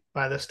game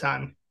by this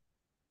time.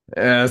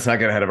 Yeah, let's not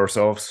get ahead of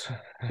ourselves.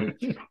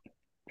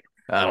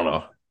 I don't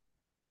know.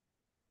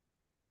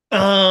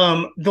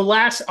 The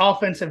last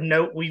offensive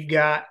note we've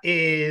got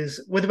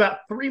is with about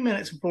 3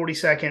 minutes and 40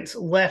 seconds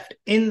left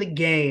in the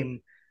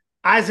game,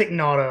 Isaac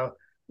Nauta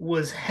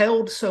was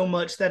held so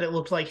much that it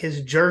looked like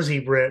his jersey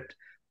ripped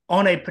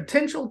on a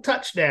potential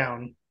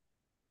touchdown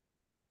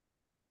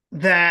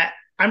that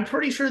I'm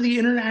pretty sure the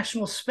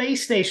International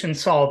Space Station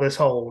saw this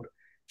hold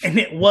and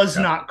it was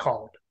Yeah. not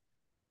called.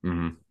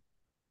 Mm-hmm.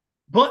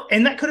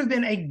 And that could have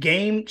been a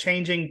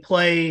game-changing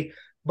play,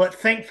 but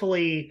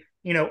thankfully,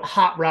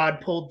 Hot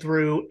Rod pulled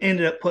through,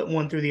 ended up putting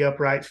one through the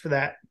uprights for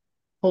that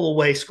pull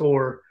away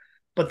score.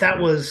 But that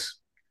Mm-hmm. was,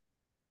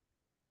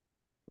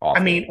 I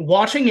mean, Awful.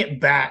 watching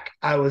it back,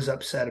 I was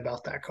upset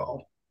about that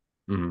call.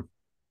 Mm-hmm.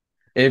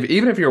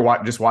 Even if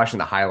you're just watching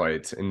the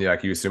highlights and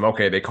like you assume,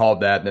 okay, they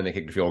called that, and then they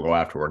kicked the field goal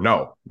afterward.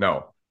 No,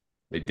 no,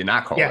 they did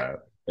not call Yeah, that.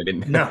 They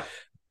didn't. no,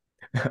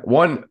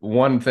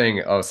 One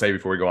thing I'll say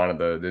before we go on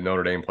to the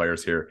Notre Dame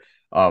players here.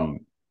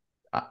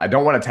 I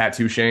don't want to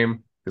tattoo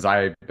shame because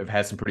I have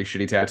had some pretty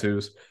shitty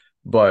tattoos,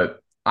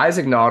 but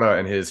Isaac Nauta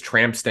and his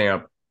tramp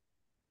stamp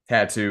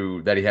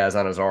tattoo that he has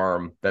on his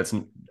arm that's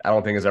I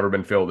don't think has ever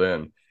been filled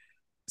in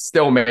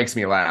still makes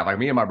me laugh. Like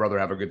me and my brother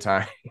have a good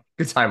time,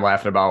 good time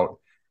laughing about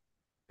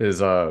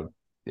his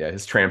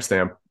his tramp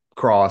stamp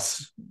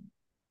cross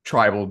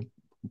tribal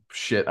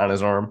shit on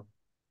his arm.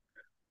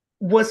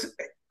 was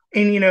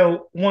and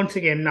once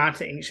again, not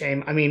to ink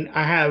shame. I mean,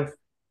 I have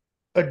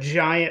a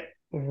giant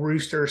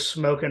rooster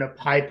smoking a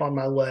pipe on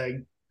my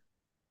leg,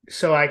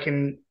 so I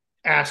can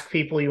ask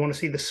people, "You want to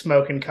see the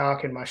smoking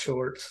cock in my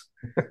shorts?"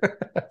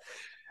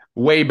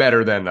 Way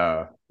better than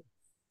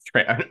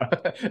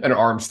an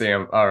arm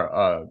stamp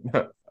or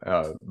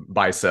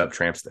bicep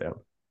tramp stamp.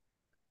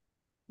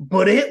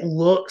 But it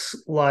looks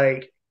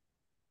like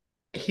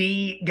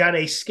he got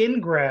a skin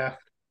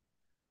graft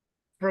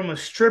from a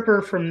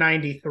stripper from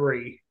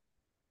 '93.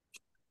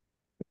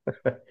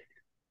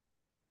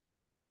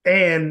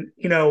 And,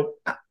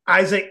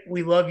 Isaac,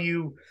 we love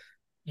you.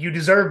 You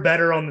deserve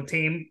better on the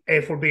team,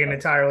 if we're being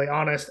entirely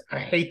honest. I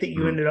hate that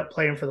you Mhm. ended up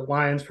playing for the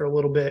Lions for a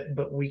little bit,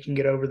 but we can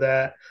get over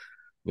that.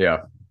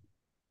 Yeah.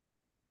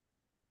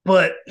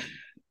 But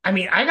I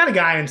mean, I got a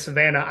guy in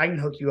Savannah I can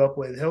hook you up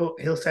with.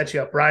 He'll set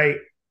you up right.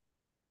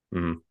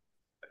 Mhm.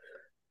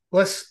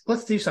 Let's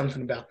do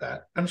something about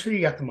that. I'm sure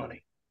you got the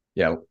money.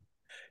 Yeah.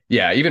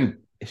 Yeah.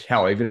 Even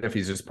if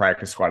he's just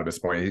practice squad at this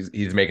point,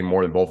 he's making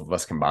more than both of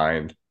us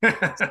combined.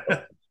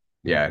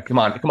 Yeah. Come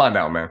on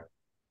down, man.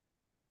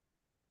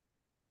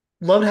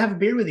 Love to have a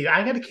beer with you.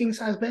 I got a king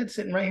size bed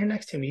sitting right here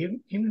next to me.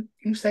 You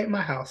can stay at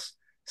my house.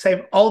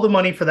 Save all the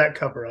money for that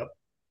cover up.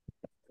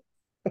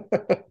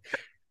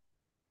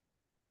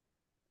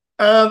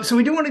 So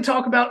we do want to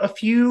talk about a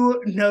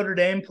few Notre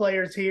Dame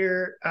players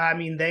here. I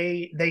mean,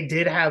 they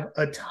did have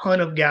a ton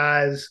of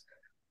guys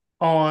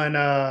on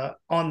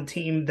the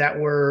team that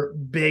were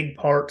big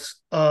parts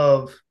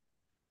of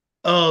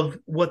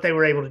what they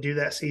were able to do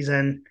that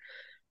season.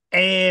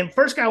 And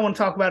first guy I want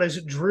to talk about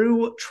is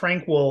Drew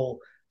Tranquil.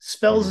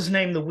 Spells Mhm. his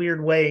name the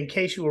weird way, in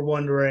case you were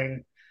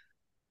wondering.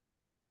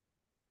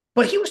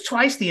 But he was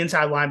twice the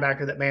inside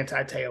linebacker that Manti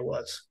Te'o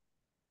was.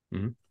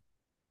 Mhm.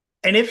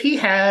 And if he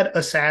had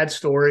a sad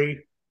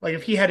story, like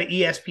if he had an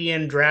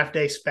ESPN draft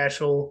day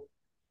special,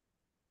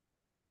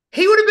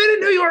 he would have been in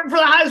New York for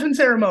the Heisman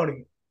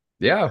ceremony.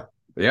 Yeah.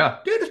 Yeah.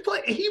 Dude,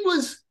 he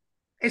was,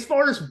 as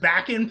far as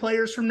back end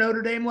players from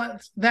Notre Dame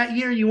that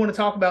year, you want to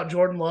talk about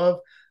Jordan Love?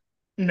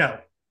 No.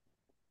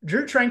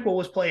 Drew Tranquil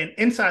was playing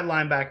inside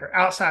linebacker,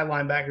 outside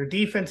linebacker,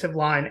 defensive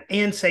line,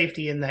 and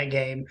safety in that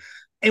game,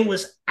 and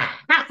was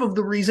half of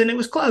the reason it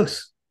was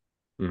close.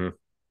 Mhm.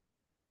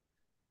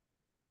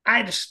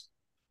 I just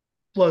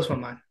blows my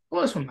mind.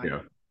 Blows my mind.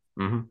 Yeah.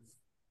 Mhm.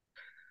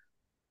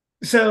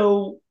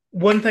 So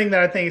one thing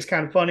that I think is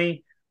kind of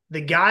funny,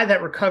 the guy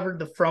that recovered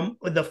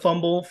the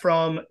fumble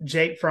from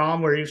Jake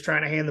Fromm, where he was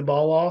trying to hand the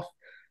ball off,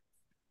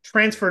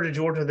 transferred to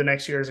Georgia the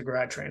next year as a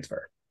grad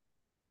transfer.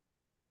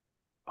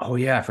 Oh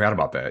yeah, I forgot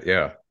about that.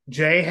 Yeah.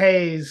 Jay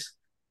Hayes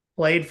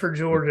played for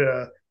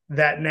Georgia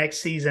that next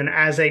season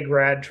as a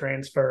grad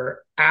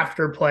transfer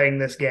after playing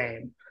this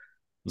game.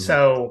 Mhm.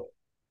 So,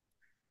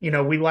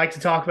 we like to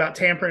talk about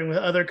tampering with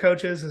other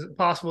coaches. Is it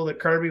possible that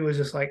Kirby was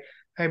just like,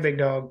 hey, big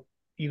dog,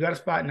 you got a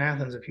spot in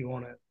Athens if you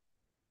want it?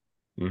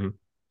 Mhm.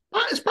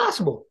 Well, it's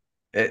possible.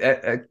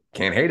 I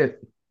can't hate it.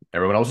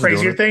 Everyone else is doing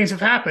Crazier it. things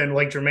have happened,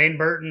 like Jermaine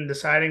Burton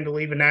deciding to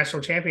leave a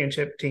national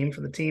championship team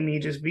for the team he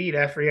just beat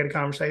after he had a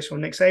conversation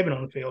with Nick Saban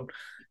on the field.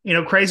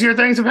 Crazier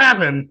things have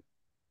happened.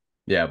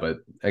 Yeah, but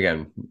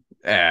again,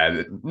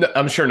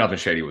 I'm sure nothing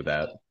shady with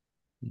that.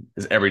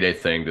 This everyday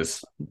thing,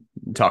 just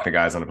talking to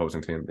guys on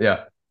opposing team.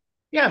 Yeah.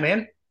 Yeah,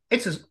 man.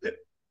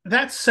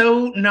 That's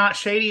so not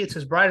shady. It's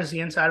as bright as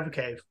the inside of a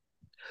cave.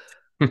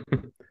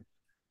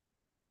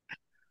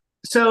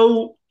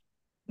 So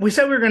we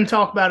said we were going to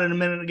talk about it a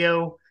minute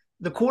ago.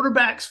 The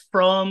quarterbacks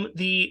from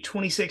the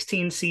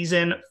 2016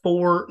 season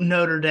for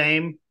Notre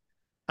Dame.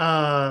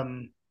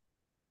 Um,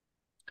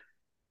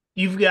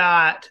 you've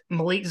got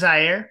Malik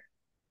Zaire,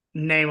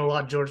 name a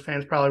lot of Georgia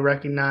fans probably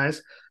recognize.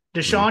 Mhm.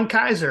 Deshaun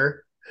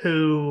Kaiser,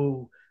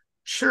 who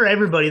sure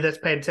everybody that's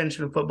paid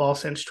attention to football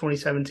since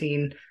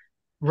 2017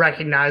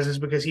 recognizes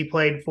because he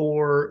played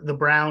for the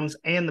Browns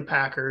and the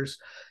Packers.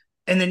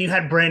 And then you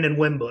had Brandon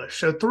Wimbush.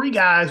 So three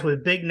guys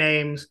with big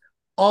names,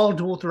 all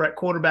dual threat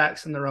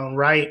quarterbacks in their own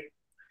right.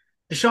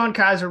 Deshaun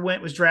Kaiser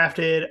was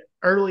drafted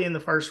early in the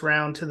first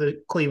round to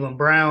the Cleveland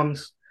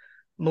Browns.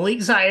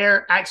 Malik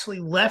Zaire actually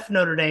left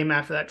Notre Dame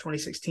after that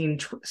 2016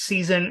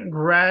 season,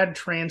 grad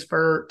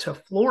transfer to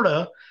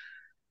Florida,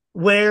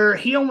 where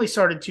he only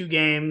started two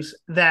games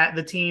that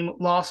the team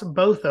lost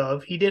both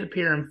of. He did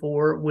appear in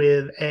four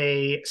with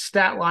a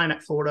stat line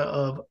at Florida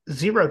of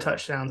 0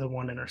 touchdowns and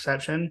 1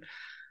 interception.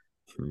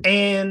 Mhm.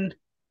 And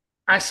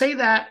I say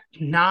that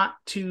not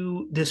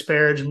to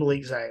disparage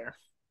Malik Zaire,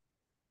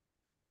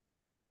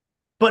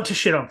 but to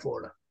shit on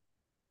Florida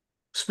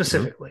Mhm.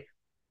 specifically.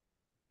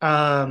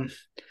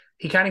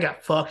 He kind of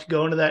got fucked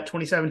going to that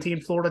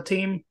 2017 Florida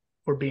team.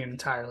 We're being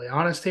entirely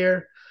honest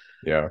here.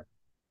 Yeah.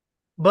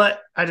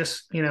 But I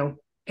just,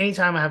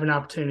 anytime I have an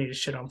opportunity to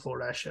shit on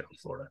Florida, I shit on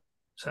Florida.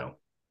 So,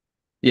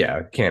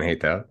 Yeah. Can't hate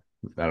that.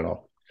 Not at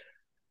all.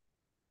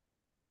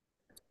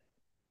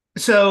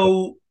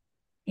 so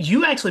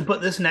you actually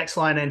put this next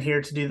line in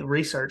here to do the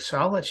research. So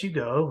I'll let you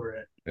go over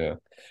it. Yeah.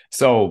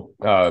 So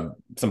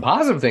some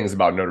positive things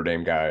about Notre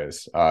Dame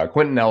guys.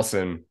 Quentin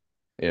Nelson,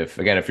 if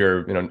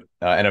you're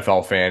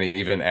NFL fan,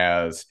 even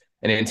as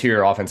an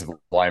interior offensive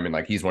lineman,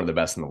 like he's one of the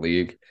best in the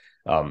league.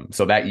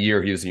 So that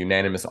year he was a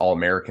unanimous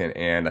All-American,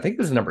 and I think he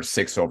was the number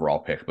 6 overall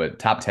pick, but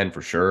top 10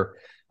 for sure.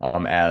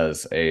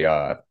 As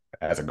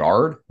a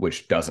guard,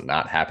 which does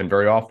not happen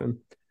very often.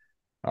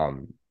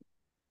 Um,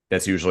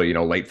 that's usually,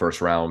 late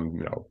first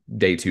round,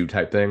 day 2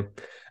 type thing.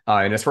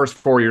 In his first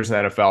 4 years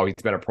in the NFL, he's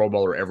been a Pro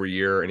Bowler every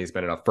year, and he's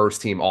been in a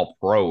first team All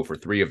Pro for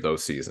 3 of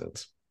those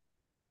seasons.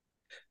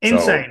 So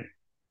Insane.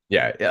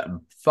 yeah,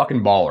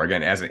 fucking baller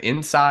again as an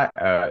inside,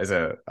 as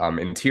a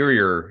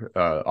interior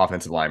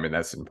offensive lineman.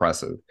 That's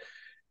impressive.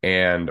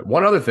 And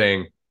one other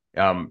thing,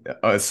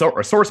 a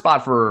sore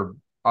spot for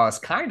us,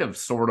 kind of,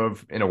 sort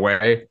of, in a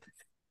way,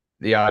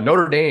 the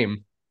Notre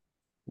Dame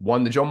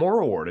won the Joe Moore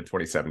Award in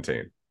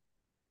 2017.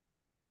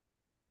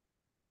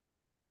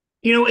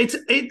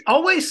 It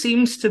always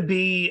seems to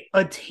be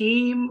a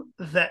team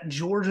that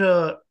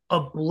Georgia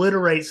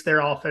obliterates their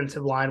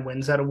offensive line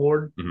wins that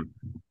award.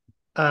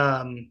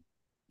 Mm-hmm.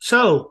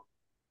 So,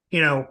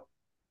 you know,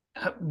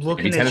 Maybe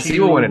looking at Tennessee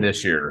will win it you,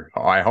 this year.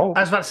 Oh, I hope.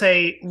 I was about to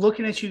say,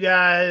 looking at you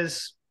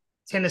guys,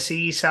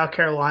 Tennessee, South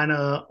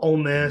Carolina, Ole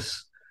Mm-hmm.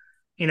 Miss,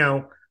 you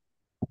know,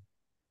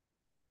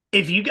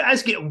 if you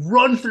guys get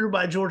run through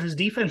by Georgia's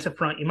defensive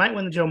front, you might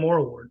win the Joe Moore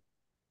Award.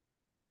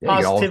 Yeah, you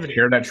can all Positivity,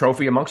 share that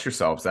trophy amongst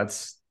yourselves.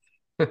 That's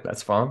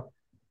that's fun.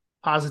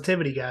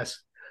 positivity,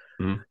 guys.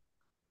 Mm-hmm.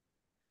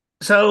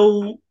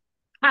 So,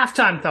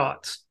 halftime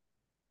thoughts.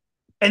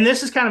 And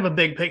this is kind of a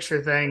big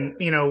picture thing,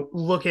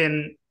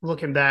 looking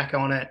back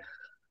on it.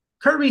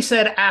 Kirby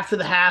said after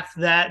the half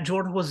that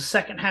Georgia was a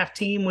second half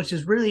team, which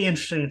is really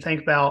interesting to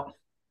think about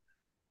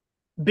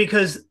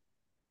because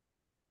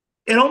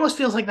it almost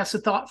feels like that's a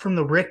thought from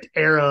the Richt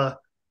era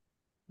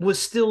was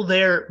still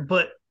there,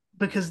 but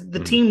because the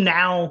Mm-hmm. team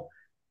now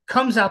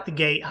comes out the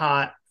gate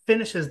hot,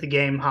 finishes the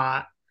game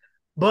hot.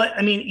 But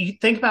I mean, you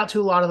think about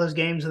a lot of those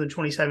games in the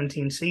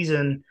 2017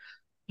 season,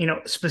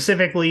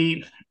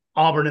 specifically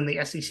Auburn in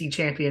the SEC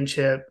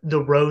championship,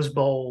 the Rose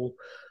Bowl.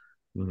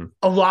 Mm-hmm.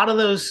 A lot of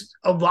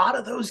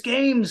those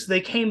games, they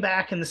came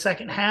back in the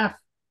second half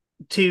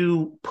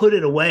to put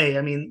it away.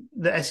 I mean,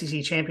 the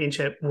SEC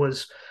championship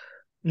was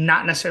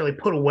not necessarily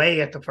put away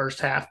at the first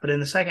half, but in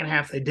the second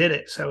half they did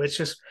it. So it's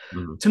just,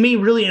 Mm-hmm. to me,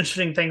 really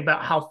interesting thing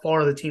about how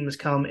far the team has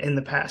come in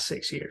the past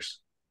 6 years.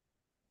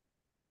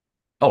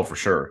 Oh, for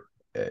sure.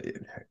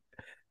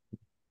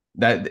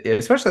 That,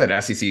 especially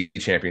that SEC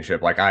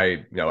championship, like,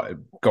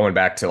 going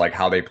back to like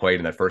how they played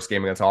in that first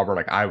game against Auburn,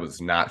 like I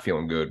was not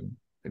feeling good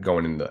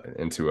going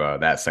into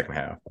that second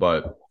half,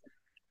 but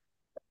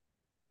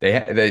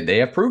they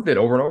have proved it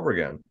over and over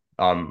again.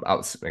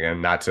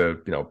 Again, not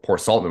to pour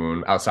salt in the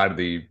wound. Outside of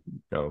the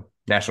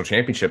national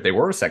championship, they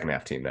were a second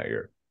half team that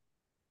year.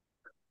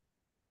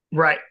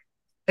 Right.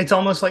 It's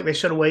almost like they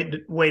should have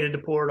waited to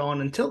pour it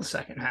on until the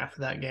second half of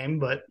that game,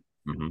 but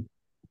Mm-hmm.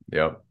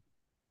 Yep.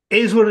 it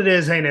is what it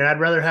is, ain't it? I'd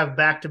rather have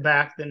back to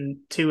back than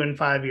 2 in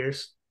 5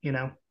 years. You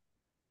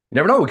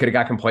never know. We could have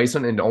got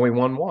complacent and only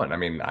won one. I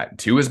mean,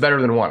 two is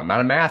better than one. I'm not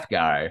a math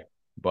guy,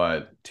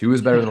 but two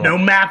is better than No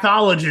one.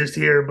 mathologist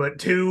here, but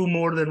 2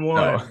 more than No.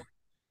 1.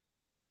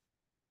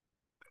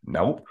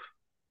 Nope.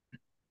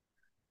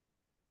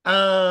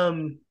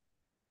 Um,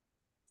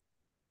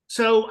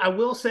 so I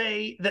will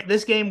say that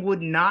this game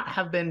would not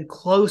have been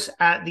close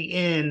at the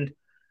end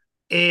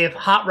if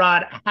Hot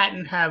Rod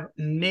hadn't have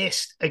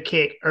missed a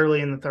kick early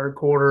in the third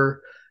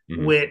quarter,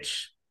 Mm-hmm.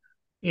 which,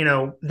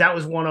 that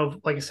was one of,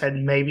 like I said,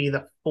 maybe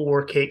the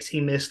 4 kicks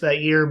he missed that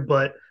year.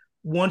 But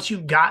once you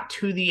got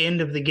to the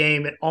end of the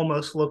game, it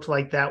almost looked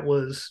like that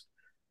was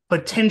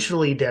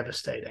potentially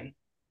devastating.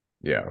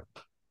 Yeah.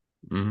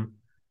 Mm-hmm.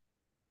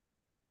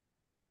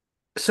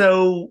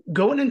 So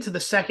going into the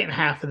second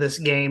half of this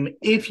game,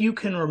 if you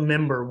can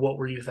remember, what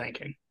were you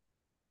thinking?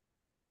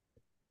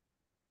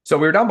 So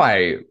we were down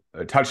by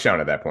a touchdown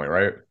at that point,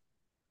 right?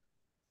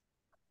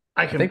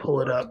 I I can think we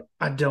pull it were. up.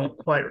 I don't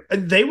quite.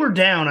 They were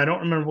down. I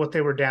don't remember what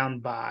they were down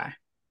by.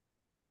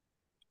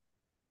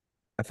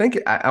 I think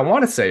I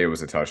want to say it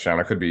was a touchdown.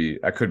 I could be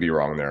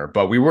wrong there,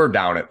 but we were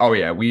down at. Oh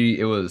yeah,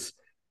 it was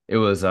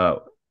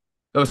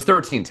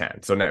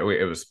 13-10. So no,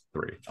 it was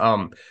 3.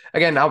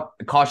 Again, now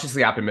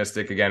cautiously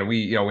optimistic. Again,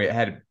 we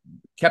had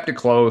kept it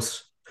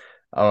close.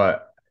 Uh,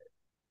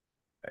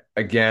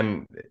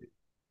 again,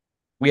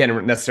 we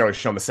hadn't necessarily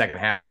shown the second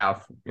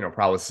half,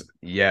 prowess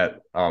yet.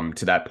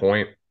 To that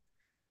point,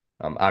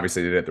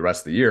 obviously they did it the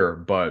rest of the year,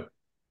 but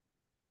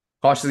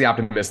cautiously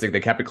optimistic. They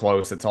kept it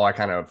close. That's all I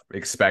kind of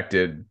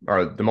expected,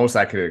 or the most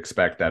I could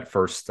expect that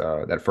first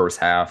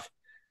half,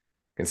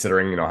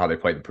 considering how they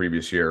played the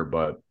previous year.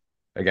 But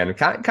again,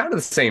 kind of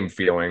the same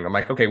feeling. I'm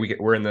like, okay,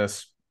 we're in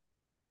this.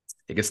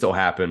 It could still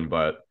happen,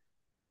 but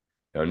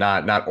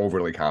not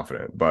overly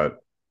confident, but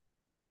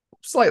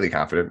slightly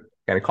confident,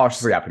 and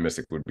cautiously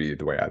optimistic would be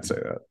the way I'd say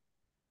that.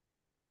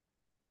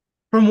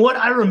 From what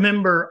I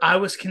remember, I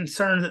was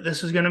concerned that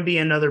this was going to be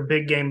another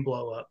big game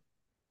blow up.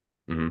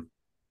 Mm-hmm.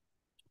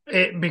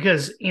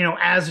 Because,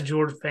 as a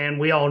Georgia fan,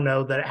 we all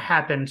know that it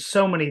happened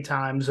so many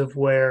times of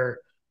where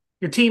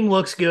your team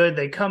looks good,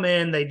 they come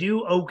in, they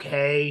do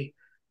okay,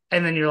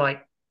 and then you're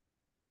like,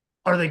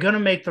 are they going to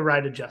make the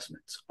right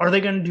adjustments? Are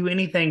they going to do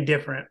anything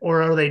different?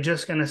 Or are they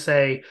just going to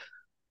say,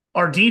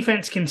 our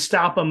defense can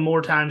stop them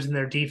more times than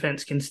their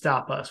defense can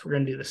stop us? We're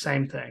going to do the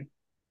same thing.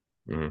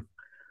 Mm-hmm.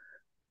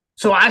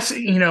 So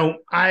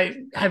I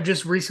have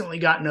just recently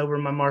gotten over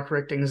my Mark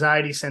Richt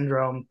anxiety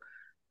syndrome.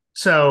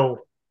 So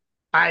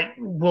I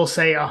will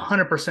say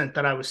 100%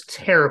 that I was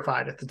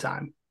terrified at the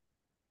time.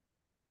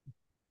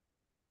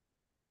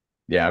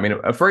 Yeah, I mean,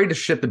 afraid to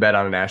shit the bed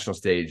on a national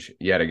stage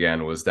yet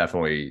again was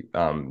definitely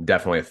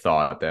a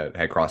thought that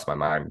had crossed my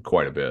mind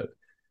quite a bit.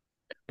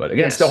 But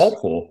again, still Yes.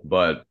 hopeful,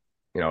 but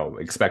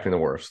expecting the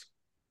worst.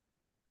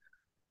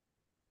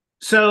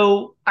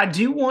 So I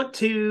do want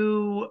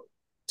to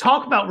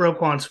talk about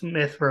Roquan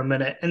Smith for a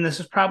minute, and this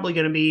is probably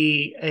going to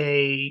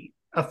be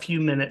a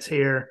few minutes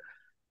here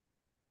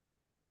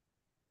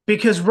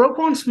because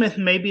Roquan Smith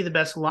may be the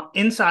best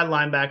inside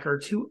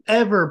linebacker to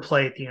ever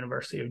play at the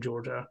University of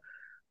Georgia.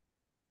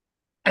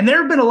 And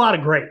there have been a lot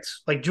of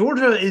greats. Like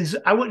Georgia is,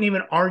 I wouldn't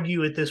even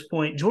argue at this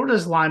point,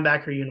 Georgia's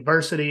linebacker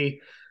university.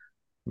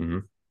 Mm-hmm.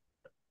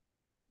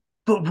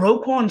 But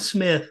Roquan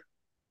Smith,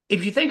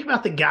 if you think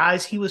about the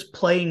guys he was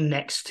playing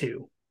next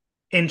to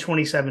in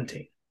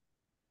 2017,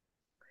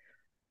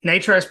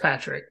 Notre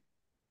Patrick,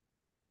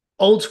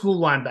 old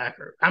school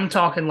linebacker. I'm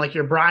talking like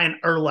your Brian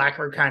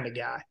Urlacher kind of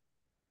guy.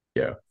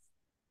 Yeah.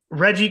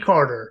 Reggie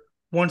Carter,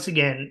 once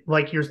again,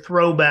 like your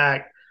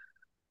throwback,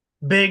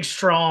 big,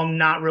 strong,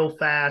 not real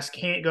fast,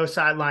 can't go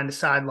sideline to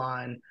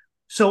sideline.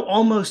 So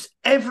almost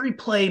every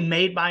play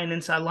made by an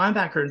inside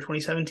linebacker in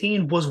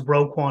 2017 was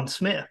Roquan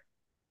Smith.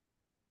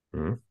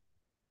 Mm-hmm.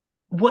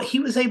 What he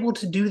was able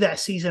to do that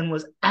season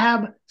was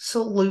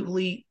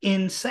absolutely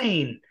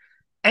insane.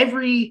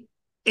 In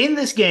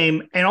this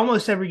game and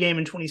almost every game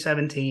in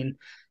 2017,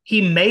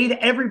 he made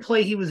every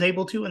play he was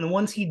able to, and the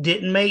ones he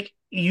didn't make,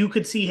 you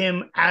could see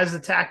him as the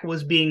tackle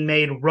was being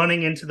made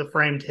running into the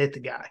frame to hit the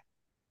guy.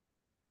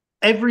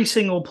 Every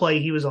single play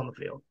he was on the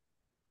field.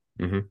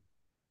 Mm-hmm.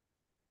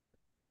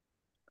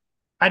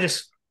 I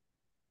just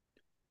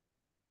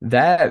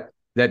that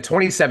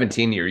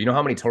 2017 year, you know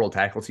how many total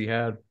tackles he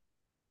had?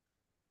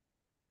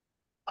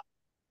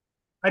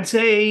 I'd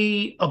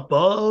say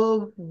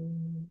above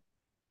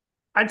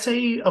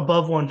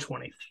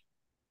 120.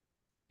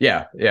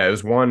 Yeah, it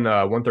was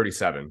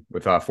 137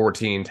 with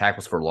 14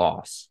 tackles for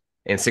loss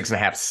and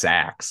 6.5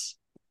 sacks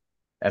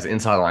as an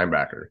inside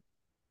linebacker.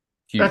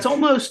 That's Huge.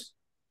 almost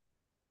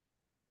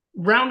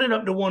rounded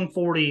up to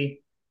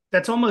 140.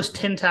 That's almost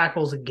 10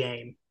 tackles a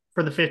game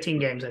for the 15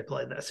 games they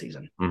played that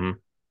season. Mm-hmm.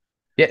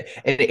 Yeah,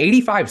 and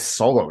 85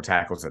 solo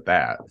tackles at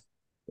that.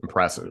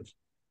 Impressive.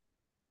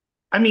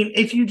 I mean,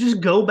 if you just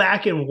go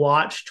back and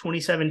watch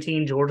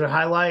 2017 Georgia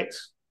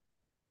highlights,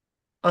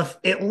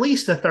 at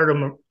least a third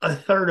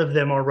of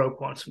them are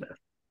Roquan Smith.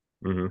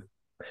 Mm-hmm.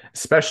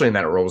 Especially in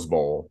that Rose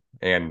Bowl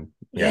and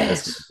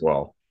this as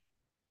well.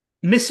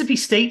 Mississippi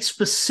State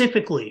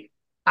specifically,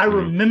 I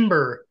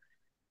remember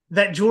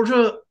that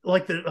Georgia,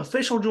 like the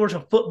official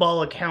Georgia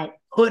football account,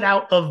 put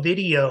out a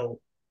video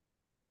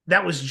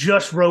that was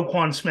just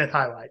Roquan Smith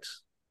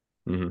highlights.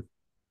 Mm-hmm.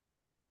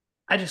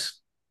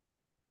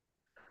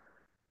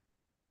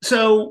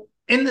 So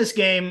in this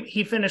game,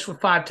 he finished with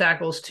 5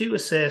 tackles, 2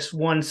 assists,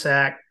 1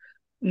 sack.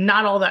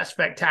 Not all that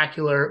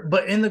spectacular,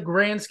 but in the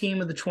grand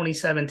scheme of the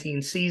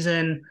 2017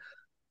 season,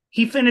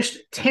 he finished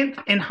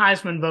 10th in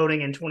Heisman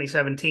voting in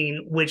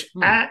 2017, which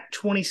at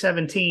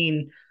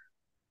 2017,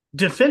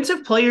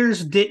 defensive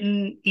players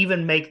didn't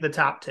even make the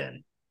top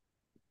 10.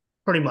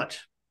 Pretty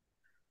much.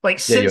 Like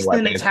since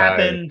then, it's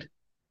happened.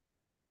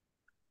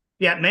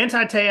 Yeah, Manti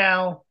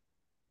Te'o.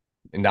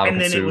 And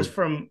then it was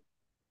from,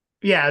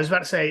 I was about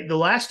to say, the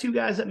last 2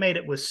 guys that made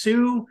it was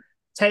Sue,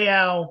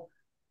 Te'o,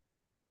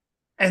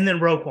 and then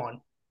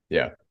Roquan.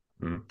 Yeah.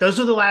 Those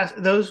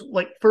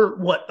are for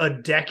what, a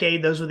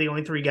decade, those were the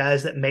only 3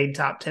 guys that made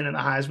top 10 in the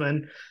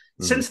Heisman.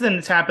 Since then,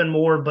 it's happened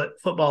more,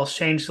 but football's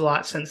changed a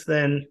lot since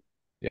then.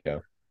 Yeah.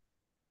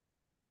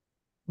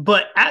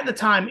 But at the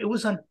time, it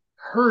was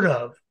unheard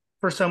of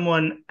for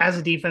someone as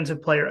a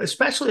defensive player,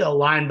 especially a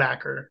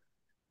linebacker,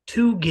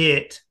 to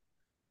get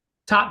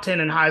top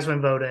 10 in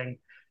Heisman voting.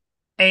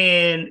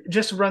 And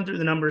just to run through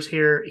the numbers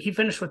here, he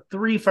finished with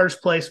 3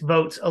 first-place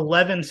votes,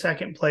 11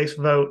 second-place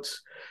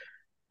votes,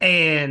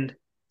 and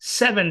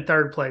 7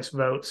 third-place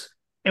votes,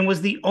 and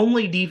was the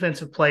only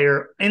defensive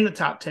player in the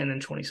top 10 in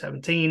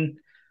 2017.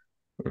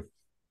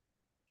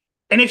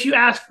 And if you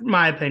ask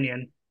my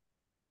opinion,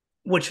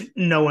 which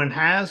no one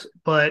has,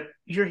 but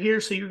you're here,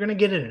 so you're going to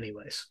get it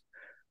anyways.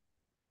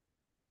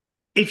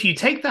 If you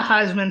take the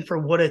Heisman for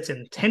what it's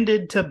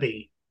intended to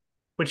be,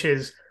 which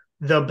is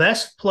the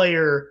best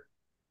player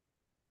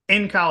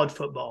in college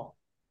football,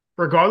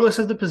 regardless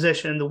of the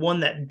position, the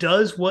one that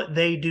does what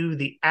they do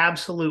the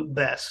absolute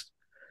best,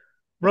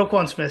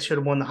 Roquan Smith should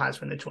have won the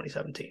Heisman in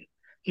 2017.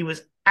 He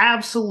was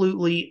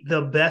absolutely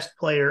the best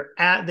player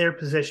at their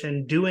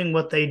position doing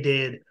what they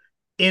did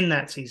in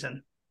that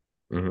season.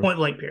 Point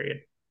blank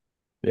period.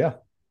 Yeah.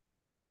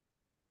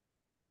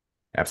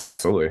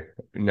 Absolutely.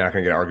 You're not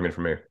going to get an argument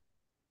from me.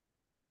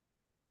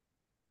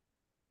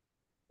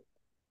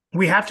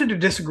 We have to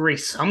disagree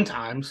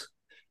sometimes.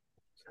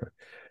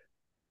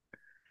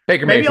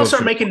 Maybe I'll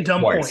start making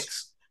dumb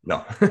points.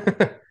 No.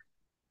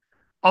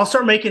 I'll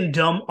start making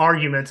dumb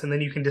arguments, and then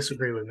you can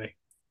disagree with me.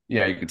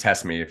 Yeah, you can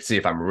test me, see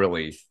if I'm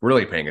really,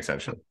 really paying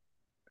attention.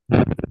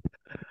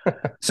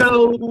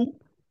 So,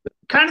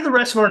 kind of the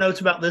rest of our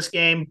notes about this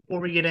game before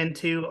we get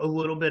into a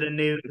little bit of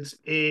news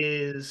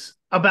is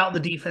about the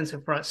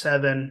defensive front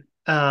seven.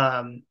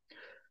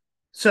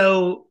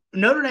 So,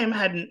 Notre Dame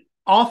had an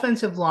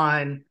offensive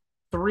line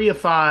 3 of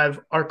 5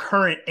 are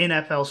current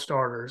NFL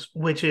starters,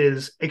 which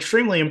is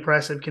extremely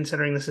impressive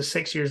considering this is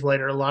 6 years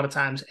later. A lot of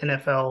times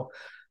NFL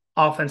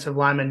offensive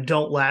linemen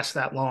don't last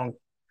that long.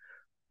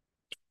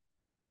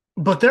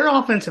 But their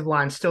offensive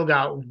line still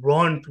got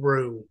run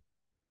through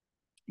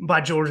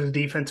by Georgia's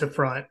defensive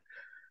front.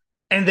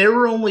 And there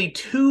were only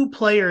 2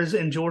 players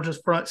in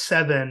Georgia's front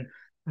 7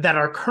 that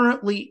are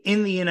currently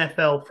in the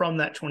NFL from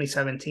that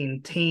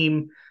 2017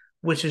 team,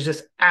 which is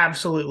just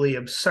absolutely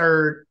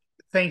absurd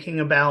thinking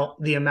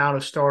about the amount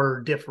of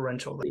starter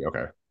differential.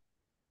 Okay.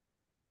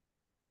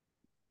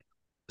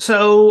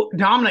 So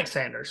Dominic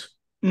Sanders,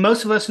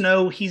 most of us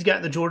know he's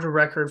got the Georgia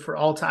record for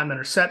all-time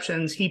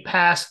interceptions. He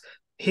passed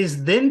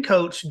his then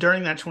coach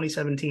during that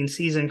 2017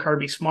 season,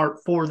 Kirby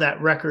Smart, for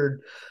that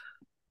record.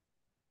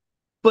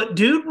 But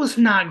dude was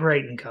not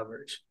great in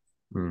coverage.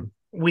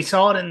 We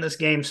saw it in this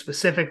game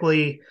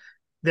specifically.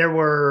 There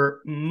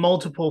were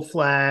multiple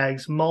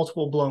flags,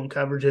 multiple blown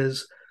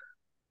coverages.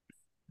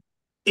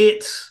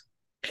 It's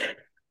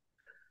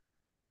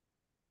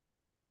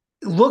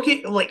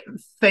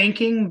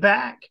thinking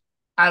back,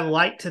 I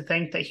like to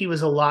think that he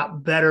was a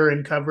lot better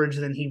in coverage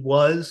than he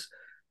was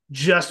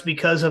just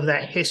because of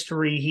that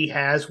history he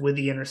has with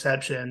the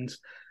interceptions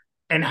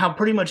and how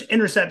pretty much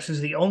interceptions is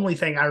the only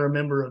thing I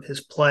remember of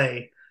his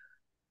play.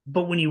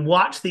 But when you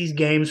watch these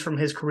games from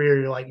his career,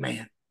 you're like,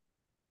 man,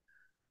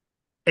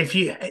 if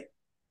you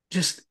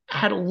just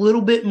had a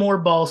little bit more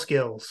ball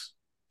skills,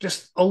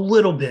 just a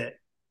little bit,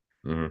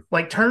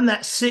 like turn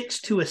that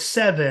 6 to a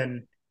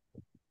 7,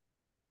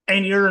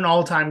 and you're an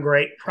all-time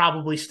great,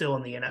 probably still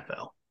in the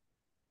NFL.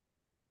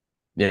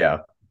 Yeah.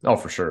 Oh,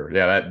 for sure.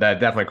 Yeah, that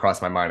definitely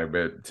crossed my mind a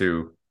bit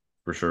too,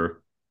 for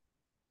sure.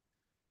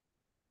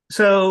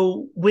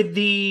 So with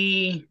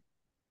the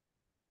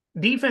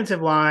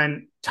defensive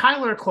line,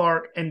 Tyler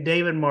Clark and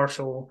David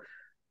Marshall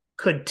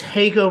could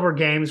take over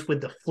games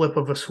with the flip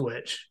of a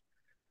switch.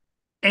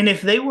 And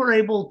if they were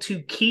able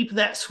to keep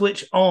that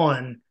switch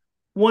on,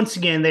 once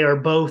again, they are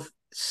both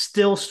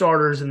still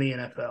starters in the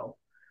NFL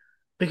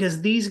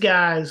because these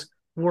guys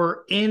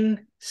were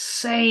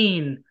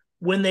insane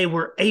when they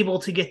were able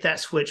to get that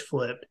switch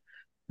flipped.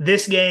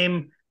 This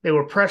game, they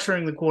were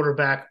pressuring the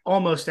quarterback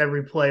almost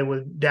every play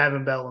with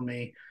Davin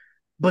Bellamy.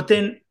 But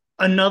then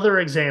another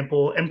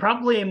example, and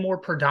probably a more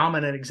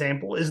predominant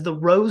example, is the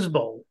Rose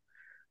Bowl.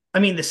 I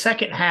mean, the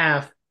second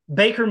half,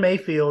 Baker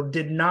Mayfield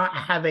did not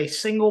have a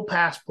single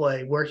pass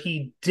play where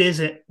he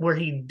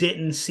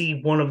didn't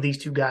see one of these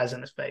 2 guys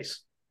in his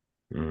face.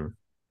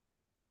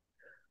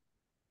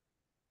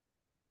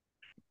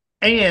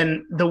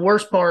 And the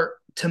worst part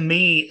to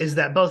me is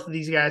that both of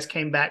these guys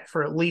came back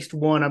for at least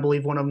one. I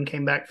believe one of them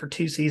came back for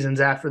 2 seasons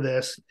after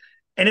this.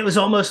 And it was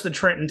almost the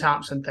Trenton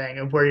Thompson thing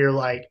of where you're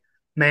like,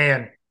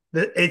 man,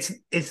 it's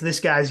this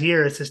guy's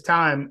year, it's his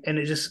time. And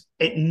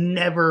it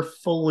never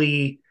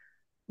fully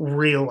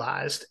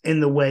realized in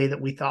the way that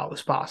we thought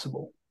was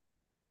possible.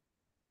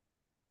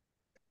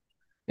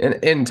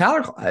 And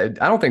Tyler, I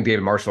don't think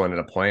David Marshall ended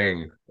up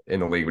playing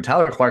in the league, but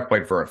Tyler Clark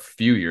played for a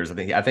few years.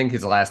 I think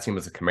his last team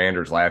was the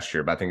Commanders last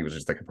year, but I think he was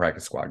just like a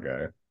practice squad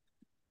guy.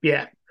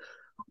 Yeah.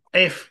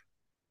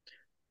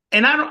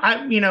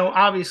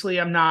 Obviously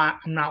I'm not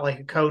like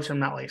a coach, I'm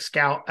not like a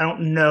scout. I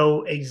don't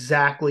know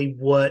exactly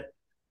what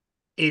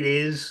it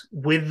is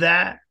with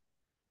that.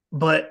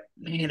 But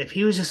man, if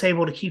he was just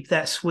able to keep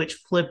that switch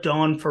flipped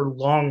on for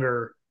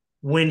longer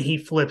when he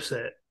flips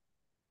it,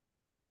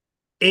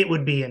 it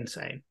would be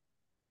insane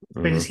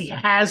because he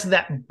has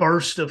that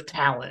burst of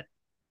talent.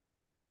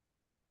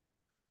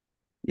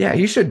 Yeah,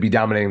 he should be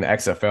dominating the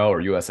XFL or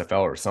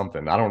USFL or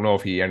something. I don't know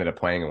if he ended up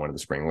playing in one of the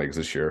spring leagues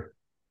this year.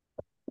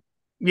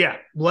 Yeah,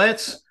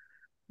 let's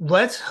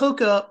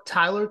hook up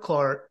Tyler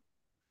Clark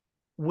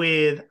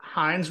with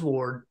Hines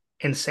Ward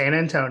in San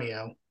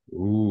Antonio.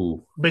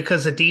 Ooh.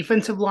 Because the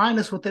defensive line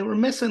is what they were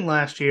missing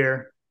last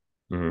year.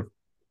 I'm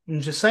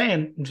just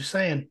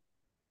saying.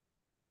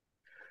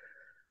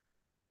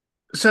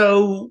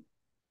 So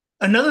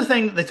another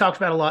thing that they talked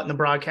about a lot in the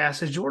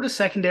broadcast is Georgia's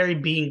secondary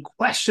being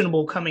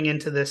questionable coming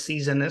into this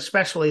season,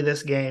 especially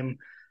this game,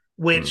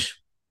 which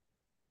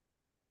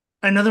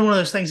another one of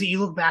those things that you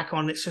look back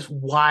on, it's just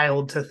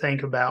wild to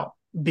think about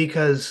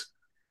because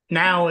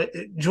now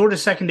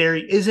Georgia's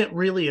secondary isn't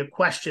really a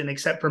question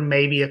except for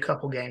maybe a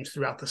couple games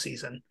throughout the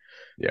season.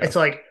 Yeah. It's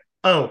like,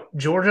 oh,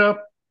 Georgia,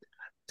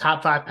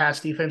 top 5 pass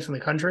defense in the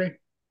country.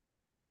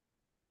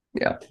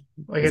 Yeah.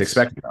 Like it's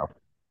expected now.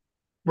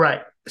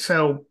 Right.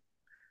 So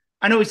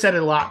I know we said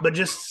it a lot, but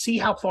just see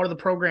how far the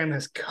program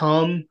has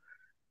come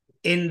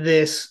in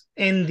these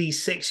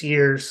 6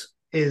 years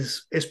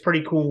is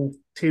pretty cool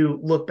to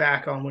look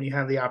back on when you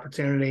have the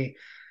opportunity.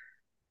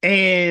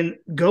 And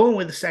going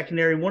with the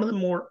secondary, one of the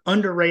more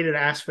underrated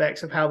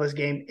aspects of how this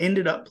game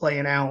ended up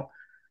playing out,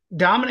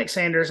 Dominic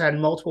Sanders had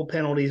multiple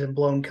penalties and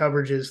blown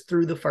coverages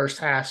through the first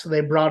half. So they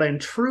brought in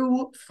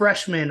true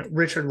freshman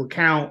Richard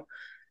LeCount.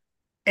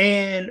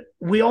 And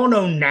we all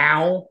know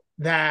now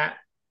that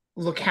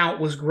LeCount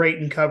was great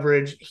in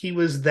coverage. He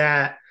was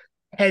that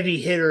heavy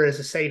hitter as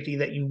a safety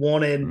that you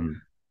wanted,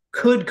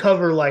 could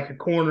cover like a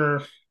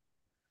corner.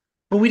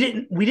 but we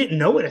didn't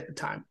know it at the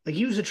time. Like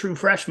he was a true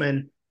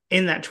freshman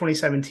in that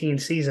 2017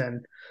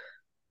 season,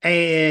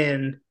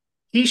 and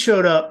he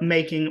showed up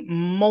making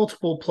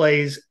multiple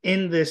plays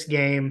in this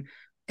game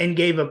and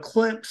gave a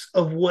glimpse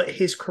of what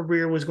his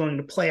career was going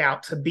to play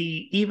out to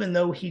be, even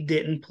though he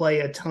didn't play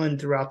a ton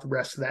throughout the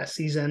rest of that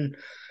season.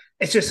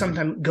 It's just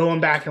sometimes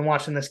going back and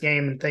watching this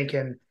game and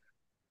thinking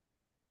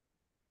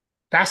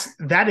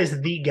that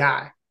is the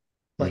guy.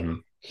 Like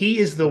he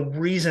is the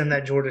reason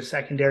that Georgia's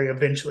secondary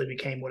eventually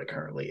became what it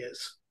currently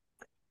is.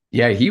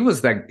 Yeah, he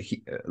was that.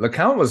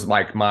 LeCount was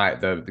like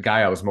the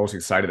guy I was most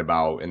excited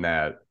about in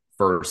that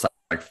first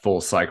like full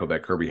cycle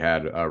that Kirby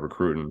had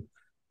recruiting.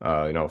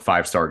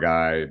 5-star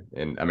guy,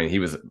 and I mean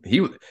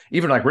he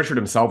even like Richard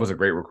himself was a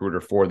great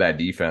recruiter for that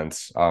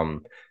defense.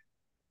 So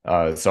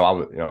I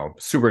was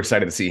super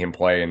excited to see him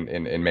play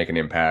and make an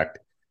impact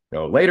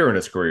later in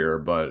his career,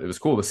 but it was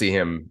cool to see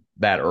him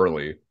that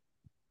early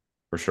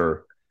for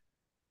sure.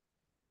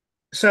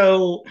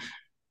 So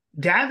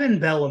Davin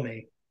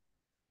Bellamy,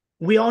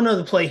 we all know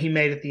the play he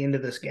made at the end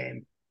of this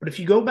game, but if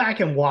you go back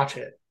and watch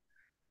it,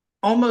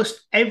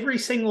 almost every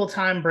single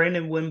time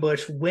Brandon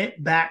Wimbush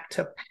went back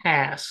to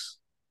pass,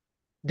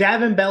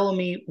 Davin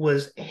Bellamy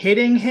was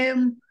hitting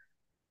him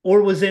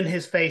or was in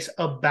his face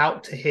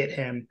about to hit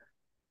him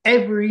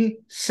every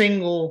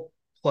single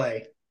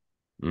play,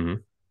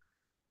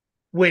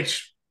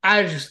 which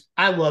I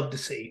love to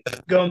see.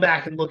 Going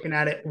back and looking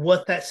at it,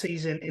 what that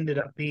season ended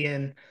up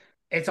being,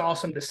 it's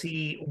awesome to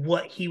see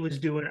what he was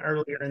doing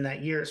earlier in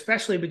that year,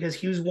 especially because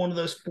he was one of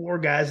those 4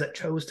 guys that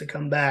chose to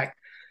come back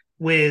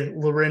with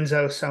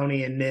Lorenzo,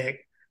 Sony, and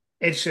Nick.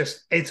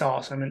 It's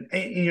awesome.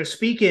 And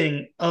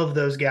speaking of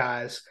those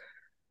guys,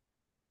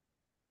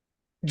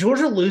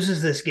 Georgia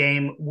loses this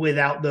game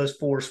without those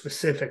 4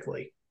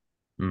 specifically.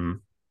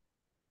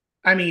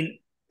 I mean,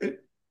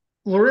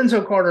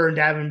 Lorenzo Carter and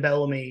Davin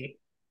Bellamy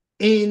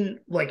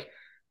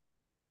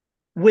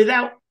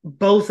without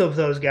both of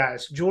those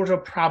guys, Georgia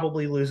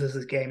probably loses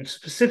this game.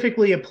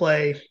 Specifically a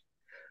play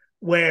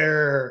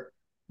where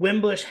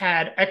Wimbush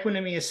had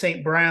Equinemius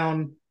St.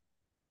 Brown,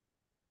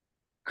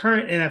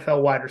 current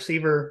NFL wide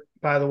receiver,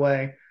 by the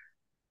way,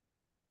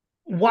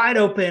 wide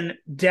open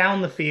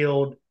down the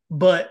field.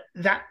 But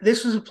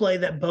this was a play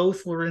that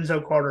both Lorenzo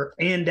Carter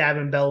and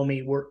Davin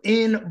Bellamy were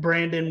in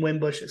Brandon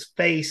Wimbush's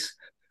face,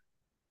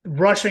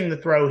 rushing the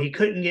throw. He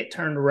couldn't get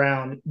turned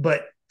around,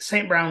 but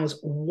St. Brown was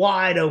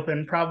wide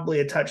open,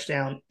 probably a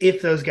touchdown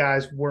if those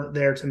guys weren't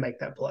there to make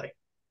that play.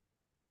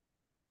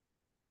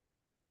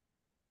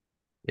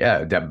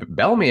 Yeah,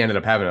 Bellamy ended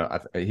up having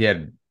he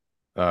had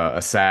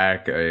a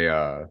sack,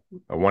 a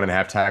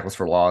 1.5 tackles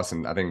for loss,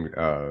 and I think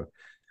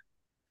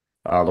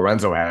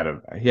Lorenzo had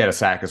a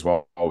sack as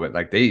well. But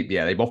like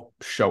they both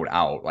showed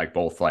out, like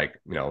both like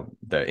the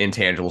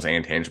intangibles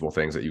and tangible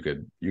things that you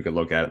could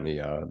look at in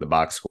the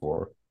box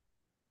score.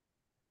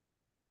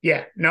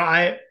 Yeah,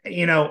 no,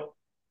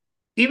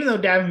 even though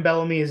Davin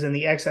Bellamy is in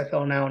the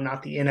XFL now and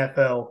not the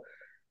NFL,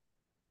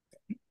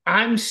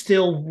 I'm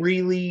still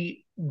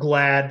really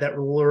glad that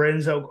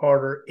Lorenzo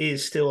Carter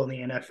is still in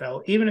the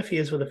NFL, even if he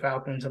is with the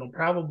Falcons, and will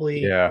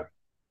probably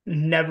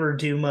never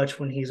do much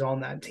when he's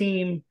on that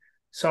team.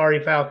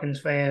 Sorry,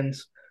 Falcons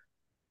fans.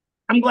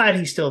 I'm glad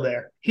he's still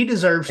there. He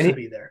deserves to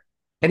be there.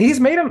 And he's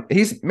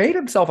made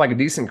himself like a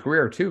decent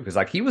career too, because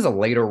like he was a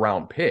later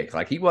round pick.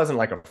 Like he wasn't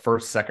like a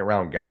second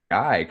round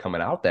guy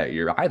coming out that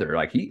year either.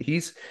 Like he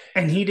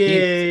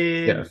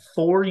did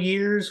 4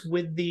 years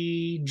with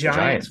the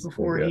Giants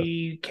before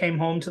he came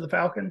home to the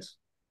Falcons.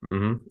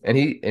 And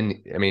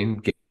I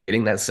mean,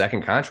 getting that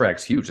second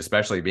contract's huge,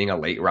 especially being a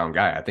late round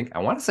guy. I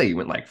want to say he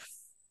went like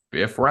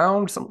 5th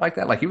round, something like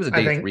that. Like he was a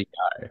day 3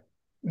 guy.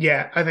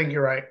 Yeah, I think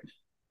you're right.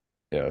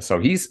 Yeah, so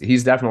he's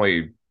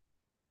definitely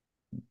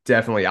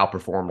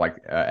outperformed like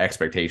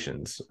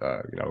expectations.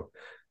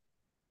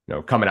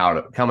 Coming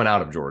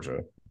out of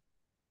Georgia.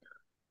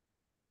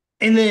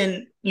 And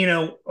then,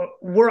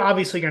 we're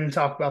obviously going to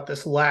talk about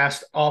this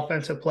last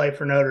offensive play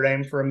for Notre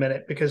Dame for a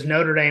minute, because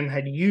Notre Dame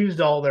had used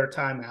all their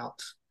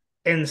timeouts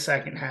in the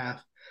second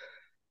half.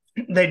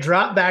 They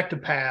dropped back to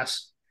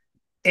pass,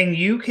 and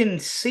you can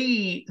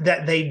see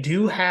that they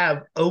do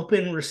have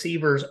open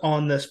receivers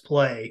on this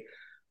play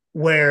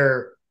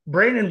where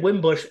Brandon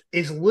Wimbush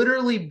is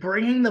literally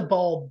bringing the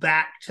ball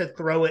back to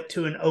throw it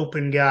to an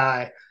open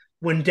guy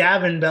when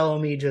Davin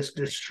Bellamy just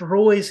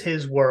destroys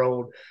his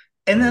world.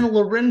 And then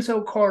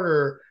Lorenzo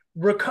Carter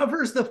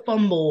recovers the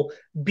fumble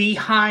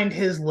behind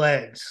his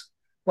legs.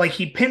 Like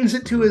he pins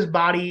it to his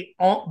body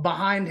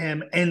behind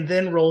him and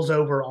then rolls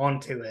over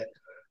onto it,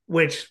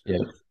 which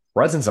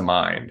presence of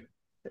mind.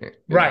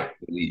 Right.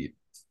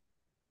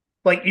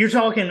 Like you're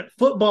talking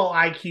football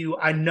IQ.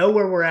 I know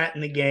where we're at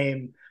in the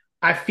game.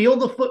 I feel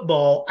the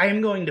football. I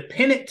am going to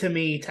pin it to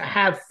me to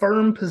have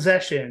firm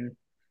possession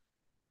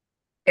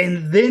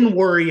and then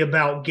worry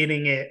about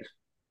getting it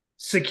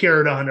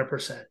secured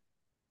 100%.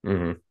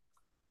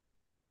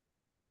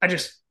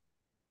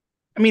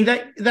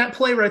 That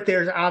play right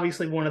there is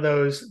obviously one of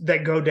those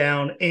that go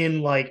down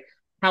in like,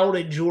 how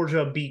did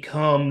Georgia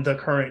become the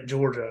current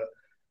Georgia?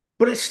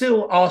 but it's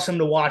still awesome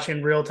to watch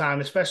in real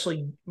time,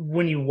 especially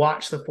when you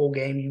watch the full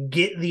game. You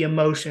get the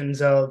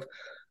emotions of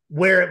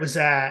where it was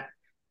at.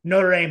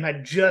 Notre Dame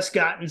had just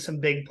gotten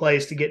some big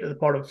plays to get to the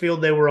part of the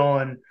field they were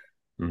on.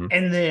 Mhm.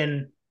 And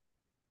then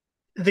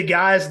the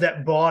guys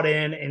that bought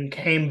in and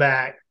came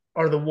back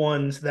are the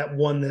ones that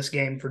won this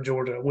game for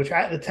Georgia, which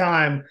at the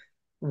time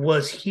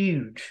was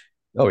huge.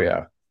 Oh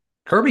yeah.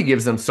 Kirby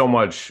gives them so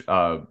much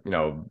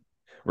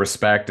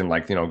respect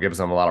and gives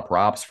them a lot of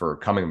props for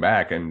coming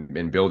back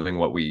and building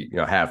what we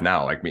have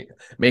now,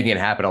 making it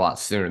happen a lot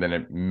sooner than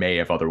it may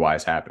have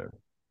otherwise happened.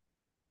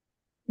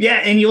 Yeah,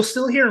 and you'll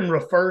still hear him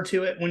refer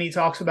to it when he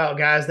talks about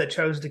guys that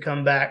chose to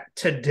come back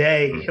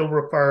today. Mm-hmm. He'll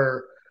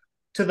refer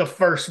to the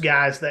first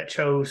guys that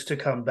chose to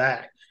come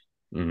back.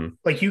 Mm-hmm.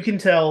 Like you can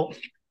tell,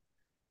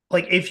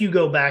 like if you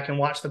go back and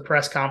watch the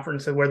press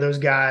conference where those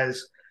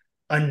guys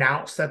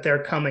announce that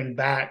they're coming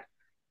back,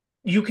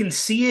 you can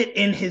see it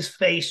in his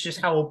face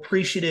just how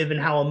appreciative and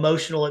how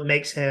emotional it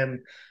makes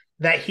him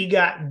that he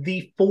got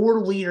the four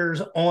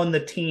leaders on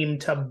the team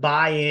to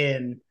buy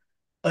in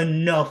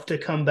enough to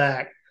come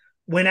back.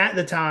 When at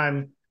the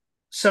time,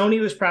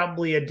 Sony was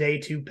probably a day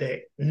two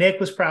pick.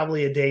 Nick was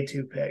probably a day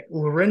two pick.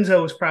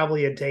 Lorenzo was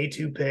probably a day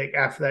two pick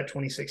after that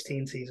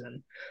 2016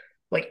 season.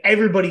 Like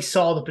everybody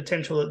saw the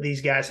potential that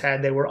these guys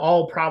had. They were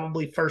all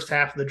probably first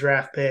half of the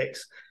draft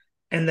picks.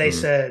 And they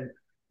Mm-hmm. said,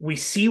 we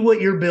see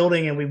what you're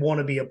building and we want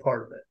to be a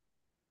part of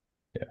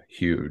it. Yeah,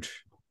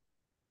 huge.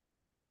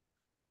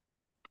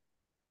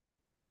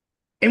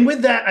 And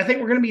with that, I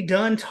think we're going to be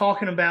done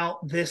talking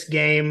about this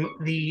game,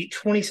 the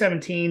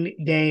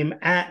 2017 game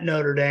at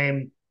Notre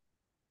Dame.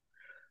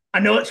 I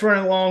know it's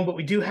running long, but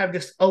we do have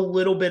just a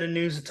little bit of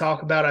news to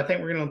talk about. I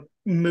think we're going to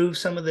move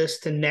some of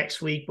this to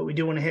next week, but we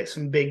do want to hit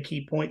some big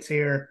key points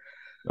here.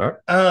 All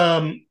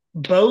right.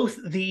 Both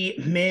the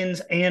men's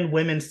and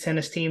women's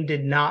tennis team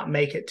did not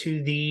make it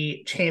to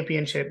the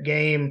championship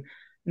game.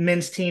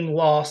 Men's team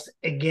lost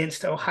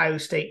against Ohio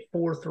State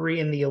 4-3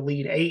 in the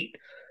Elite Eight.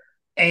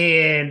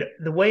 And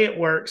the way it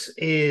works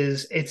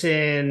is it's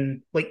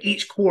in like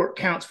each court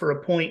counts for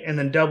a point and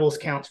then doubles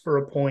counts for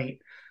a point.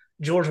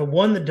 Georgia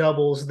won the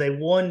doubles. They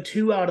won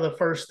 2 out of the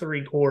first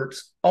 3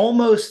 courts,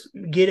 almost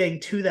getting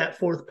to that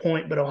 4th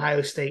point, but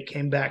Ohio State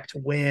came back to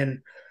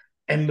win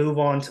and move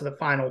on to the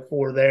Final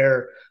 4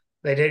 there.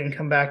 They didn't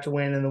come back to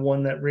win in the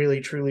one that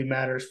really truly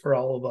matters for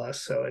all of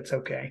us, so it's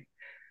okay.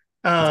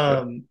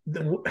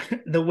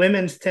 The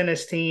women's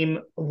tennis team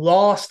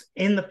lost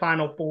in the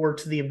Final 4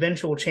 to the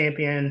eventual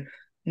champion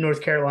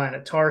North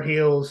Carolina Tar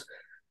Heels,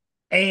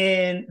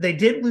 and they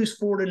did lose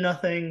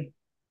 4-0,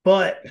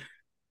 but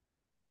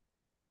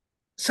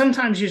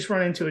sometimes you just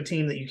run into a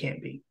team that you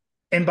can't beat.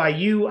 And by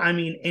you, I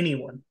mean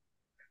anyone.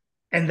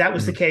 And that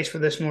was the case for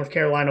this North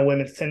Carolina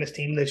women's tennis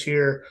team this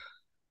year.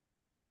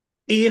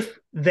 If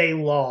they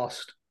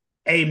lost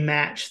a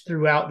match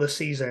throughout the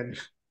season,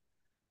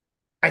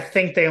 I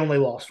think they only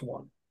lost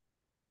one.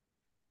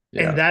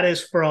 Yeah. And that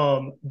is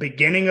from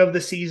beginning of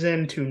the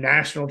season to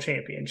national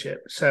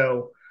championship.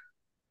 So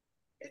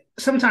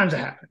sometimes it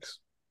happens.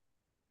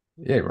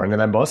 Yeah, running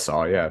that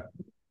buzzsaw, yeah.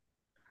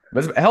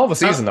 But it's a hell of a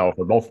season, though,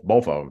 for both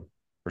of them,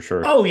 for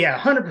sure. Oh, yeah,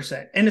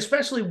 100%. And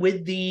especially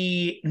with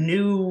the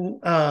new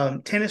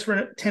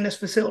tennis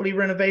facility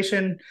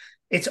renovation,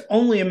 it's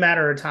only a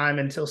matter of time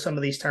until some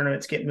of these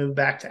tournaments get moved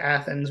back to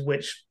Athens,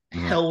 which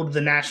held the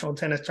national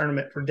tennis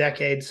tournament for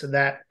decades. So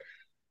that,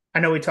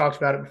 I know we talked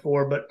about it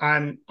before, but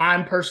I'm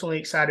personally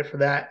excited for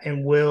that,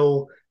 and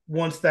will,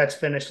 once that's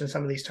finished and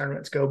some of these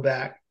tournaments go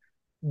back,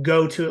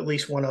 go to at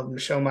least one of them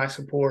to show my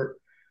support,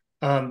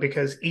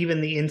 because even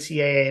the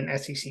NCAA and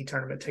SEC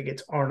tournament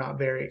tickets are not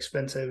very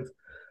expensive.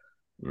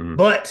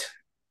 But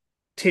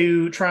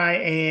to try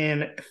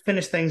and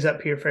finish things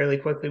up here fairly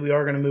quickly, we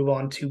are going to move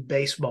on to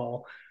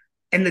baseball.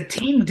 And the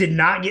team did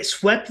not get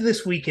swept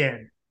this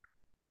weekend.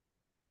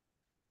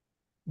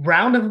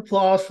 Round of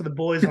applause for the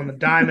boys on the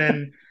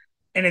diamond.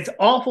 And it's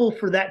awful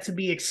for that to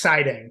be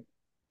exciting,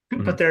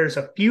 but there's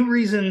a few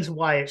reasons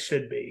why it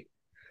should be.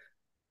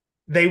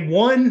 They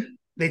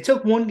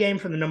took one game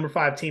from the number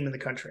 5 team in the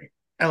country,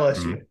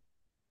 LSU.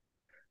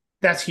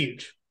 That's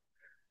huge.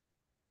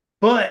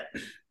 But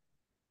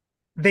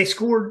they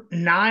scored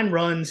 9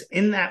 runs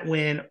in that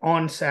win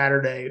on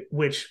Saturday,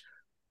 which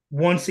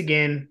once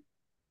again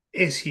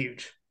is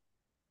huge.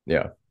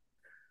 Yeah.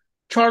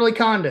 Charlie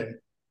Condon,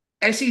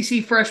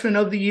 SEC Freshman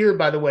of the Year,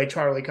 by the way,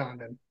 Charlie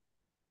Condon,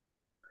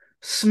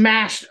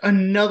 smashed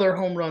another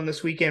home run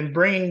this weekend,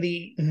 bringing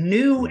the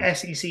new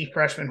SEC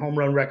Freshman home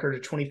run record to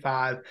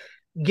 25,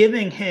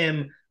 giving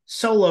him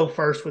solo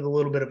first with a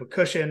little bit of a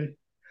cushion.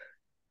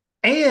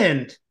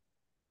 And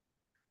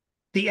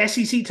the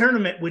SEC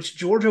tournament, which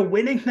Georgia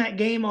winning that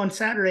game on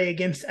Saturday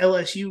against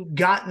LSU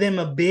got them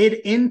a bid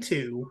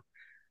into,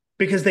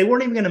 because they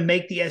weren't even going to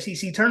make the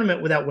SEC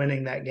tournament without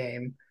winning that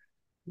game.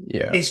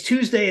 Yeah. Is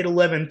Tuesday at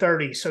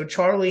 11:30. So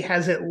Charlie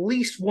has at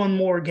least one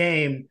more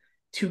game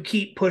to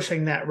keep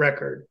pushing that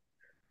record.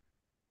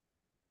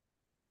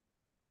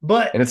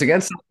 And it's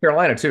against South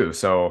Carolina too,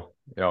 so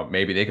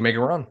maybe they can make a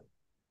run.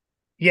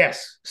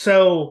 Yes.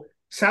 So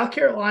South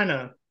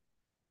Carolina,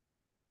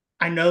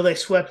 I know they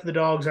swept the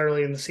Dogs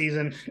early in the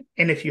season,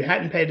 and if you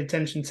hadn't paid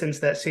attention since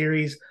that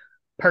series,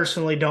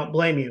 personally, don't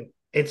blame you.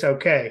 It's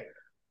okay.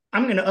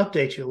 I'm going to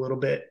update you a little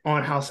bit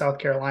on how South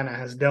Carolina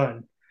has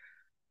done.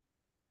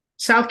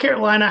 South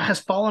Carolina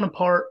has fallen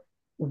apart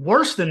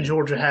worse than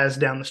Georgia has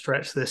down the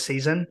stretch this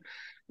season.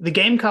 The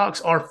Gamecocks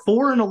are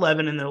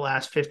 4-11 in their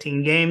last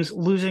 15 games,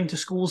 losing to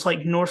schools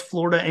like North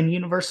Florida and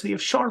University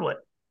of Charlotte.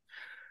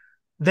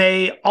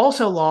 They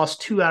also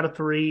lost 2 out of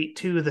 3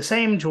 to the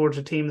same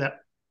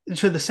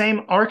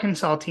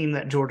Arkansas team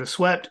that Georgia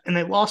swept, and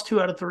they lost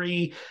 2 out of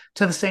 3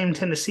 to the same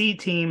Tennessee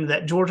team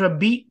that Georgia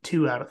beat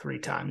 2 out of 3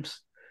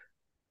 times.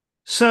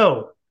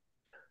 So,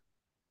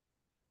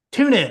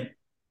 tune in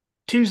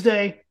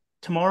Tuesday,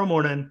 tomorrow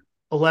morning,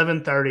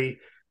 11:30.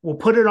 We'll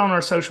put it on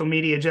our social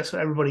media just so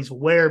everybody's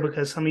aware,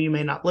 because some of you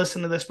may not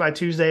listen to this by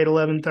Tuesday at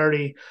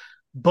 11:30,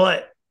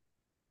 but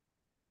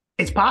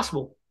it's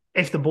possible.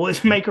 If the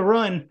boys make a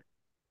run,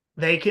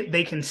 they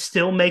can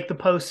still make the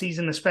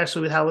postseason,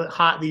 especially with how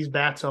hot these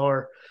bats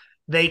are.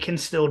 They can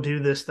still do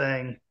this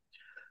thing.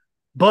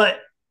 But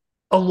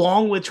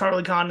along with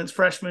Charlie Condon's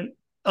Freshman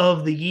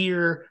of the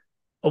Year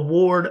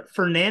award,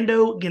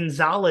 Fernando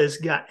Gonzalez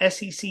got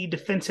SEC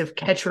Defensive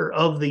Catcher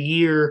of the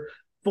Year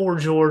for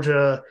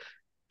Georgia.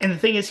 And the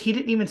thing is, he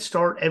didn't even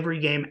start every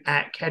game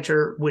at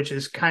catcher, which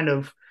is kind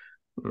of,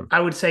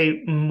 I would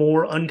say,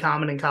 more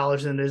uncommon in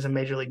college than it is in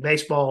Major League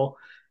Baseball.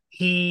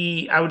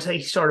 I would say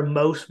he started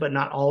most, but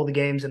not all the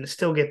games, and to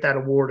still get that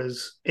award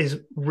is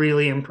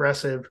really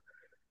impressive.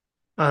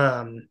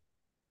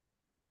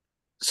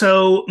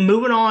 So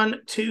moving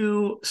on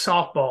to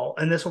softball,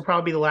 and this will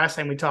probably be the last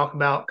thing we talk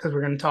about, because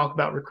we're going to talk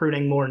about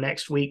recruiting more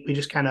next week. We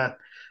just kind of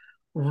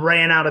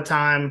ran out of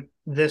time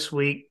this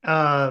week.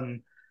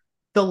 The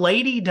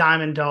Lady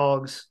Diamond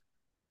Dogs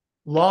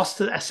lost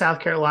to South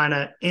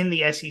Carolina in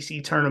the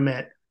SEC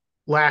tournament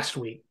last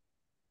week,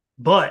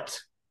 but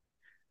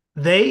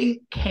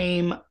they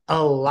came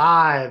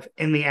alive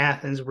in the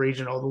Athens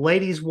Regional. The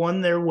ladies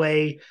won their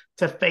way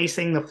to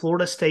facing the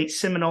Florida State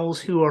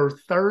Seminoles, who are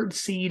 3rd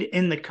seed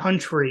in the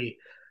country.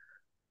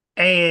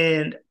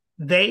 And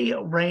they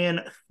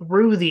ran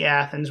through the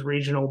Athens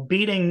Regional,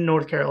 beating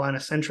North Carolina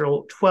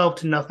Central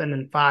 12-0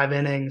 in 5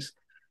 innings.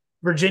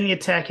 Virginia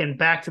Tech in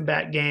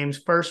back-to-back games,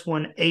 first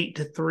one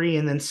 8-3,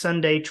 and then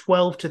Sunday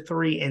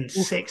 12-3 in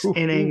 6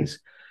 innings.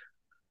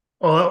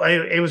 Well,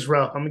 it was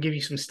rough. I'm going to give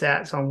you some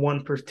stats on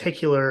one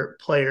particular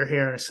player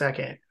here in a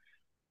second.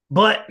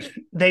 But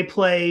they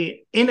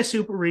play in a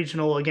super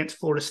regional against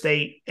Florida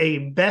State, a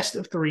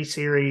best-of-3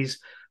 series,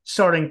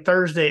 starting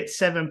Thursday at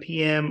 7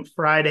 p.m.,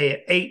 Friday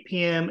at 8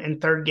 p.m., and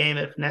third game,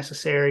 if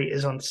necessary,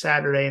 is on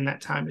Saturday, and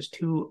that time is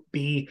to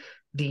be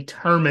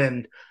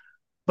determined.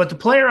 But the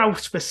player I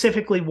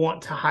specifically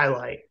want to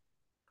highlight,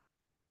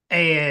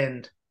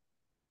 and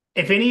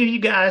if any of you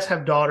guys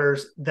have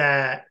daughters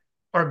that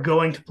are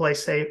going to play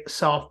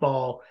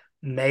softball,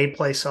 may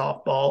play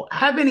softball,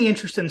 have any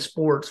interest in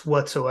sports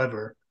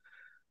whatsoever,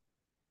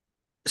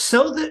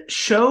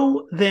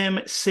 show them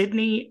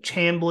Sydney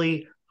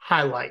Chambly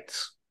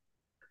highlights.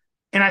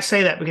 And I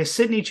say that because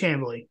Sydney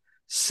Chambly,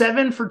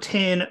 7 for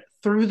 10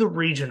 through the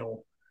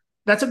regional.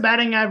 That's a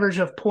batting average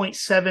of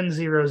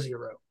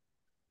 .700.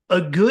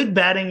 A good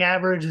batting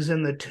average is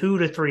in the 2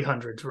 to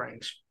 300s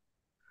range.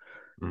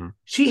 Mm-hmm.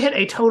 She hit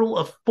a total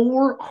of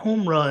 4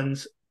 home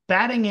runs,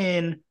 batting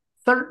in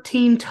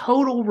 13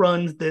 total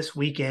runs this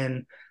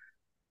weekend.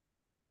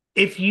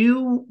 If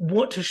you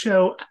want to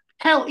show,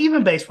 hell,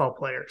 even baseball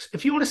players,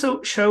 if you want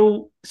to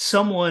show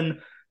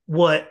someone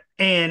what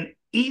an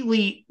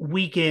elite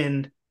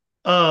weekend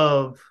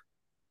of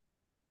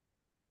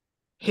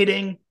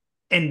hitting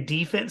and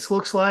defense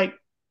looks like,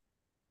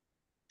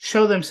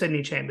 show them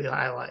Sydney Chambly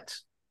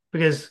highlights,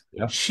 because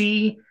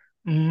she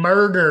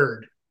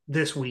murdered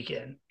this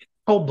weekend.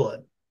 Cold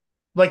blood.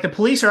 Like, the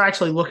police are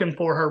actually looking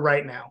for her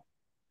right now,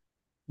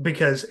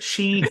 because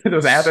she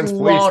those Athens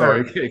police,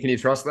 though, can you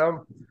trust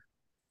them?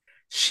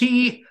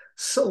 She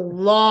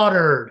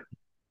slaughtered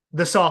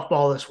the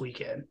softball this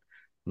weekend.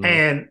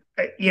 And,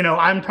 you know,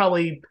 I'm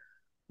probably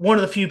one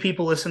of the few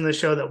people listening to the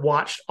show that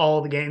watched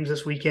all the games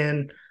this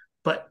weekend,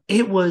 but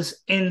it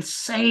was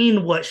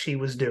insane what she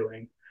was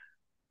doing.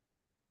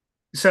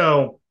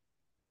 So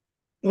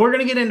we're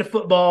going to get into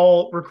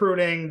football,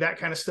 recruiting, that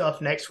kind of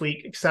stuff next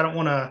week, because I don't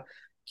want to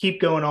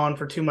keep going on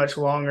for too much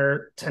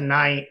longer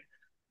tonight.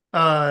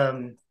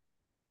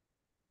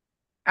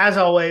 As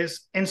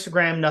always,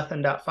 Instagram,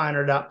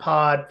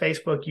 nothing.finer.pod,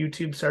 Facebook,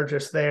 YouTube, search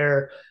us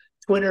there.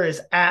 Twitter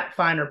is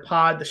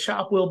 @FinerPod. The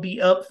shop will be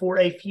up for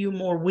a few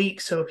more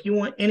weeks, so if you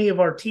want any of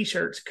our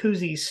t-shirts,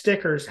 koozies,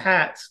 stickers,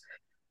 hats,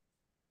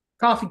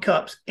 coffee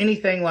cups,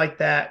 anything like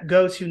that,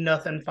 go to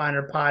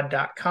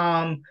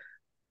nothingfinerpod.com.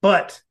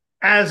 But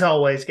as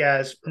always,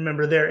 guys,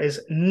 remember, there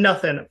is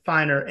nothing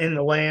finer in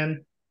the land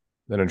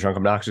than a drunk,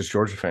 obnoxious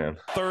Georgia fan.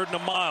 3rd and a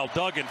mile.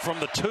 Duggan from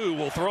the 2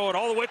 will throw it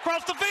all the way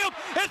across the field.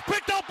 It's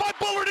picked up by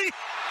Bullardy.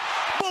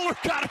 Bullard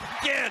got it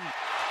again.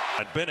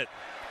 And Bennett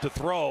to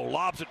throw,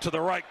 lobs it to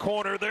the right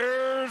corner.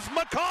 There's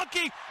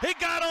McConkey. He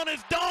got on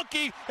his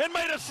donkey and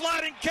made a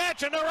sliding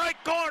catch in the right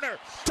corner.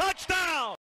 Touchdown!